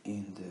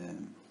in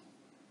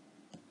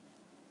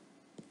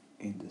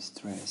the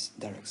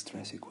direct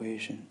stress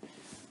equation,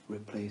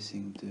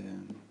 replacing the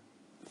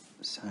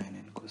sine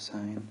and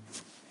cosine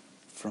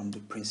from the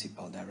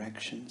principal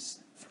directions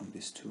from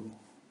these two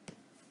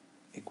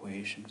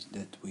equations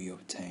that we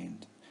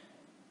obtained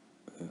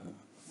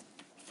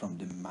from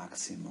the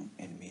maximum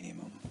and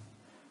minimum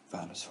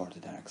values for the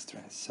direct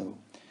stress. So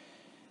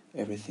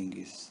everything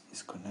is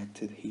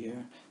connected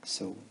here.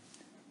 So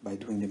by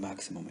doing the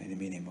maximum and the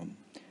minimum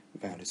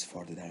values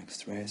for the direct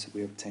stress,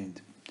 we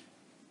obtained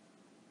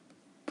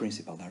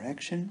principal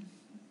direction,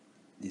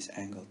 this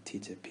angle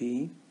theta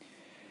p,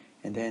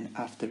 and then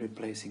after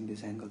replacing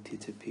this angle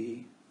theta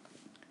p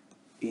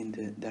in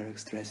the direct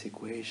stress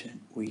equation,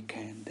 we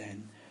can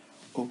then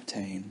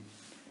obtain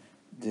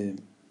the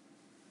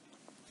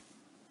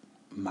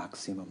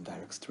maximum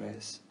direct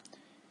stress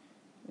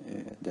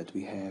that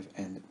we have,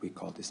 and we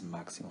call this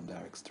maximum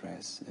direct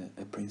stress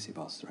a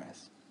principal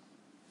stress.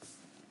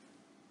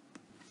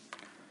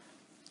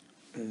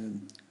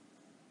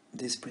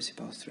 This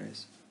principal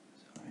stress,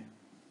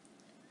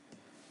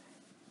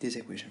 this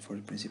equation for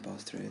the principal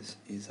stress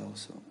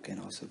can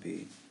also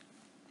be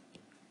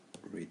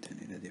written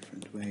in a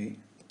different way,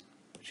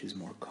 which is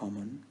more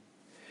common,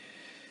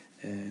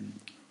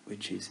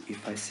 which is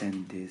if I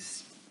send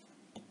this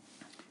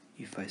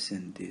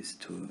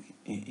to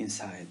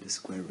inside the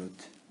square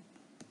root,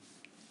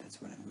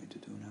 that's what I'm going to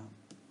do now.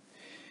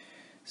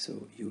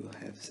 So you will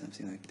have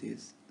something like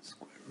this: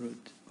 square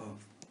root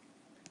of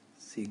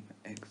sigma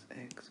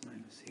xx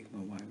minus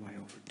sigma yy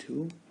over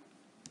 2,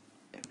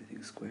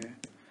 everything square,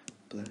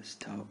 plus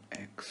tau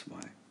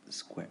xy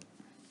squared.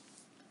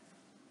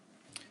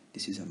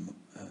 This is a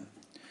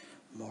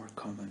more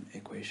common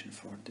equation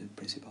for the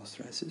principal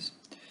stresses.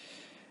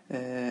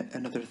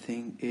 Another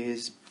thing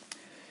is,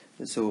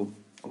 so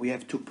we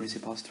have two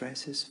principal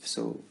stresses,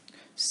 so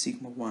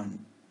sigma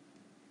 1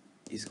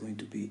 is going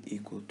to be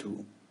equal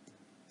to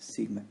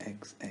sigma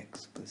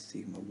xx plus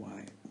sigma yy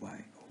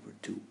over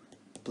 2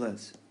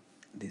 plus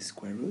this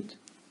square root.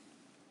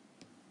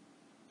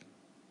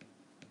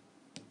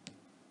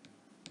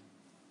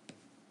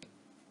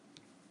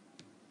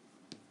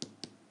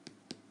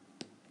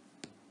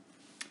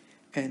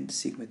 And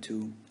sigma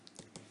 2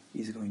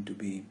 is going to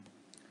be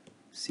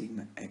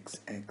sigma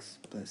xx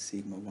plus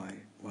sigma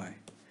yy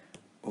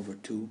over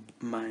 2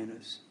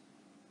 minus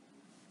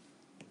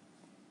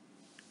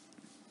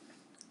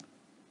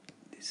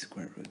this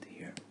square root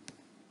here.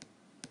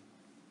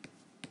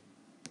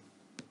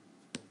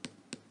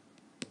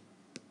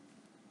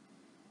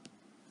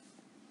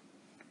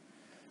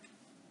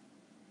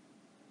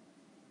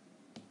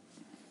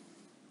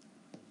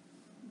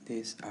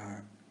 These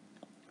are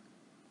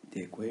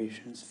the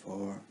equations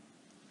for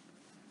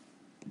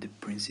the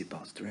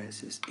principal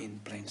stresses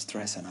in plane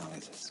stress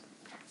analysis.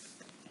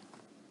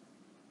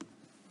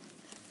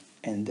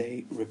 And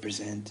they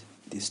represent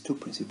these two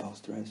principal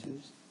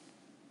stresses,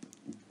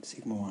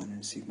 sigma 1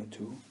 and sigma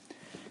 2.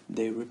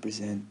 They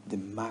represent the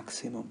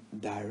maximum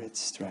direct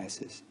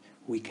stresses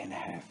we can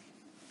have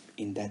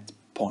in that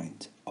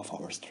point of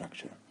our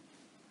structure.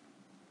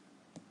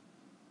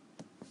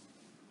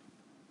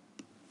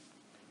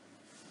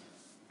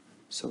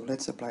 So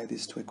let's apply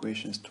these two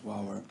equations to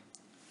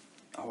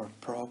our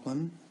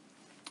problem.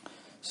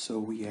 So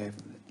we have,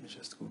 let me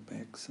just go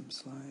back some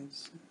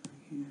slides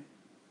here.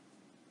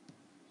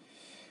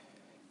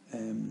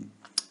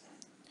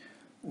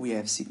 We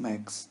have sigma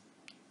x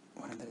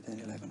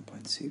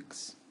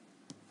 111.6.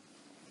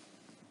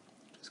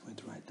 Just going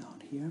to write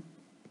down here.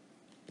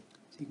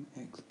 Sigma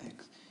x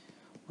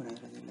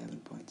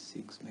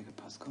 111.6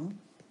 megapascal.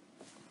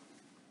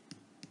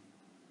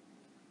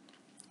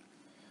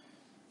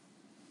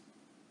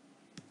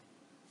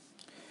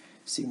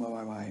 Sigma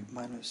yy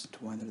minus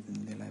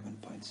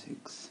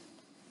 211.6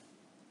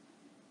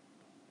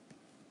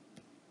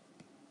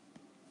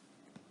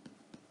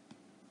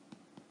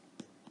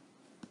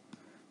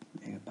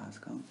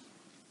 megapascal,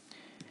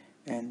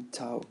 and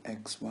tau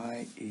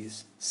xy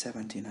is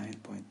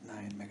 79.9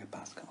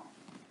 megapascal.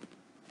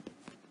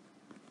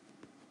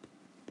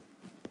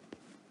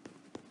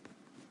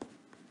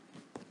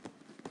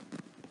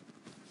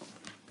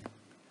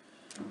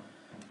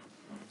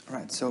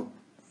 Right, so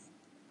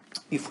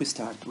if we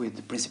start with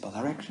the principal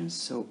directions,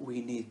 so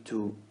we need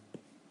to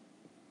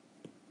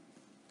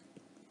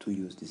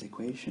use this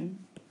equation.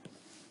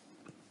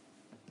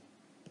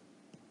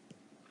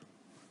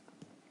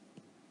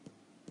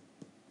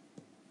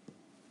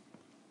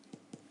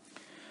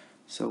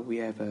 So we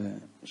have a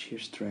shear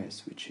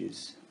stress which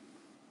is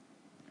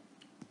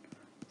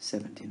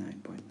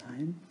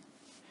 79.9,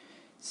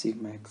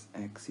 sigma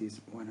xx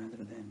is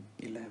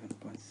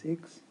 111.6,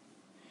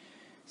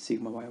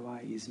 sigma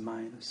yy is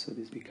minus, so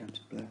this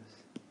becomes plus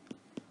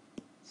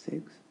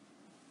 6.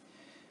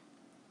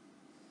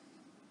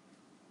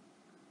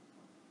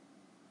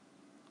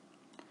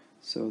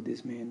 So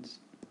this means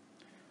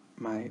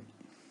my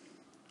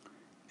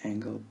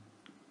angle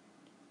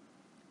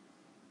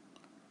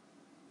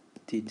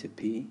theta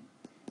p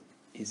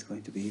is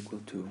going to be equal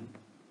to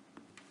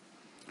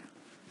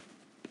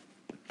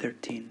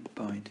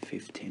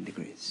 13.15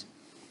 degrees.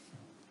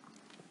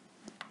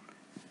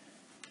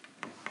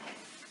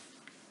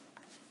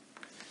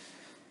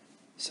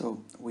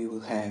 So we will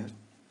have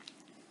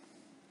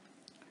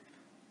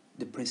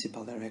the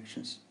principal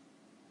directions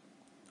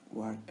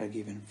are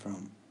given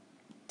from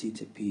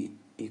theta p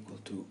equal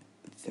to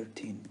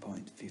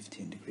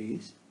 13.15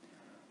 degrees,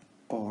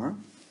 or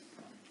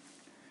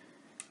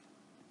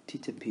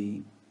theta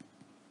p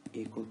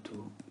equal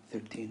to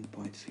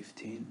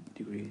 13.15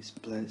 degrees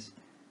plus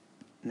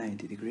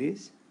 90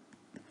 degrees,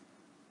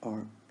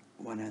 or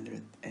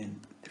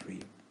 103.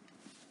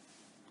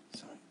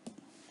 Sorry.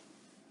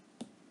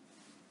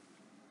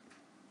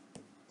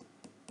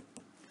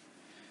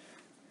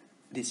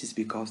 This is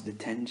because the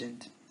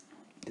tangent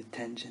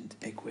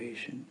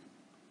equation,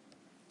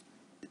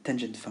 the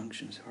tangent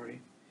function,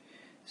 sorry.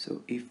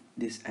 So if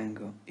this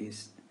angle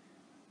is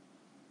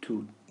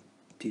 2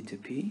 theta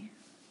p,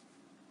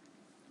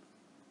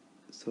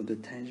 so the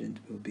tangent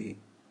will be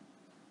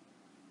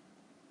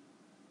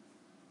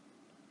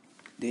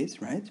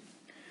this, right?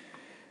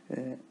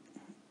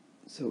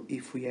 So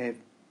if we have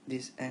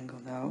this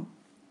angle now,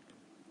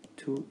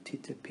 2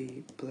 theta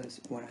p plus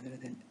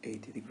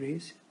 180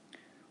 degrees,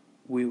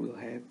 we will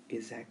have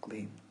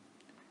exactly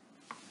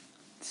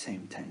the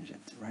same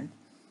tangent, right?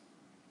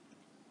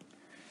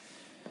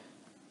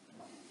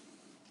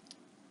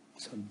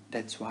 So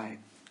that's why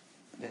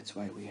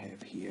we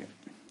have here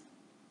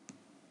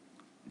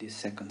this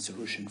second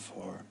solution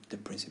for the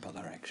principal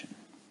direction,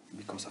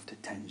 because of the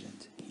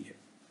tangent here.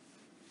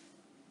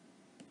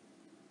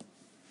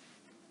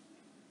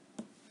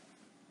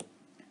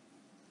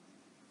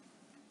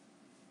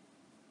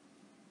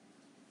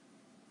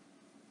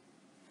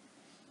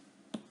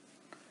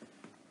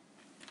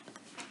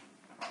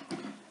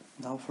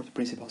 Now for the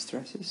principal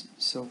stresses,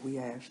 so we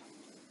have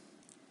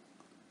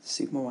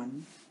sigma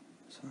 1,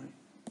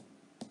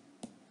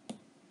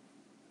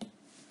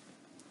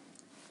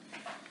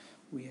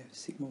 we have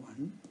sigma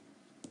 1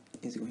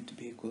 is going to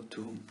be equal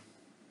to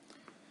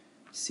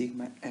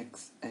sigma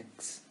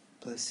xx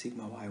plus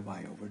sigma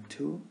yy over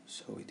 2,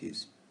 so it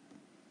is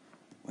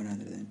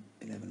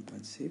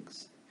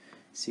 111.6,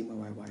 sigma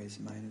yy is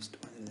minus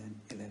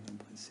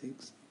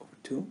 211.6 over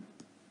 2,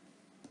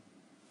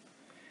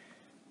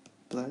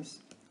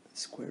 plus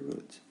square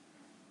root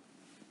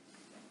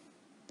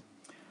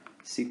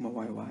sigma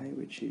yy,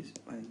 which is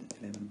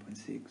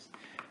 111.6,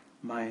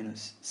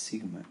 minus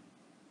sigma,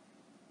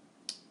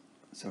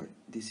 sorry,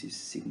 this is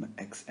sigma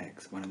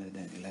xx,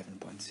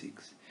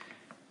 111.6,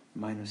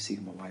 minus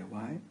sigma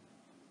yy,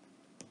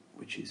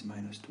 which is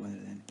minus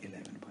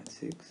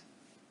 211.6,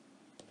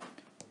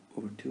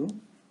 over 2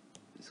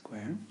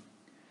 square,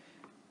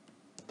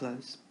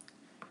 plus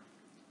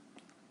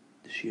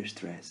the shear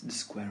stress, the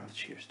square of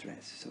shear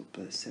stress, so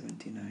plus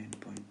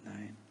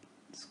 79.9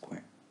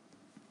 square.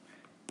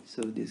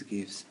 So this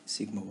gives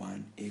sigma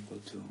 1 equal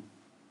to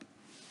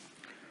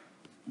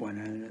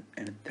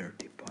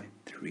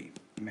 130.3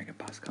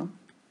 megapascal.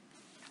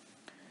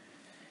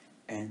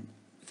 And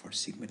for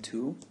sigma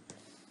 2,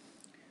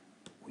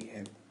 we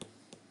have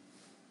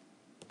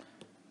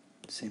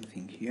the same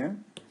thing here,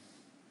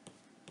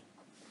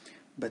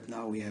 but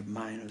now we have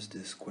minus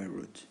the square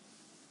root,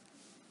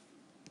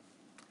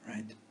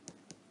 right?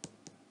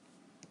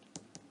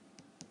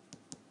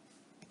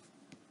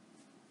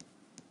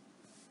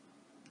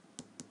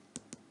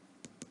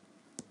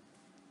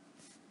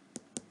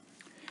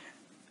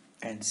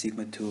 And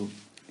sigma 2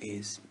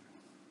 is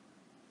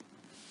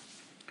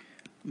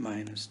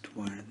minus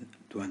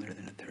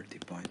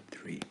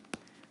 230.3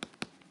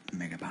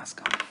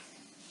 megapascal.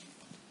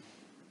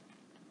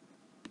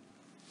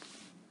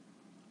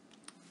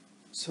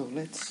 So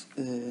let's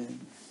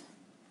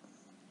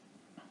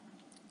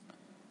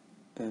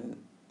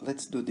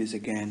do this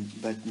again,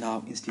 but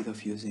now instead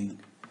of using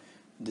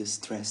the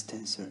stress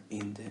tensor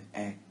in the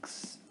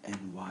x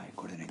and y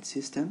coordinate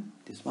system,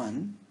 this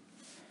one,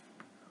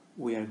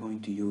 we are going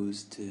to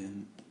use the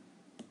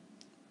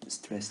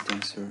stress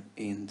tensor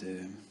in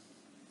the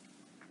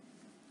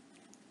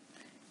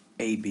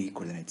AB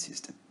coordinate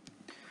system.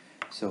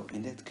 So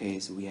in that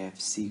case, we have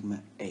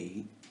sigma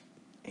A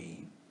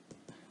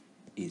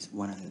is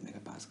 100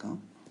 megapascal,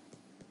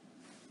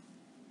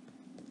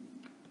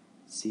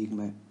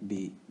 sigma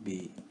B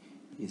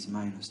is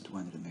minus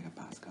 200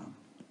 megapascal,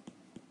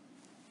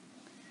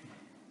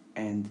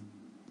 and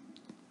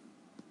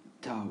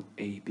tau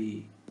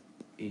AB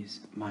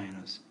is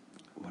minus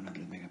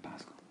 100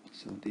 megapascal.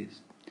 So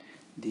this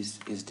This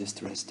is the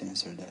stress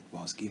tensor that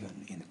was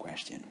given in the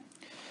question.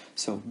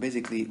 So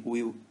basically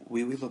we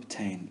will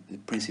obtain the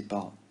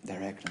principal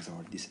directions,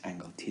 or this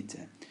angle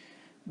theta,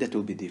 that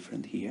will be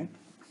different here.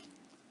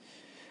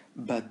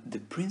 But the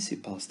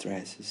principal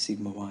stresses,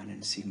 sigma 1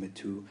 and sigma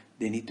 2,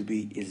 they need to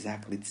be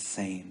exactly the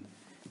same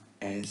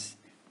as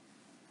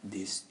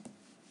these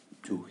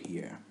two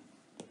here.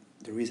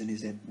 The reason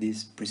is that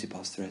these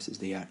principal stresses,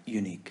 they are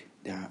unique.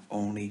 There are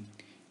only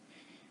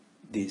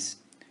these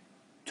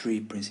three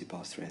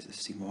principal stresses,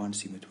 sigma 1,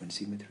 sigma 2, and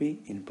sigma 3.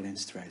 In plane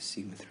stress,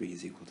 sigma 3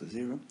 is equal to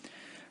 0.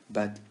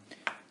 But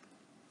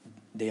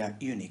they are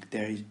unique.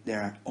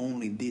 There are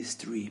only these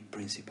three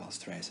principal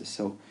stresses.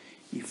 So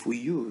if we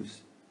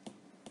use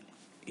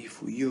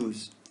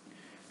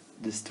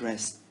the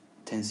stress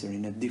tensor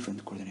in a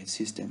different coordinate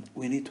system,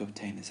 we need to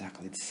obtain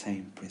exactly the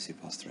same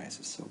principal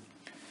stresses. So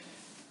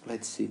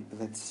let's do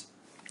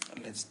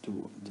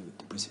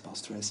the principal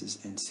stresses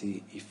and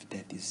see if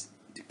that is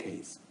the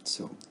case.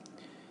 So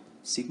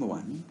sigma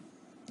 1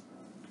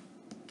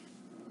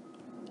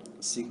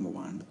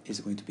 is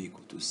going to be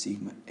equal to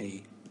sigma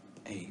A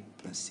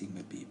plus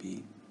sigma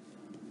BB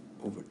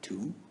over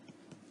 2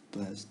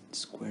 plus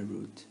square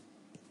root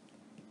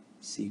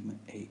sigma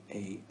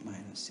AA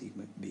minus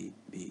sigma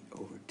BB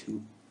over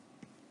 2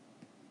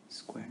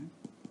 square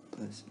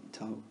plus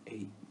tau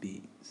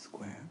AB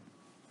square.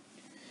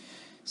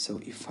 So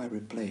if I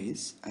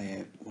replace, I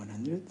have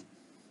 100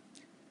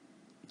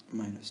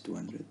 minus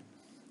 200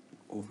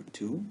 over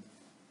 2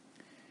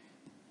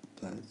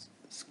 plus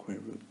square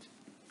root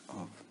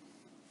of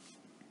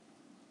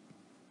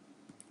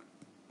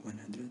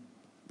 100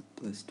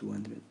 plus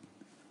 200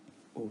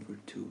 over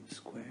 2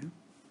 square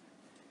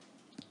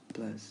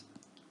plus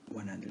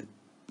 100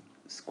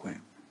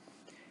 square.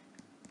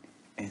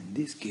 And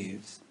this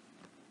gives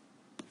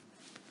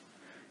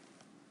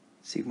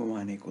sigma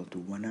 1 equal to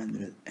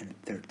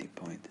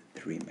 130.3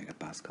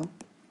 megapascal,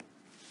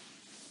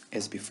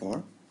 as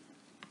before,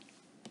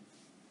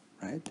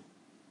 right?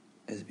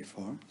 As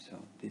before, so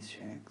this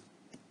checks.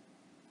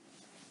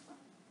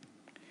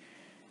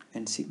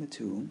 And sigma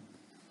 2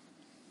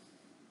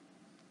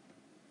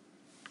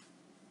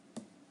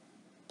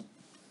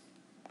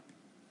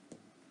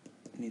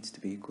 needs to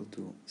be equal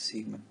to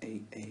sigma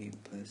AA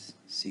plus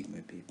sigma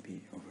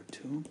BB over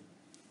 2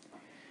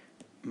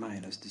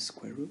 minus the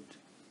square root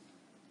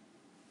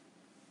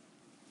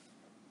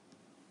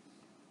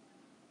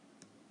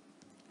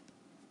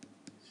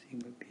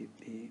sigma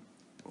BB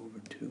over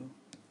 2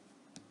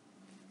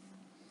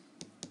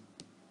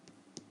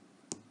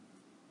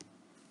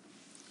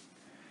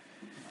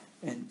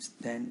 and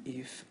then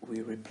if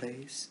we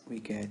replace, we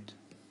get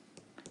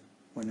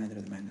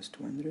 100 minus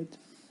 200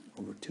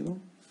 over 2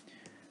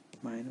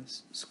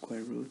 minus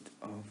square root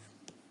of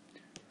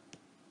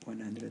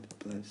 100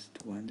 plus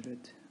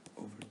 200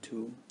 over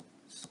 2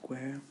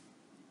 square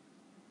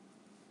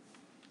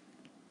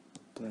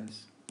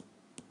plus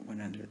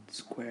 100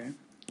 square,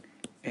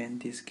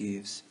 and this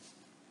gives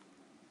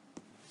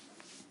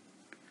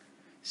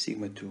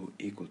sigma 2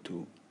 equal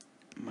to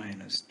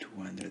minus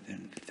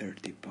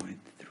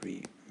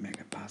 230.3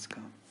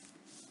 megapascal,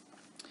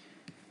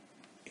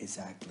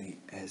 exactly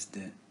as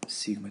the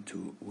sigma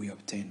 2 we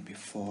obtained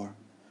before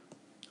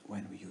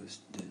when we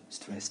used the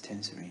stress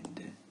tensor in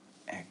the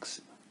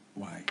x,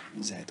 y,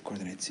 z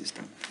coordinate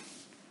system.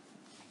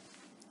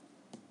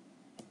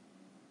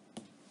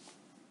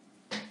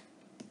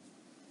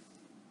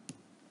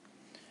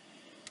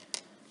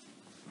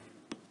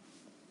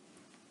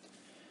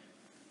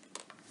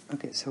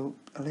 Okay, so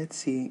let's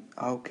see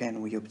how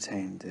can we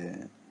obtain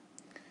the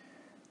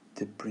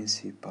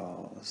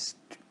principal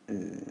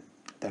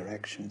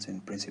directions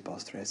and principal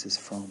stresses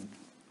from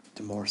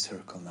the Mohr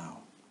circle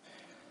now.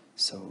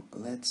 So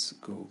let's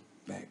go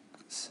back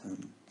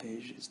some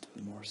pages to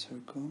the Mohr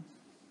circle.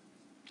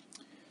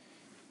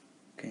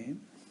 Okay.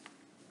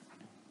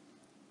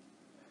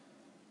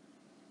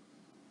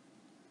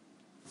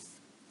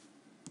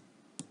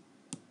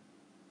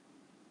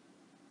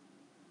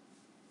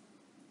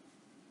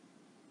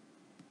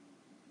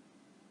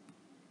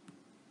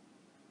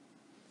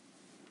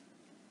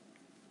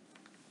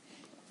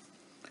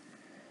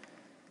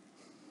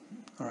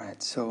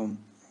 Alright, so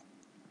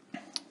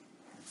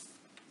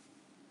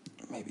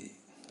maybe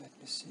let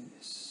me see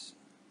this.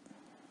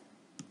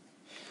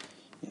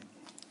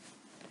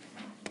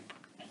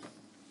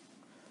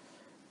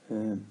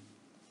 Yeah.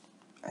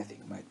 I think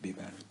it might be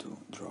better to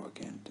draw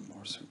again the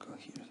Mohr circle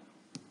here.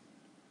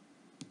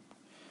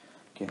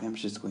 Okay, I'm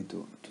just going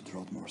to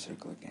draw the Mohr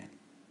circle again.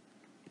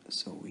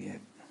 So we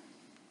have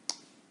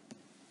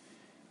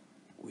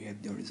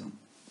the horizon.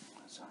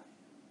 Sorry.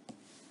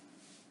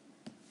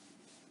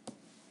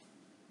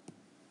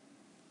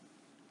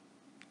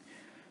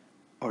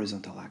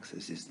 Horizontal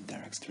axis is the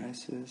direct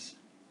stresses.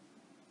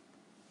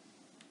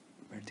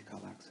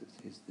 Vertical axis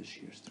is the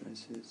shear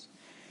stresses.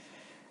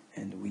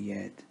 And we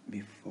had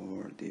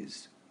before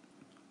this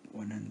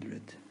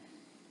 100,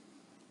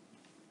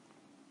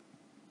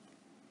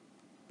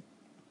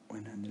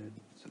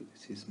 so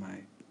this is my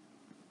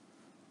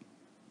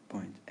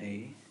point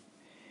A,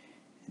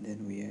 and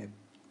then we have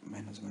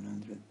minus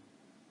 100,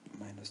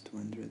 minus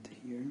 200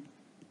 here,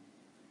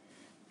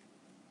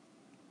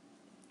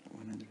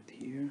 100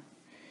 here,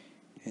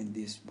 and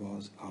this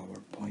was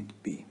our point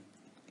B,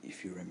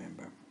 if you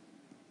remember,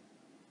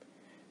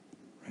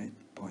 right?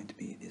 Point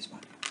B, this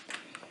one.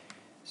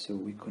 So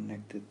we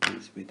connected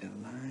this with a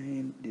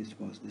line, this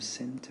was the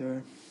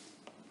center,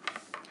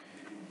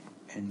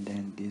 and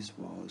then this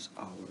was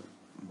our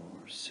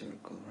Mohr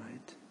circle,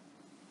 right?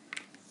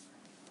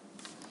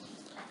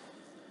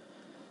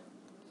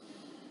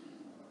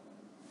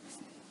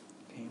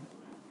 Okay.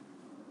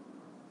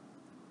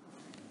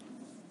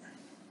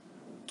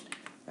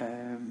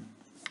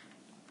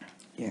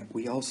 Yeah,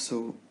 we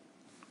also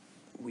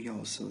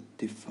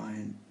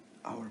define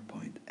our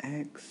point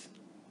X,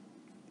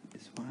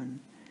 this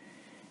one,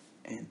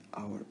 and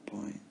our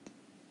point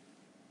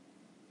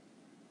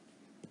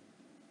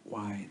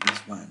Y, this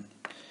one.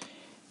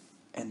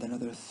 And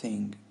another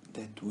thing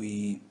that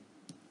we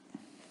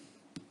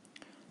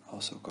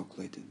also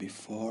calculated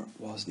before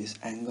was these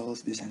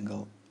angles, this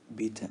angle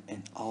beta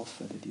and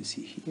alpha that you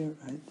see here,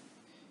 right?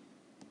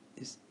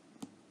 This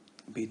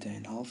beta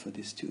and alpha,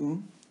 these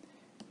two.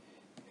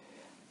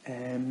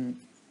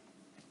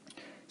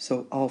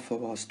 So alpha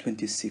was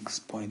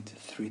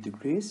 26.3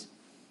 degrees,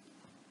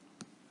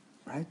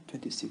 right?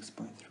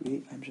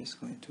 26.3. I'm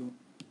just going to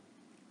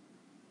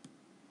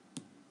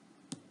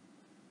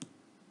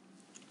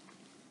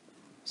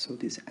so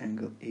this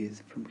angle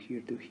is from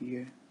here to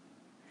here,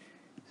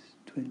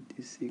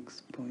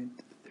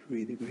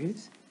 26.3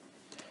 degrees,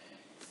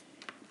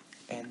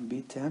 and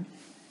beta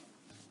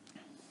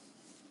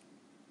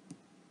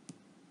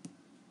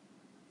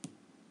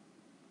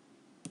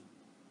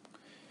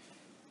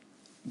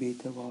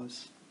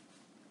was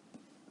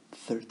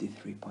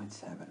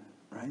 33.7,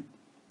 right?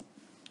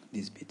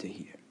 This beta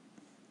here.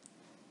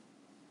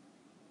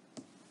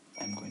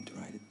 I'm going to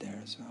write it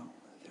there as well,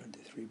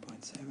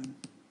 33.7.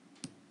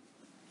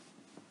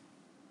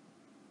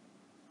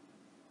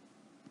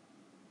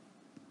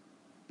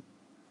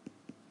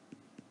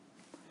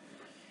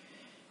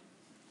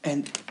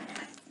 And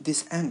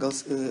these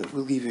angles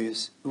will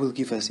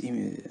give us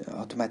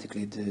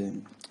automatically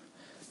the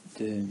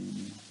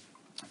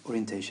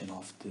orientation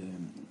of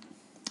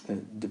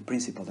the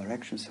principal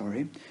direction.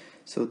 Sorry.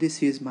 So this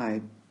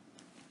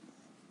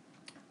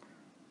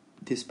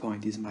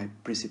point is my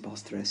principal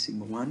stress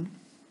sigma 1.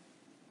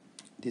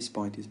 This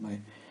point is my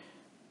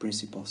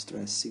principal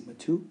stress sigma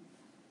 2,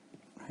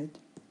 right?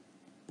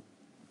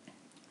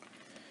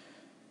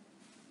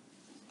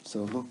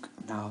 So look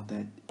now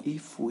that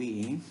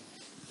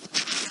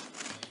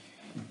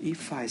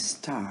if I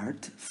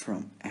start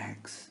from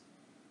X,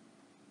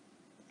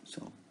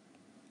 so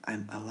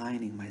I'm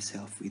aligning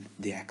myself with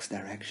the X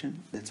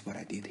direction. That's what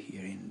I did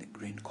here in the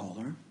green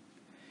color.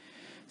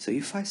 So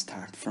if I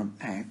start from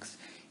X,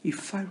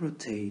 if I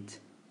rotate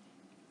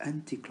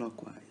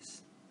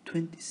anti-clockwise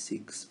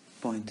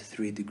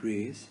 26.3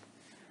 degrees,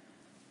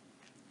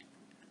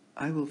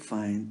 I will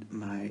find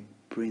my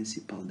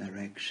principal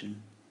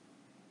direction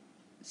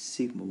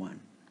sigma 1,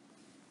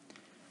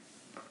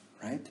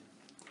 right?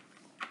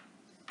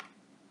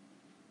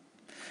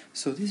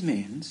 So this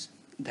means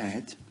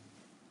that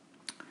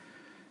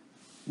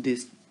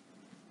this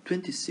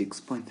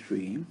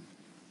 26.3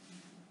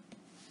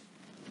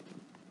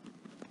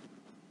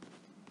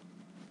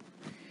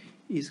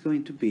 is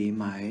going to be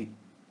my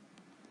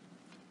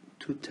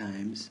 2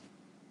 times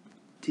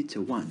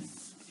theta 1,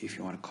 if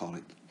you want to call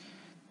it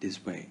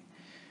this way.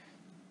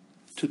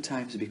 2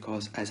 times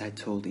because, as I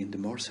told in the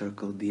Mohr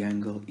circle, the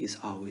angle is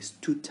always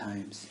 2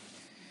 times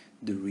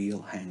the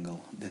real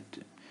angle that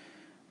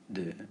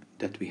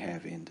we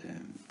have in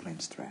the plane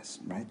stress,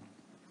 right?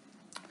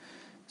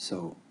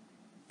 So,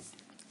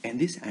 and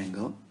this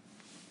angle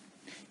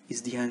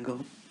is the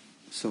angle.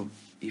 So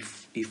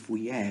if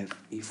we have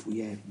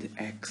the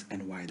X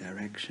and Y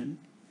direction,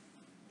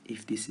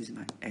 if this is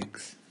my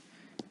X,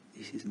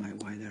 this is my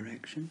Y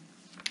direction,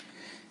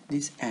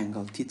 this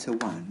angle theta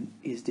 1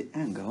 is the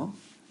angle.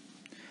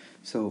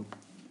 So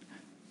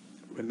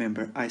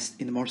remember,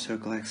 in the Mohr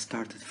circle I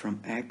started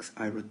from X,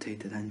 I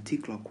rotated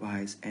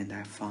anti-clockwise, and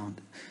I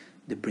found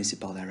the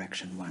principal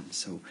direction 1.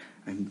 So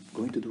I'm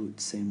going to do it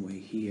the same way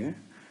here.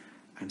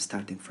 I'm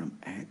starting from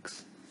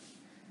X.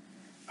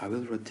 I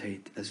will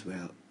rotate as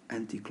well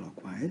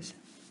anti-clockwise,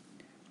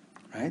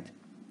 right?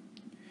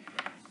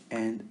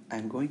 And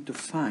I'm going to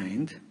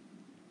find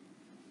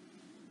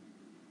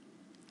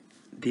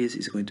this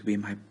is going to be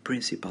my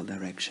principal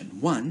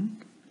direction 1,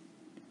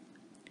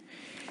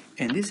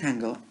 and this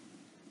angle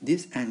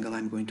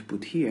I'm going to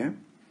put here,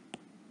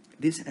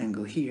 this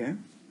angle here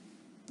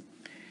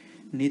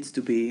needs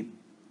to be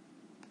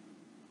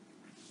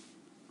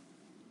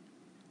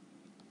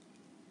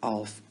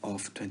half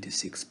of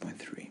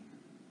 26.3,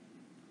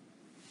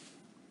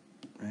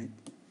 right?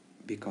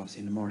 Because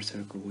in the Mohr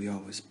circle we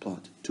always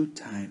plot 2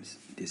 times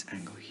this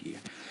angle here.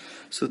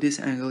 So this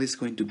angle is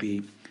going to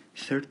be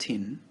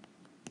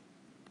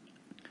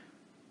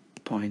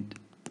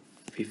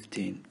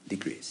 13.15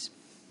 degrees.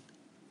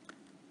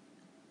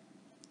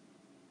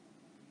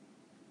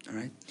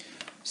 Alright?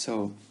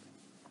 So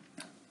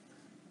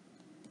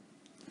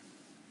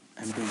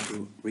I'm going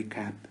to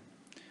recap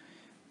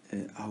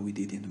how we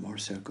did in the Mohr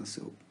circle.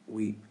 So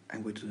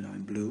I'm going to do now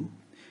in blue.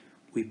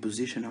 We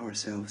position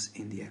ourselves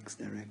in the x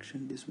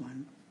direction, this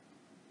one.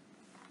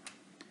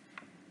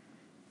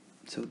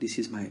 So this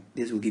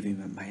will give me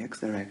my x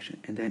direction,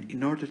 and then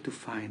in order to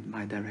find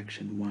my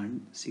direction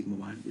 1, sigma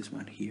 1, this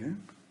one here,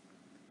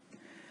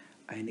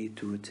 I need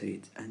to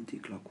rotate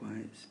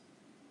anti-clockwise,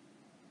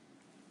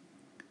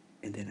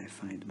 and then I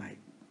find my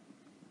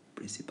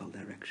principal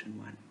direction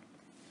 1.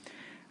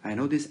 I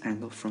know this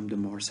angle from the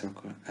Mohr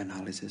circle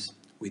analysis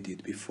we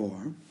did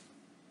before.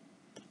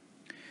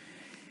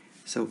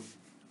 So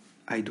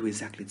I do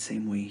exactly the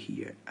same way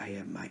here. I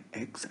have my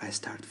x, I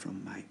start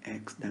from my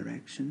x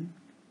direction,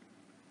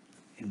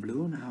 in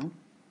blue now.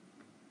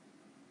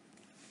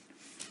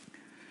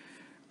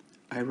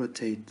 I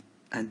rotate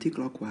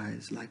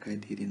anti-clockwise like I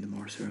did in the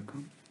Mohr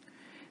circle,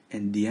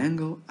 and the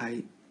angle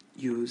I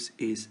use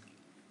is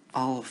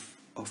half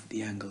of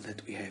the angle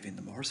that we have in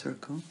the Mohr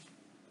circle,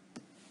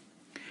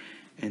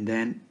 and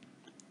then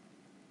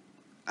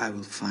I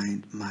will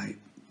find my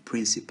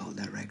principal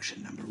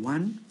direction number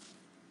 1.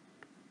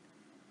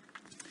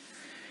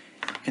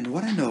 And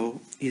what I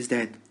know is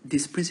that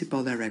this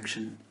principal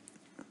direction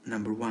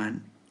number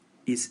 1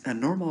 is a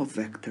normal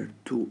vector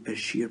to a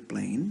shear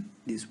plane,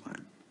 this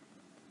one.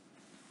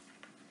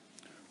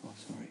 Oh,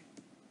 sorry.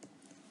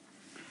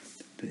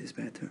 Do this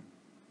better.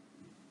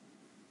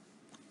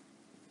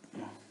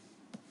 Oh.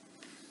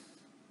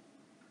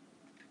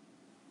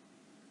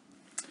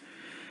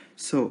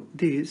 So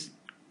this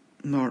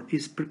Mohr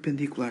is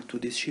perpendicular to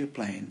this shear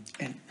plane,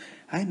 and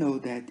I know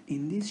that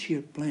in this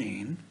shear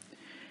plane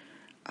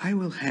I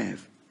will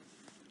have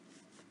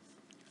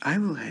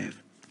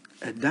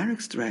a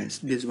direct stress,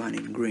 this one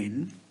in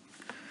green,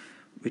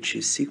 which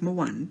is sigma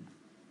 1.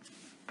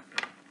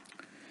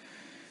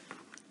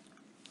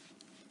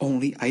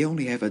 I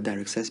only have a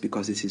direct stress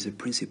because this is a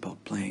principal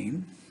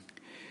plane,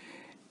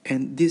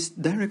 and this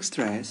direct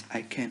stress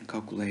I can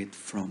calculate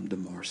from the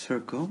Mohr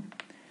circle.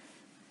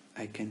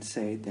 I can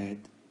say that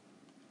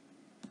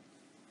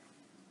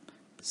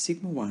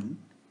sigma 1,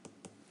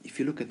 if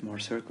you look at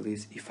Mohr circle,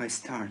 is if I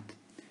start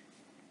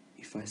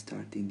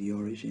in the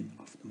origin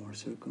of the Mohr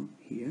circle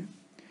here,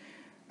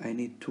 I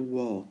need to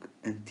walk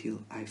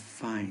until I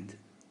find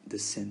the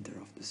center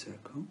of the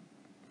circle,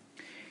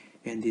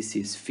 and this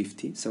is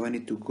 50, so I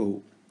need to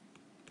go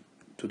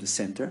to the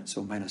center,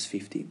 so minus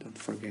 50, don't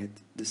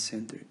forget the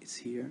center is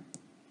here.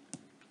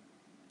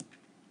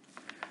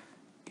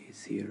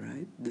 It's here,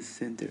 right? The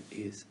center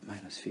is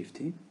minus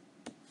 50.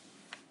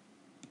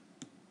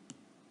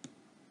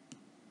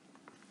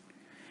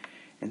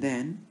 And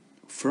then,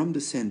 from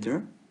the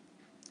center,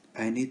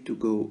 I need to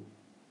go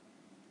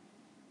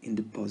in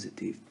the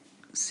positive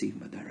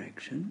sigma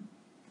direction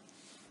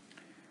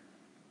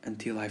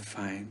until I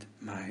find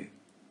my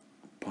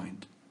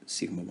point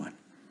sigma 1,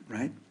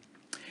 right?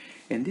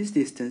 And this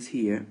distance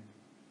here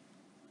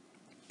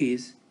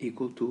is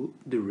equal to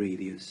the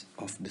radius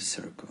of the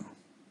circle,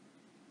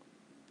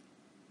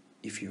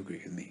 if you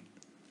agree with me,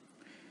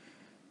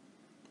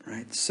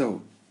 right?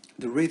 So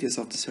the radius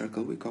of the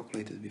circle we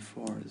calculated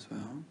before as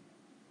well.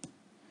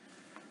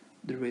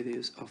 The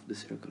radius of the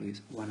circle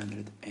is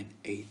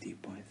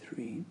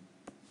 180.3.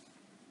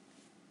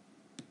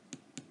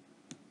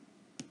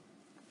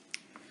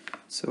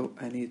 So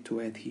I need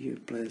to add here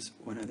plus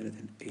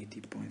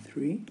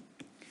 180.3,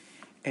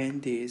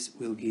 and this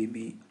will give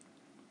me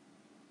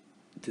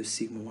the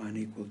sigma 1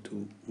 equal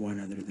to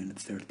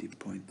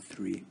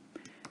 130.3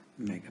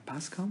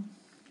 megapascal.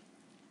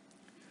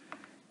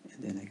 And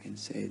then I can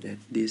say that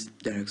this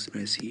direct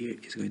stress here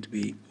is going to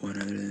be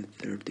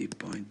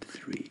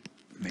 130.3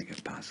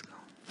 megapascal.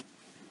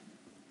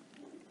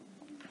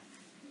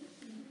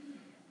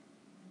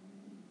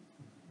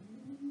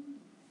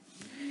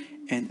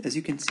 And as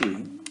you can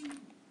see,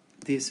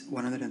 this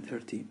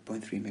 130.3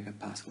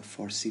 megapascal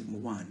for sigma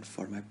 1,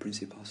 for my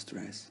principal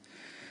stress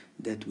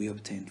that we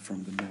obtained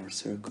from the Mohr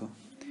circle,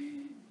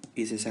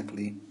 is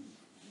exactly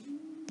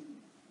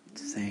the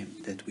same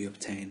that we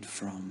obtained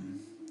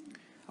from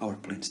our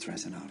plane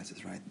stress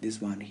analysis, right?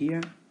 This one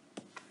here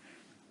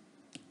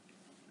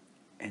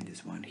and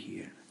this one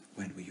here,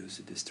 when we use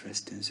the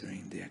stress tensor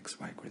in the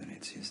XY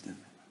coordinate system.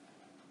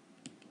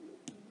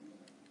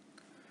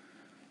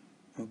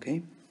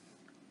 Okay?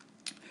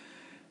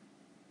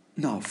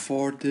 Now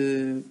for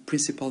the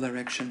principal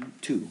direction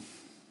 2.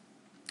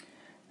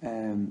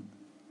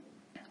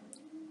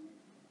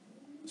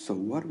 So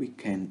what we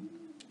can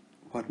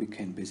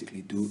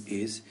basically do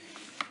is,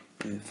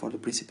 for the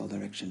principal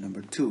direction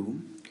number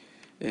 2,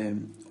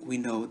 we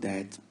know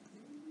that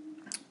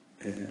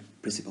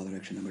principal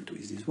direction number 2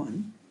 is this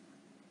one,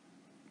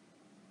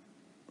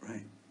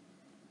 right?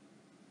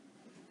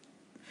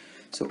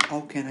 So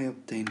how can I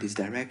obtain this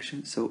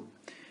direction? So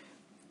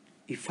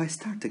if I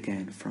start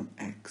again from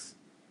x,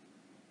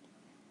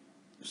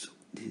 so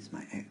this is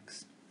my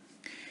x.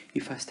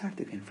 If I start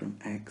again from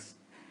x,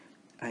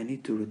 I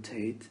need to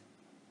rotate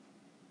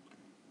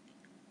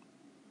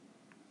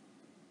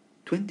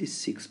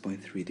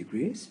 26.3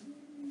 degrees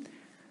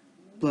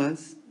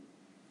plus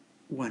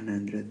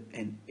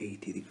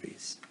 180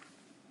 degrees,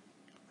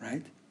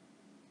 right?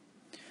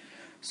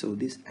 So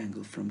this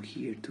angle from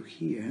here to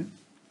here,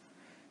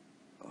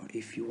 or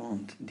if you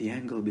want, the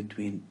angle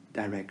between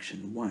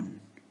direction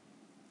 1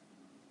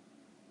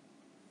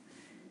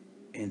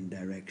 and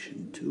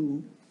direction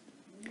 2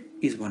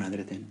 is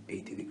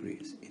 180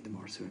 degrees in the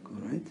Mohr circle,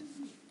 right?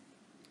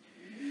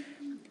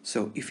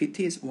 So if it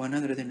is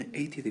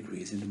 180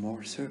 degrees in the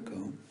Mohr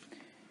circle,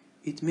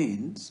 it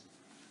means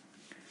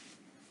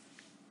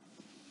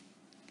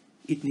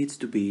it needs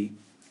to be,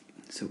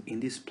 so in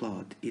this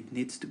plot, it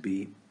needs to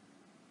be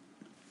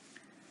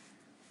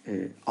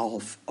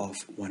half of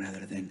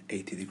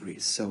 180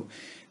 degrees. So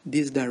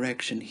this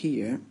direction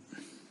here,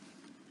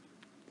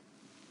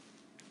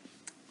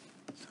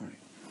 sorry,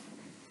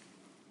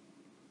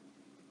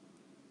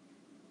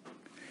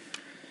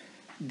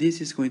 this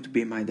is going to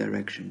be my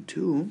direction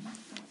 2,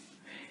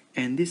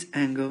 and this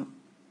angle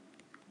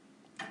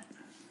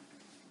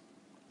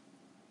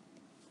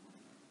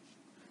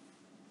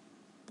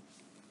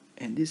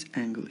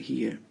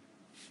here,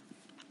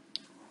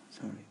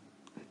 sorry,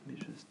 let me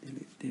just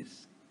delete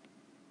this.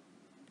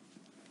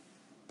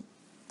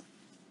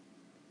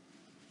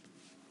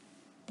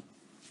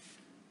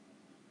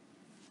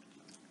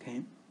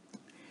 Okay,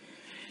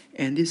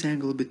 and this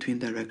angle between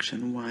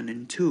direction 1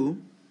 and 2,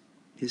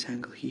 this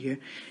angle here,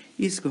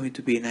 is going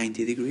to be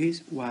 90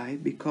 degrees. Why?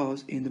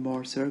 Because in the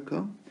Mohr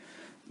circle,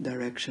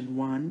 direction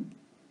 1,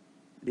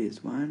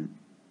 this one,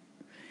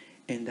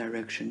 and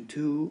direction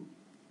 2,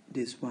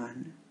 this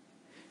one,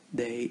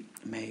 they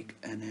make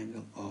an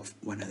angle of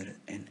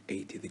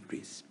 180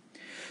 degrees.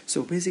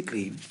 So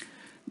basically,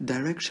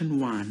 direction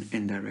 1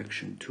 and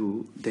direction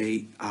 2,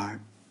 they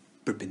are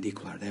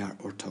perpendicular, they are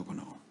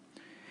orthogonal.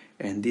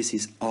 And this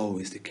is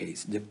always the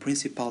case. The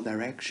principal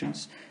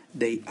directions,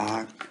 they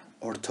are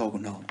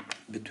orthogonal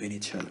between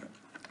each other.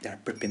 They are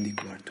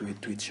perpendicular to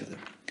each other.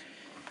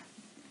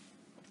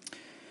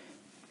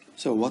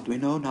 So what we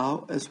know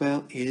now as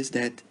well is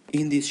that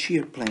in this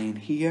shear plane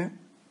here,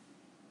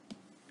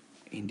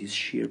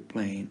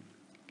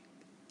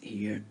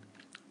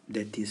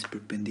 that is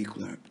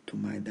perpendicular to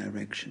my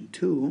direction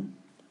 2,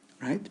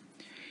 right?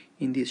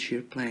 In this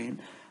shear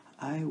plane,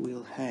 I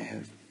will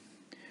have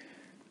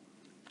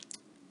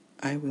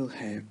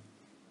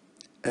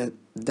a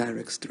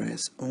direct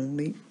stress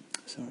only,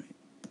 sorry,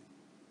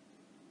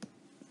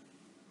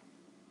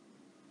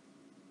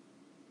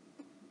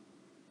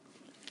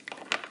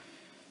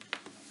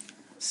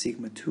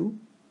 sigma 2.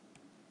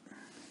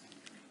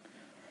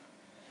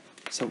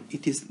 So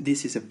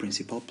this is a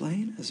principal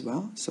plane as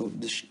well, so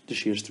the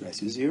shear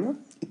stress is 0.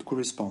 It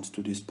corresponds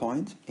to this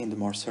point in the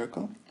Mohr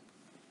circle.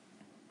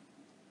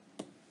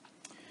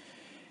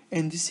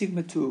 And this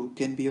sigma 2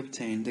 can be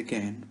obtained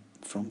again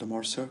from the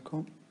Mohr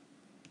circle.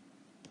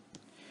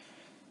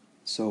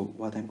 So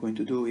what I'm going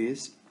to do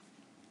is,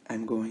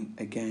 I'm going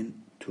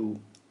again to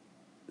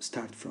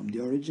start from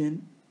the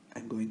origin.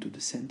 I'm going to the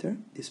center,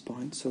 this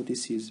point, so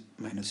this is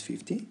minus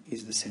 50,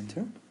 is the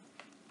center.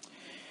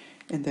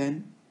 And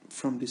then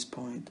from this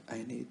point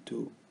I need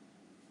to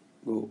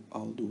go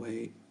all the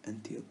way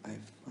until I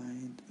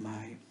find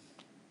my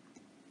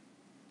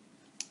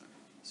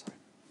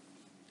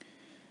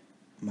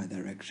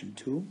direction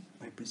 2,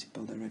 my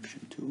principal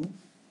direction 2.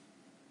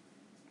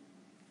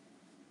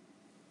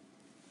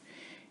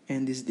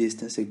 And this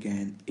distance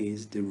again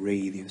is the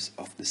radius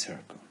of the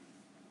circle.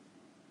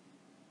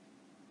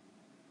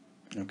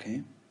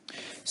 Okay,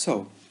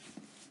 so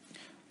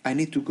I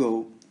need to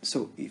go,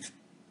 so if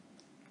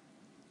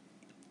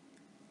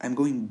I'm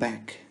going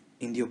back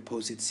in the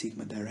opposite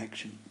sigma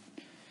direction,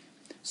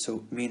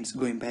 so means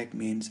going back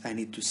means I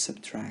need to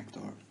subtract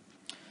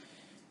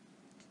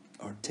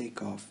or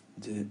take off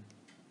the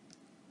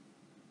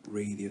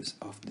radius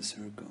of the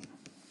circle,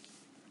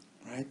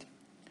 right?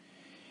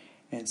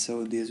 And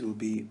so this will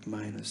be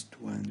minus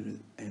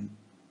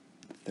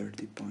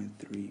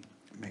 230.3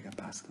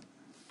 megapascal.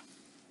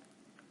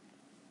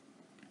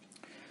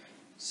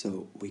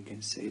 So we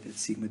can say that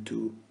sigma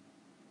 2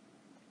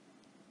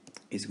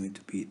 is going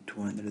to be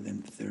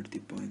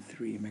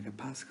 230.3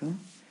 megapascal.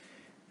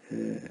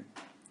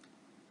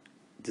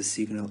 The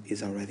signal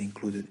is already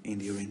included in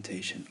the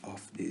orientation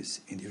of this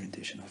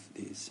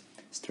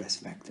stress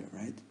vector,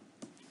 right?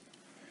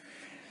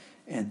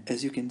 And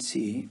as you can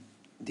see,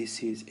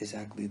 this is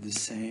exactly the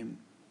same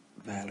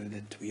value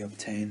that we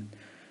obtain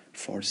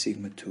for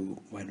sigma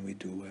 2 when we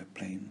do a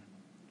plane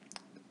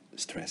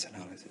stress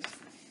analysis.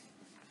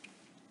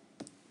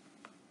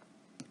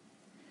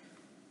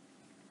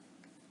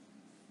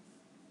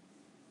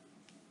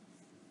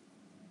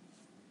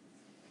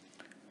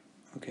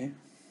 Okay.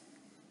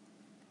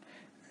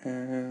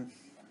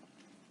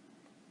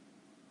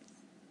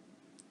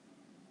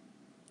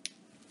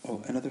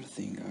 Another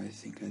thing I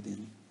think I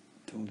didn't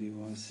tell you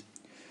was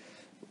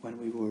when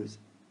we were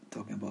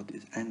talking about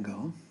this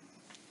angle.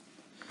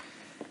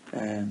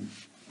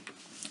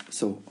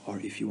 Or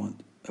if you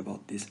want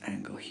about this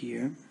angle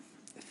here,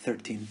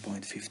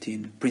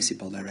 13.15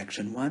 principal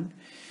direction 1,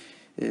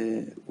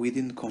 we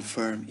didn't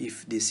confirm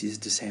if this is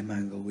the same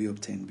angle we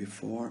obtained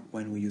before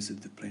when we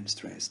used the plane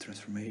stress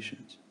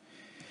transformations.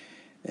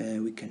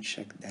 We can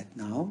check that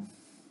now.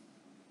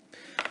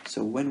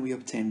 So when we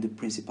obtain the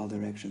principal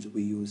directions,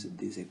 we use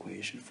this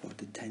equation for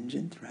the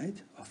tangent,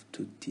 right, of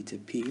 2 theta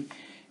p,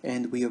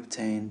 and we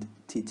obtained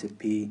theta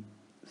p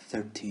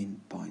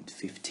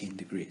 13.15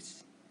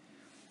 degrees,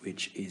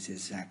 which is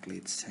exactly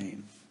the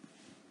same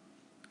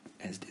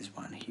as this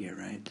one here,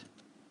 right?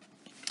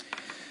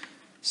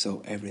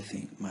 So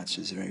everything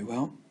matches very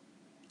well.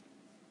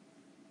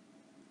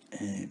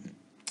 And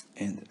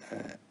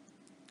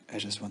I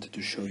just wanted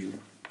to show you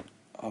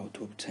how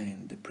to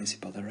obtain the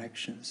principal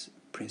directions,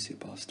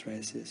 principal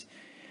stresses,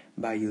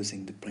 by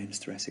using the plane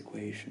stress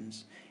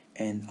equations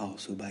and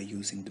also by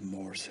using the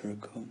Mohr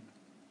circle.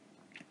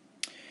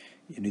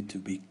 You need to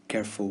be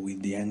careful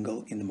with the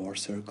angle in the Mohr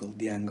circle.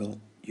 The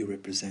angle you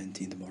represent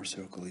in the Mohr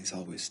circle is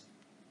always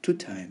 2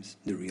 times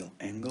the real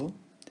angle.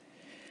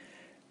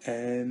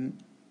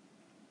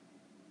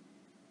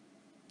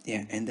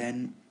 Yeah, and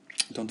then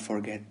don't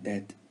forget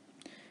that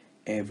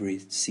every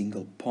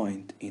single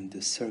point in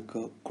the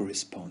circle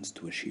corresponds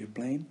to a shear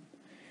plane,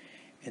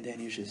 and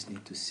then you just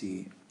need to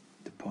see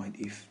the point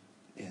if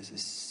there's a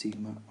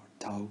sigma or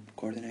tau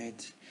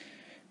coordinate.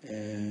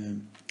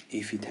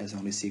 If it has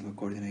only sigma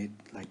coordinate,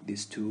 like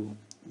these two,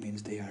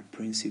 means they are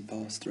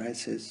principal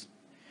stresses,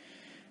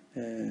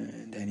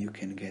 and then you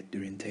can get the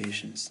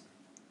orientations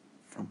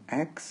from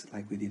X,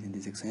 like we did in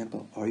this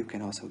example, or you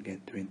can also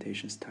get the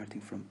orientation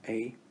starting from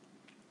A,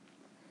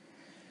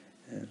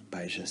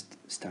 by just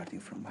starting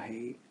from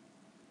A,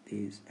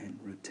 this, and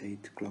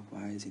rotate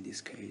clockwise. In this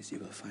case, you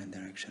will find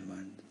direction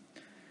 1,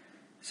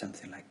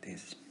 something like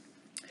this.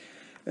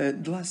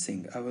 The last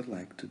thing I would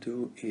like to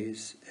do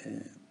is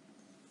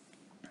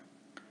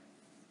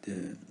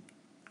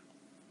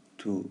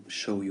to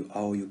show you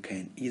how you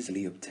can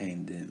easily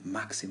obtain the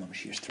maximum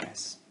shear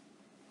stress.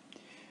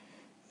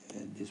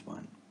 This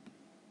one,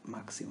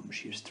 maximum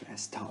shear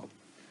stress tau,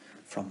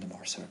 from the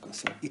Mohr circle.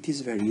 So it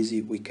is very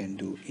easy. We can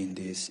do in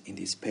this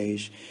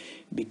page,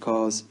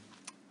 because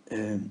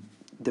the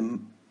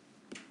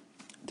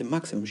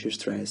maximum shear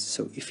stress.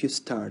 So if you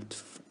start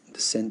from the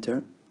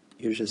center,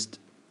 you just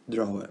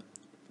draw a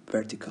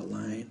vertical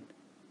line.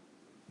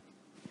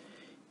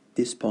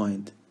 This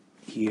point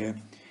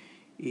here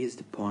is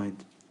the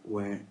point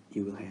where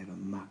you will have a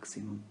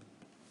maximum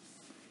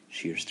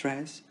shear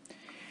stress,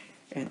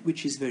 and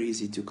which is very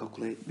easy to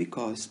calculate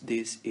because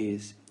this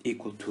is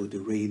equal to the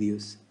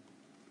radius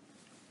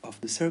of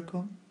the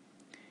circle,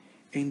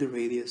 and the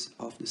radius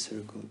of the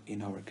circle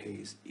in our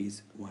case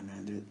is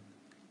 180.3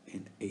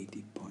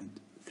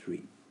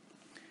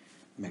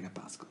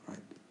 megapascal, right?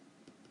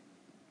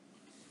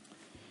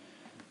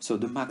 So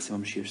the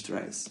maximum shear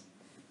stress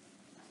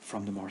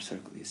from the Mohr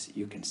circle is,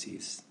 you can see,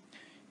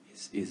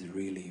 is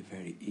really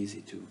very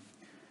easy to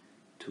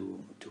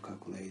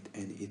calculate,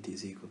 and it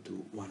is equal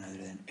to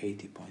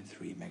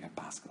 180.3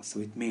 megapascal. So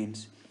it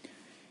means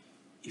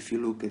if you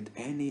look at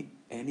any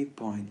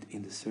point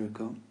in the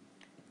circle,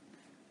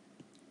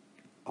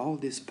 all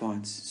these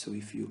points, so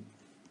if you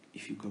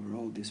cover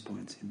all these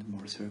points in the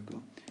Mohr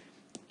circle,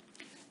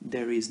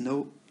 there is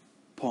no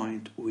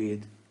point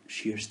with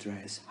shear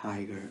stress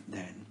higher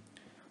than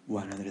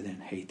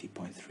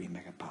 180.3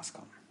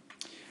 megapascal.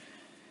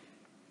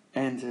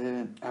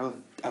 And I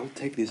will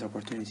take this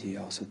opportunity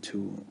also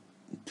to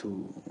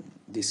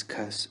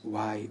discuss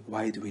why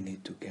do we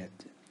need to get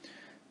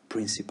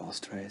principal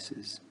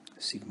stresses,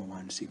 sigma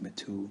 1, sigma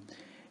 2,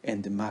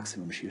 and the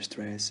maximum shear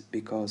stress,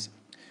 because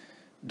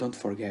don't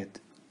forget,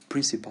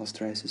 principal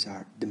stresses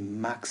are the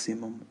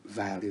maximum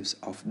values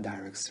of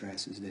direct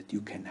stresses that you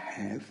can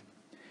have,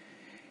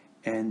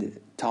 and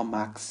tau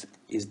max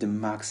is the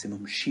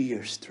maximum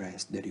shear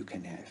stress that you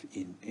can have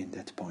in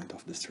that point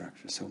of the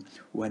structure. So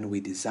when we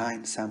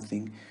design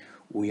something,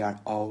 we are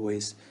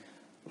always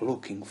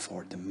looking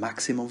for the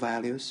maximum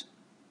values,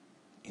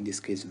 in this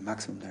case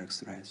maximum direct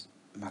stress,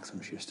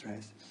 maximum shear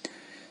stress.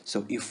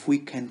 So if we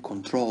can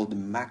control the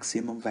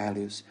maximum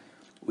values,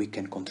 we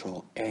can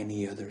control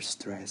any other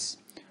stress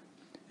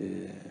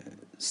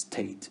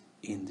state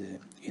in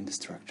the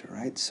structure,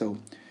 right? So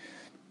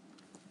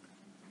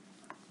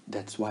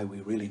that's why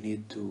we really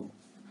need to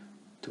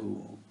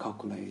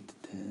calculate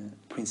the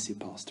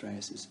principal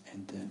stresses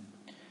and the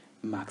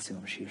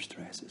maximum shear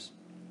stresses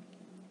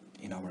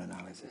in our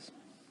analysis.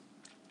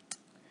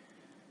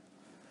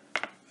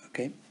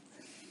 Okay.